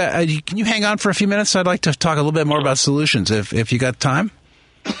solutions? Can you hang on for a few minutes? I'd like to talk a little bit more about solutions, if you got time.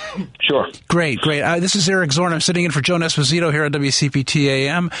 Sure. Great. This is Eric Zorn. I'm sitting in for Joan Esposito here on WCPT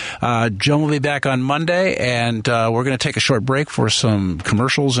AM. Joan will be back on Monday, and we're going to take a short break for some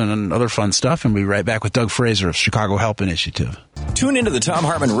commercials and other fun stuff, and we'll be right back with Doug Fraser of Chicago Help Initiative. Tune into the Tom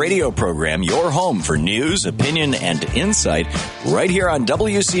Hartman radio program, your home for news, opinion, and insight, right here on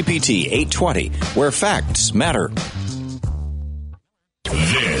WCPT 820, where facts matter.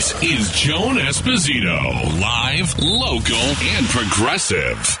 This is Joan Esposito, live, local, and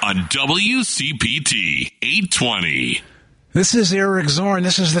progressive on WCPT 820. This is Eric Zorn.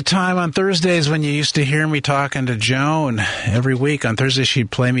 This is the time on Thursdays when you used to hear me talking to Joan. Every week on Thursday, she'd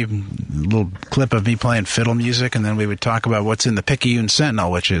play me a little clip of me playing fiddle music, and then we would talk about what's in the Picayune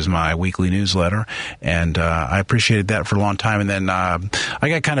Sentinel, which is my weekly newsletter. And I appreciated that for a long time. And then I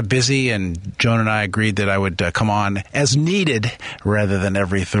got kind of busy, and Joan and I agreed that I would come on as needed rather than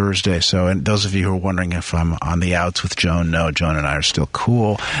every Thursday. So, and those of you who are wondering if I'm on the outs with Joan, no, Joan and I are still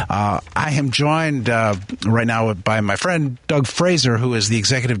cool. I am joined right now by my friend Doug Fraser, who is the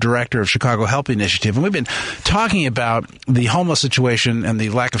executive director of Chicago Help Initiative. And we've been talking about the homeless situation and the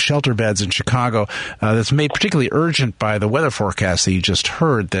lack of shelter beds in Chicago that's made particularly urgent by the weather forecast that you just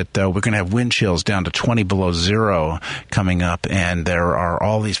heard, that we're going to have wind chills down to 20 below zero coming up. And there are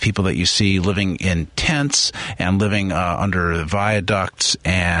all these people that you see living in tents and living under viaducts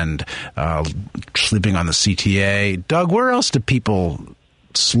and sleeping on the CTA. Doug, where else do people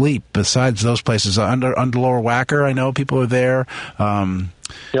sleep besides those places? Under Lower Wacker, I know people are there.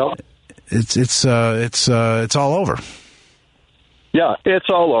 Yep. It's all over. Yeah, it's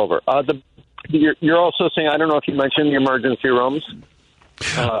all over. You're also saying, I don't know if you mentioned the emergency rooms.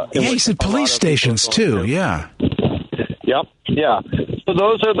 Yeah, you said police stations too. Yeah. Yep. Yeah. So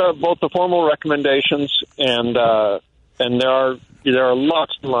those are both the formal recommendations, and there are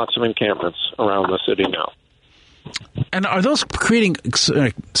lots and lots of encampments around the city now. And are those creating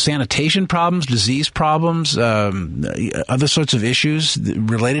sanitation problems, disease problems, other sorts of issues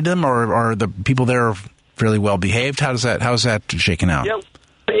related to them, or are the people there fairly well behaved? How's that shaking out? Yeah,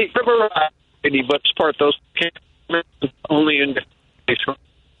 but it's part those only in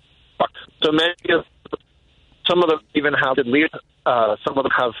so many of some of them even have to leave. Some of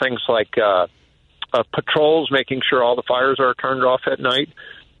them have things like patrols, making sure all the fires are turned off at night.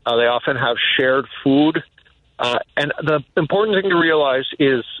 They often have shared food. And the important thing to realize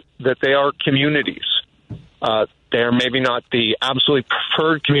is that they are communities. They are maybe not the absolutely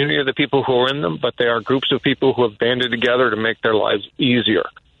preferred community of the people who are in them, but they are groups of people who have banded together to make their lives easier.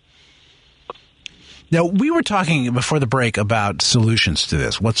 Now, we were talking before the break about solutions to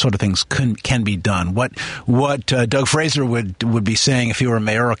this. What sort of things can be done? What Doug Fraser would be saying if he were a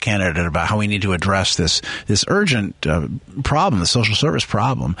mayoral candidate about how we need to address this urgent problem, the social service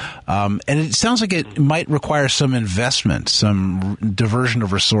problem. And it sounds like it might require some investment, some diversion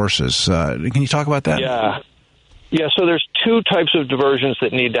of resources. Can you talk about that? Yeah, so there's two types of diversions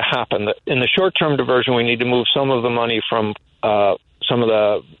that need to happen. In the short-term diversion, we need to move some of the money from some of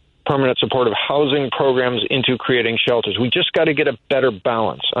the permanent supportive housing programs into creating shelters. We just got to get a better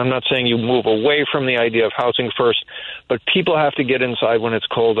balance. I'm not saying you move away from the idea of housing first, but people have to get inside when it's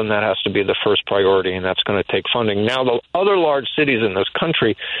cold, and that has to be the first priority, and that's going to take funding. Now, the other large cities in this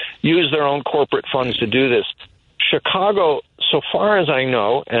country use their own corporate funds to do this. Chicago, so far as I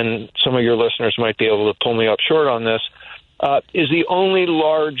know, and some of your listeners might be able to pull me up short on this, is the only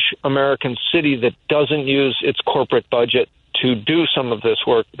large American city that doesn't use its corporate budget to do some of this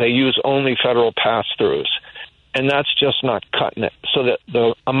work. They use only federal pass-throughs, and that's just not cutting it. So that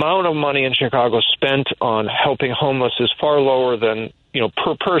the amount of money in Chicago spent on helping homeless is far lower than,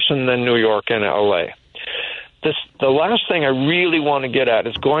 per person than New York and LA. The last thing I really want to get at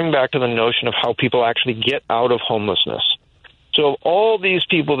is going back to the notion of how people actually get out of homelessness. So all these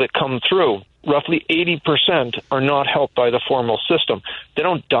people that come through, roughly 80% are not helped by the formal system. They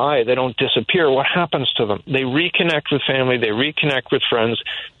don't die. They don't disappear. What happens to them? They reconnect with family. They reconnect with friends.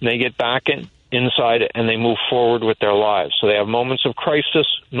 And they get back inside and they move forward with their lives. So they have moments of crisis,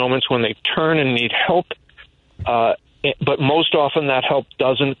 moments when they turn and need help. But most often that help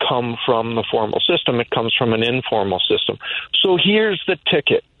doesn't come from the formal system. It comes from an informal system. So here's the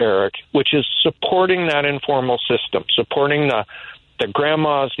ticket, Eric, which is supporting that informal system, supporting the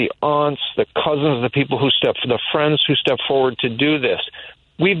grandmas, the aunts, the cousins, the friends who step forward to do this.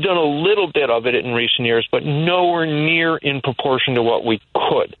 We've done a little bit of it in recent years, but nowhere near in proportion to what we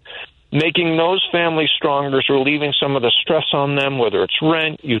could. Making those families stronger is relieving some of the stress on them, whether it's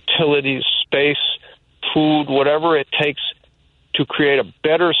rent, utilities, space, food, whatever it takes to create a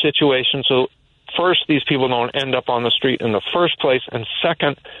better situation. So first, these people don't end up on the street in the first place. And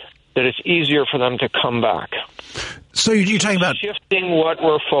second, that it's easier for them to come back. So you're talking about shifting what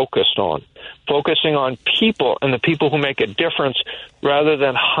we're focused on, focusing on people and the people who make a difference rather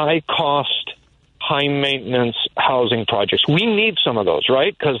than high-cost, high-maintenance housing projects. We need some of those,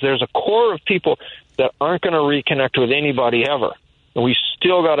 right? Because there's a core of people that aren't going to reconnect with anybody ever. And we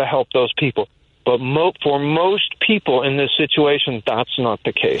still got to help those people. But for most people in this situation, that's not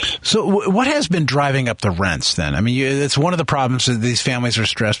the case. So what has been driving up the rents then? I mean, it's one of the problems that these families are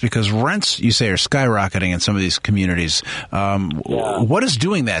stressed because rents, you say, are skyrocketing in some of these communities. What is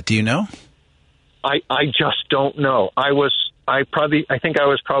doing that? Do you know? I just don't know. I think I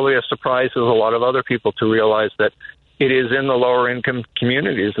was probably as surprised as a lot of other people to realize that it is in the lower income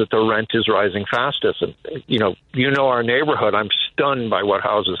communities that the rent is rising fastest. And, you know our neighborhood. I'm stunned by what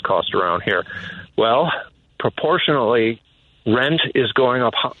houses cost around here. Well, proportionally, rent is going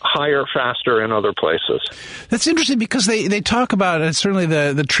up higher, faster in other places. That's interesting because they talk about it. Certainly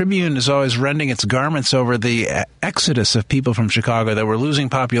the Tribune is always rending its garments over the exodus of people from Chicago, that we're losing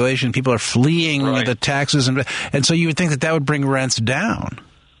population. People are fleeing the taxes. And so you would think that would bring rents down.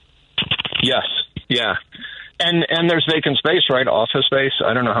 Yes. Yeah. And there's vacant space, right? Office space.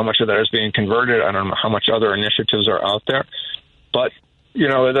 I don't know how much of that is being converted. I don't know how much other initiatives are out there. But,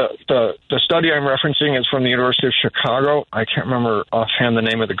 the study I'm referencing is from the University of Chicago. I can't remember offhand the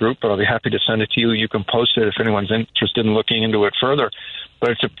name of the group, but I'll be happy to send it to you. You can post it if anyone's interested in looking into it further.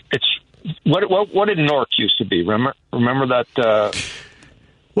 But it's what did NORC used to be? Remember that?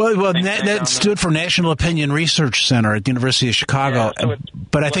 Well, that stood for National Opinion Research Center at the University of Chicago. Yeah, so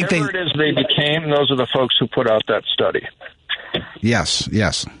but I think whatever it is they became, those are the folks who put out that study. Yes.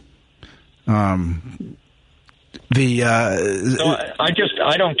 I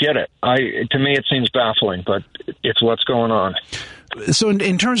don't get it. To me, it seems baffling, but it's what's going on. So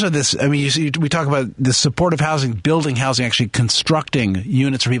in terms of this, I mean, we talk about the supportive housing, building housing, actually constructing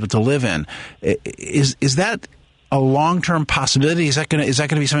units for people to live in. Is that a long-term possibility? Is that going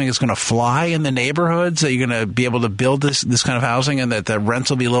to be something that's going to fly in the neighborhoods, that you're going to be able to build this kind of housing and that the rents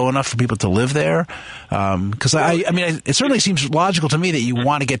will be low enough for people to live there? Because it certainly seems logical to me that you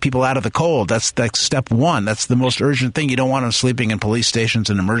want to get people out of the cold. That's step one. That's the most urgent thing. You don't want them sleeping in police stations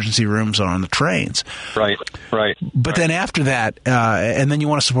and emergency rooms or on the trains. Right. But then after that, and then you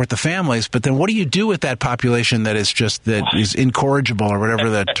want to support the families. But then what do you do with that population that is incorrigible, or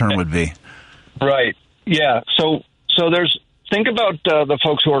whatever that term would be? Right. Yeah. So think about the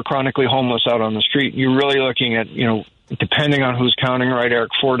folks who are chronically homeless out on the street. You're really looking at, depending on who's counting, right,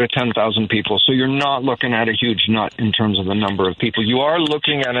 Eric, 4,000 to 10,000 people. So you're not looking at a huge nut in terms of the number of people. You are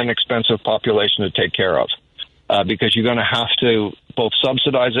looking at an expensive population to take care of because you're going to have to both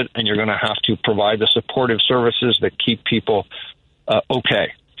subsidize it and you're going to have to provide the supportive services that keep people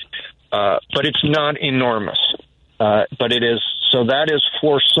okay. But it's not enormous. But it is. So that is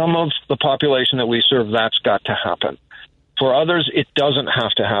for some of the population that we serve, that's got to happen. For others, it doesn't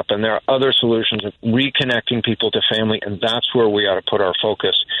have to happen. There are other solutions of reconnecting people to family, and that's where we ought to put our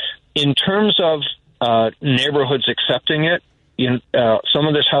focus. In terms of neighborhoods accepting it, some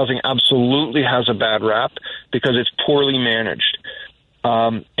of this housing absolutely has a bad rap because it's poorly managed.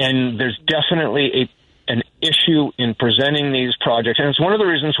 And there's definitely an issue in presenting these projects. And it's one of the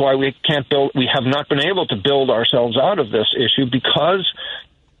reasons why we have not been able to build ourselves out of this issue, because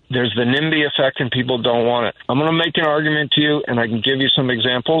there's the NIMBY effect and people don't want it. I'm going to make an argument to you, and I can give you some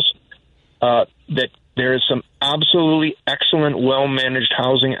examples, that there is some absolutely excellent, well-managed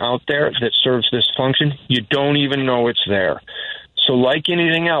housing out there that serves this function. You don't even know it's there. So like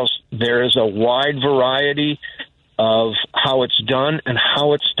anything else, there is a wide variety of how it's done, and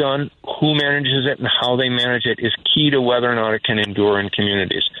how it's done, who manages it, and how they manage it is key to whether or not it can endure in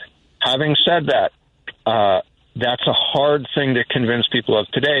communities. Having said that, that's a hard thing to convince people of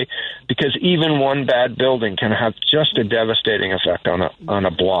today, because even one bad building can have just a devastating effect on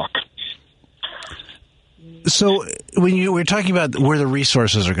a block. So when we're talking about where the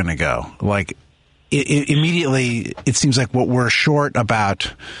resources are going to go, like immediately it seems like what we're short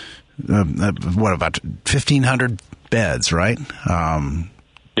about, about 1,500 beds, right?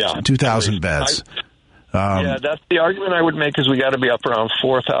 2,000 beds. That's the argument I would make, is we got to be up around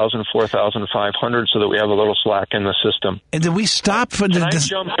 4,000, 4,500 so that we have a little slack in the system. And did we stop? Can I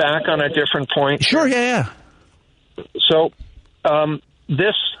jump back on a different point? Sure, yeah. So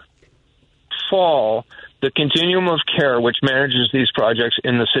this fall, the Continuum of Care, which manages these projects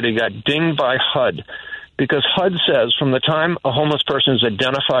in the city, got dinged by HUD. Because HUD says from the time a homeless person is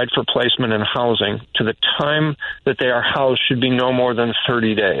identified for placement in housing to the time that they are housed should be no more than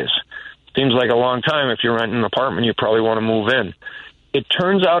 30 days. Seems like a long time. If you're renting an apartment, you probably want to move in. It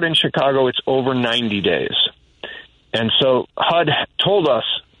turns out in Chicago it's over 90 days. And so HUD told us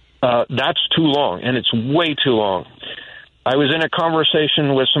That's too long, and it's way too long. I was in a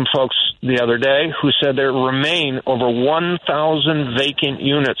conversation with some folks the other day who said there remain over 1,000 vacant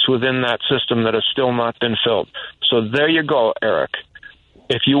units within that system that have still not been filled. So there you go, Eric.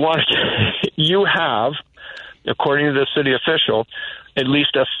 If you want, you have, according to the city official, at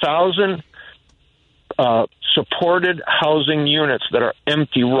least 1,000 supported housing units that are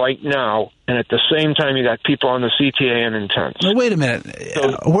empty right now, and at the same time, you got people on the CTA and intense. Now, wait a minute.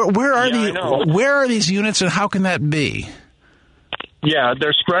 So, where are these units, and how can that be? Yeah,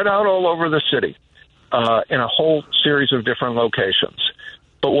 they're spread out all over the city in a whole series of different locations.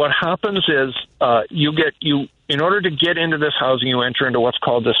 But what happens is in order to get into this housing, you enter into what's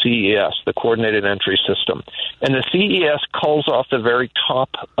called the CES, the Coordinated Entry System. And the CES culls off the very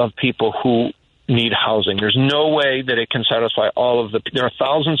top of people who need housing. There's no way that it can satisfy all of there are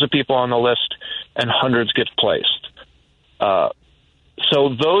thousands of people on the list and hundreds get placed. So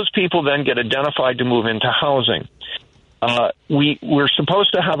those people then get identified to move into housing. We're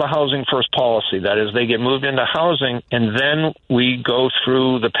supposed to have a housing first policy. That is, they get moved into housing, and then we go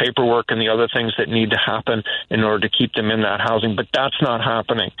through the paperwork and the other things that need to happen in order to keep them in that housing. But that's not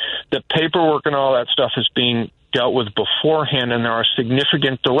happening. The paperwork and all that stuff is being dealt with beforehand, and there are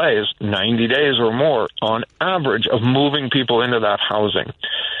significant delays, 90 days or more on average, of moving people into that housing.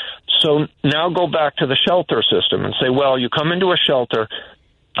 So now go back to the shelter system and say, well, you come into a shelter,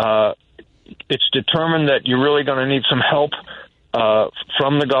 it's determined that you're really going to need some help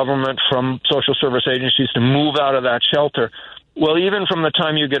from the government, from social service agencies to move out of that shelter. Well, even from the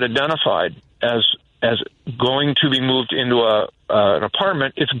time you get identified as going to be moved into an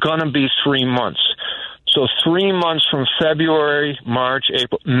apartment, it's going to be 3 months. So 3 months from February, March,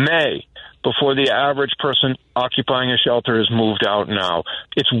 April, May, before the average person occupying a shelter is moved out now.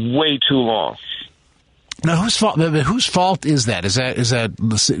 It's way too long. Now, whose fault is that? Is that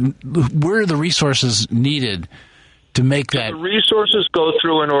where are the resources needed to make that? The resources go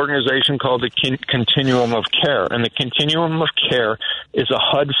through an organization called the Continuum of Care, and the Continuum of Care is a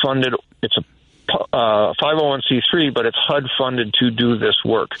HUD-funded. It's a 501c3, but it's HUD-funded to do this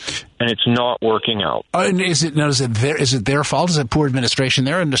work, and it's not working out. And is it their fault? Is it poor administration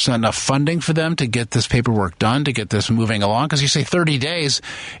there, and there's not enough funding for them to get this paperwork done, to get this moving along? Because you say 30 days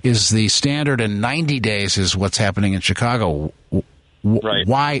is the standard, and 90 days is what's happening in Chicago. Right?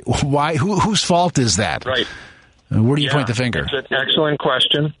 Why? Whose fault is that? Right. Where do you point the finger? It's an excellent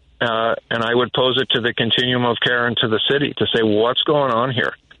question, and I would pose it to the Continuum of Care and to the city to say, what's going on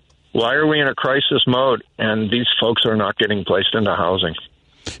here? Why are we in a crisis mode and these folks are not getting placed into housing?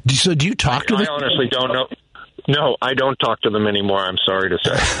 So do you talk to them? I honestly don't know. No, I don't talk to them anymore, I'm sorry to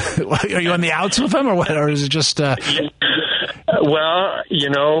say. Are you on the outs with them, or what? Or is it just... Well,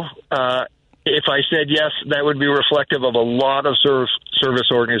 if I said yes, that would be reflective of a lot of service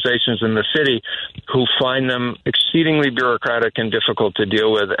organizations in the city who find them exceedingly bureaucratic and difficult to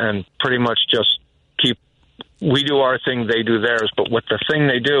deal with and pretty much just we do our thing, they do theirs, but what the thing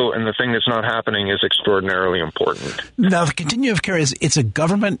they do and the thing that's not happening is extraordinarily important. Now, the Continuum of Care it's a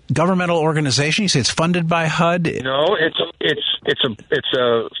governmental organization. You say it's funded by HUD. No, it's a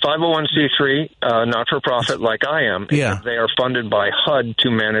 501c3 not for profit like I am. Yeah, they are funded by HUD to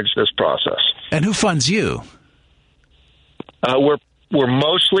manage this process. And who funds you? We're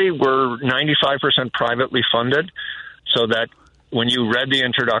 95% privately funded, so that. When you read the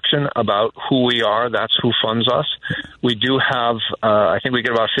introduction about who we are, that's who funds us. We do have, I think we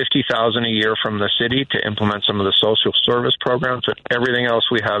get about $50,000 a year from the city to implement some of the social service programs, but everything else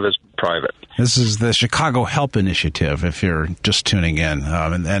we have is private. This is the Chicago Help Initiative, if you're just tuning in.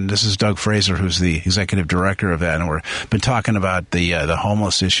 And this is Doug Fraser, who's the executive director of that, and we've been talking about the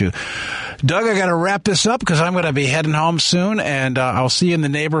homeless issue. Doug, I got to wrap this up because I'm going to be heading home soon, and I'll see you in the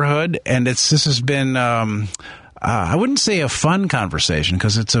neighborhood. And this has been... I wouldn't say a fun conversation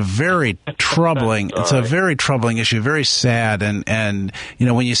because it's a very troubling. It's a very troubling issue, very sad, and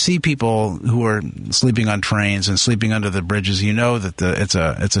when you see people who are sleeping on trains and sleeping under the bridges, you know that it's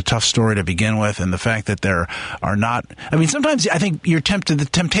a tough story to begin with, and the fact that there are not. I mean, sometimes I think you're tempted. The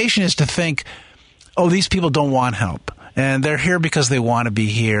temptation is to think, oh, these people don't want help. And they're here because they want to be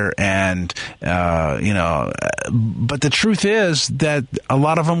here, and but the truth is that a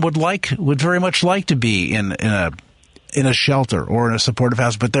lot of them would very much like to be in a shelter or in a supportive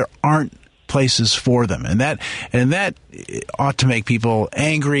house, but there aren't places for them, and that ought to make people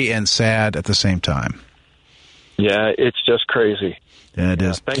angry and sad at the same time. Yeah, it's just crazy. Yeah, it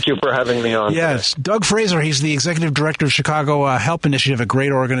is. Thank you for having me on. Yes, today. Doug Fraser, he's the executive director of Chicago Help Initiative, a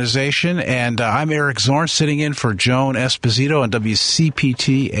great organization. And I'm Eric Zorn, sitting in for Joan Esposito on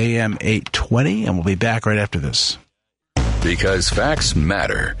WCPT AM 820. And we'll be back right after this. Because facts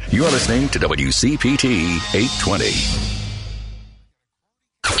matter. You are listening to WCPT 820.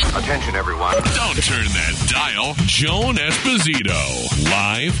 Attention, everyone. Don't turn that dial. Joan Esposito,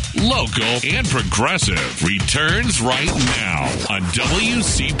 live, local, and progressive, returns right now on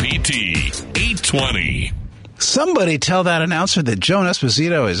WCPT 820. Somebody tell that announcer that Joan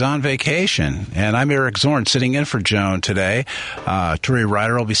Esposito is on vacation. And I'm Eric Zorn, sitting in for Joan today. Turi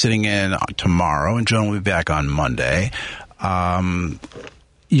Ryder will be sitting in tomorrow, and Joan will be back on Monday.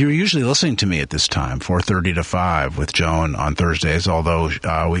 You're usually listening to me at this time, 4:30 to 5 with Joan on Thursdays, although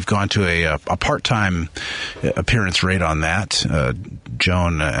we've gone to a part-time appearance rate on that.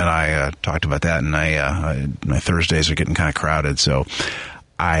 Joan and I talked about that, and my Thursdays are getting kind of crowded, so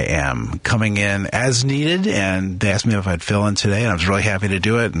I am coming in as needed, and they asked me if I'd fill in today, and I was really happy to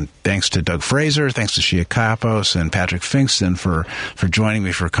do it. And thanks to Doug Fraser, thanks to Shia Kapos and Patrick Finkston for joining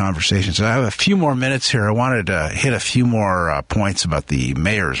me for a conversation. So I have a few more minutes here. I wanted to hit a few more points about the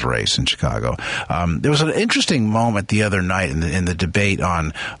mayor's race in Chicago. There was an interesting moment the other night in the debate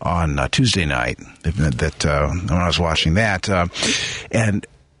on Tuesday night that when I was watching that, and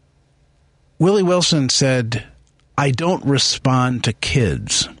Willie Wilson said, "I don't respond to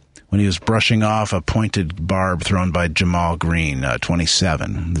kids," when he was brushing off a pointed barb thrown by Jamal Green,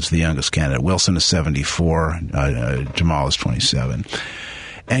 27. This is the youngest candidate. Wilson is 74. Jamal is 27.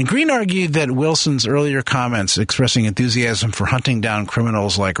 And Green argued that Wilson's earlier comments expressing enthusiasm for hunting down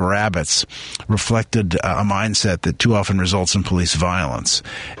criminals like rabbits reflected a mindset that too often results in police violence.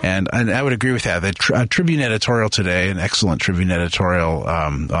 And I would agree with that. The Tribune editorial today, an excellent Tribune editorial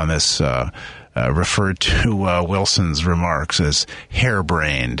on this, referred to Wilson's remarks as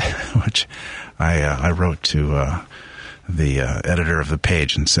harebrained, which I wrote to the editor of the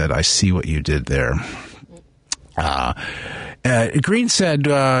page and said, "I see what you did there." Green said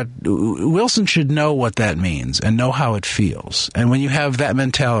Wilson should know what that means and know how it feels. And when you have that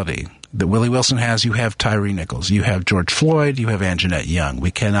mentality that Willie Wilson has, you have Tyree Nichols, you have George Floyd, you have Anjanette Young. We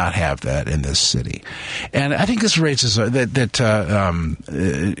cannot have that in this city. And I think this raises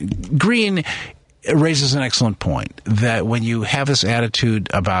Green raises an excellent point, that when you have this attitude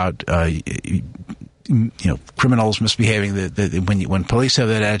about criminals misbehaving, when police have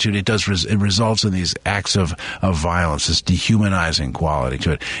that attitude, it results in these acts of violence, this dehumanizing quality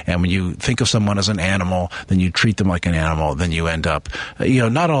to it. And when you think of someone as an animal, then you treat them like an animal, then you end up,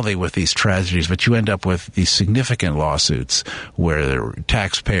 not only with these tragedies, but you end up with these significant lawsuits where the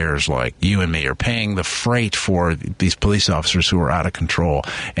taxpayers like you and me are paying the freight for these police officers who are out of control.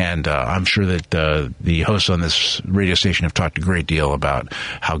 And I'm sure that the hosts on this radio station have talked a great deal about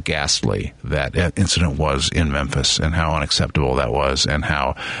how ghastly that incident was in Memphis and how unacceptable that was, and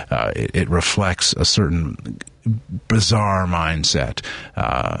how it reflects a certain bizarre mindset.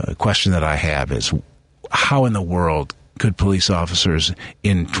 A question that I have is, how in the world could police officers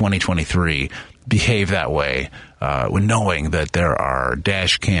in 2023 behave that way when knowing that there are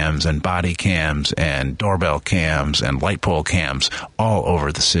dash cams and body cams and doorbell cams and light pole cams all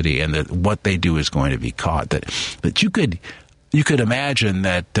over the city, and that what they do is going to be caught? That you could imagine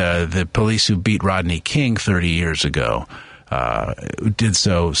that the police who beat Rodney King 30 years ago did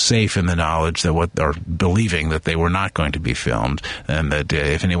so safe in the knowledge that or believing that they were not going to be filmed, and that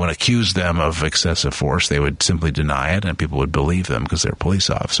if anyone accused them of excessive force, they would simply deny it, and people would believe them because they're police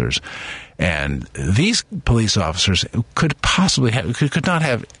officers. And these police officers could not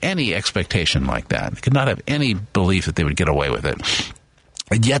have any expectation like that. They could not have any belief that they would get away with it,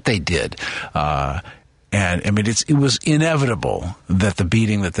 and yet they did. And I mean, it was inevitable that the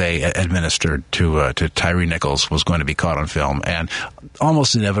beating that they administered to Tyree Nichols was going to be caught on film, and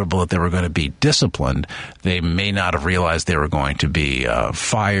almost inevitable that they were going to be disciplined. They may not have realized they were going to be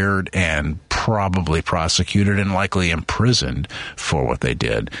fired and probably prosecuted and likely imprisoned for what they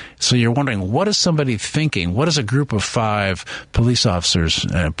did. So you're wondering, what is somebody thinking? What is a group of 5 police officers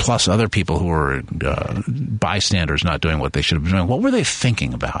plus other people who were bystanders not doing what they should have been doing? What were they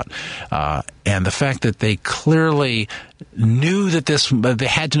thinking about? And the fact that they clearly knew that they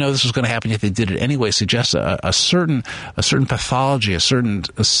had to know this was going to happen, yet they did it anyway, suggests a certain pathology, a certain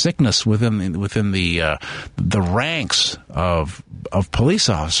sickness within the ranks of police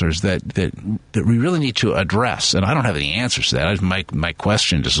officers that we really need to address. And I don't have any answers to that. My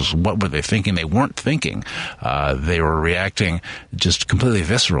question is, what were they thinking? They weren't thinking. They were reacting just completely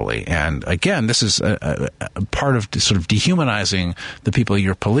viscerally. And again, this is a part of sort of dehumanizing the people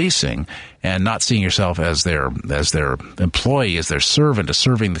you're policing. and not seeing yourself as their employee, as their servant, as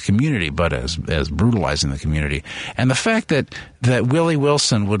serving the community, but as brutalizing the community. And the fact that Willie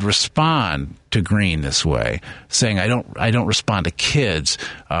Wilson would respond to Green this way, saying I don't respond to kids,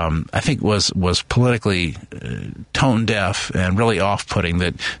 I think was politically tone deaf and really off-putting.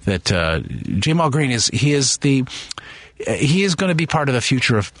 That Jamal Green is going to be part of the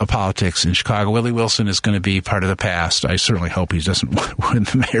future of politics in Chicago. Willie Wilson is going to be part of the past. I certainly hope he doesn't win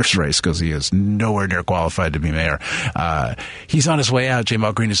the mayor's race, because he is nowhere near qualified to be mayor. He's on his way out.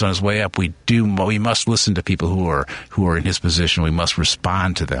 Jamal Green is on his way up. We must listen to people who are in his position. We must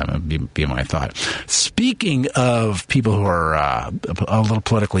respond to them. Would be my thought. Speaking of people who are a little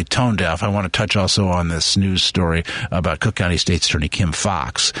politically tone deaf, I want to touch also on this news story about Cook County State's Attorney Kim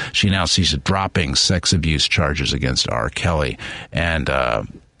Foxx. She announced she's dropping sex abuse charges against R. Kelly, and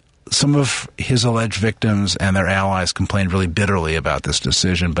some of his alleged victims and their allies complained really bitterly about this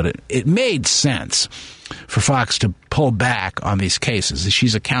decision, but it made sense for Fox to pull back on these cases.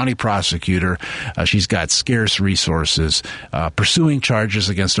 She's a county prosecutor. She's got scarce resources. Pursuing charges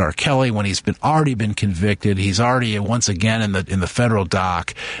against R. Kelly when he's already been convicted. He's already once again in the federal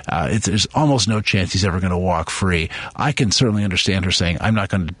dock. There's almost no chance he's ever going to walk free. I can certainly understand her saying, I'm not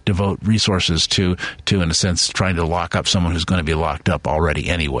going to devote resources to in a sense, trying to lock up someone who's going to be locked up already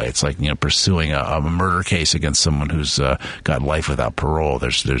anyway. It's like, pursuing a murder case against someone who's got life without parole.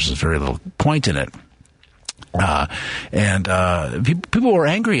 There's very little point in it. People were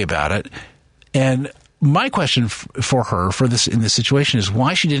angry about it. And my question for her in this situation is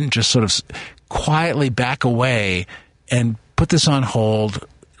why she didn't just sort of quietly back away and put this on hold,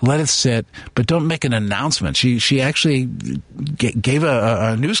 let it sit, but don't make an announcement. She actually gave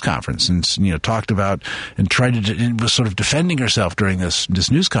a news conference and talked about and and was sort of defending herself during this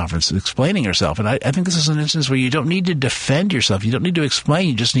news conference, explaining herself. And I think this is an instance where you don't need to defend yourself. You don't need to explain.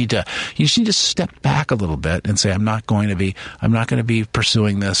 You just need to step back a little bit and say, I'm not going to be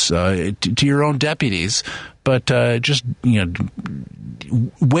pursuing this to your own deputies. But just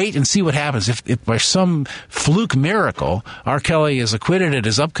wait and see what happens. If by some fluke miracle R. Kelly is acquitted at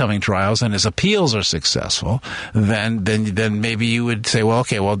his upcoming trials and his appeals are successful, then maybe you would say, well,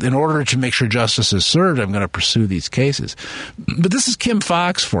 okay, in order to make sure justice is served, I'm going to pursue these cases. But this is Kim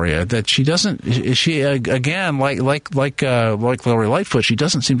Foxx for you. That she doesn't. She again, like Lori Lightfoot, she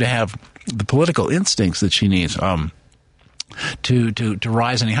doesn't seem to have the political instincts that she needs. To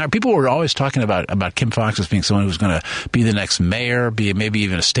rise any higher. People were always talking about Kim Foxx as being someone who's going to be the next mayor, be maybe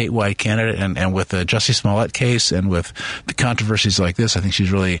even a statewide candidate. And with the Jussie Smollett case and with the controversies like this, I think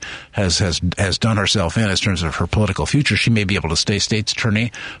she's really has done herself in terms of her political future. She may be able to stay state's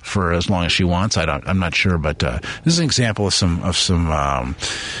attorney for as long as she wants. I'm not sure, but this is an example of some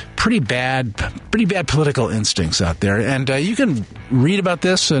pretty bad political instincts out there. And you can read about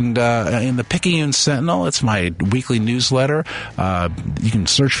this and in the Picayune Sentinel. It's my weekly newsletter. You can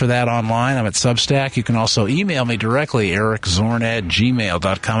search for that online. I'm at Substack. You can also email me directly,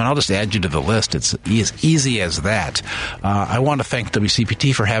 ericzorn@gmail.com, and I'll just add you to the list. It's as easy as that. I want to thank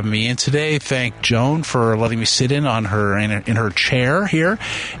WCPT for having me in today. Thank Joan for letting me sit in on her in her chair here,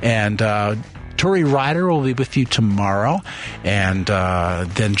 and Tori Ryder will be with you tomorrow, and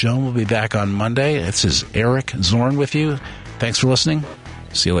then Joan will be back on Monday. This is Eric Zorn with you. Thanks for listening.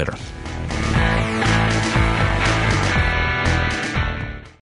 See you later.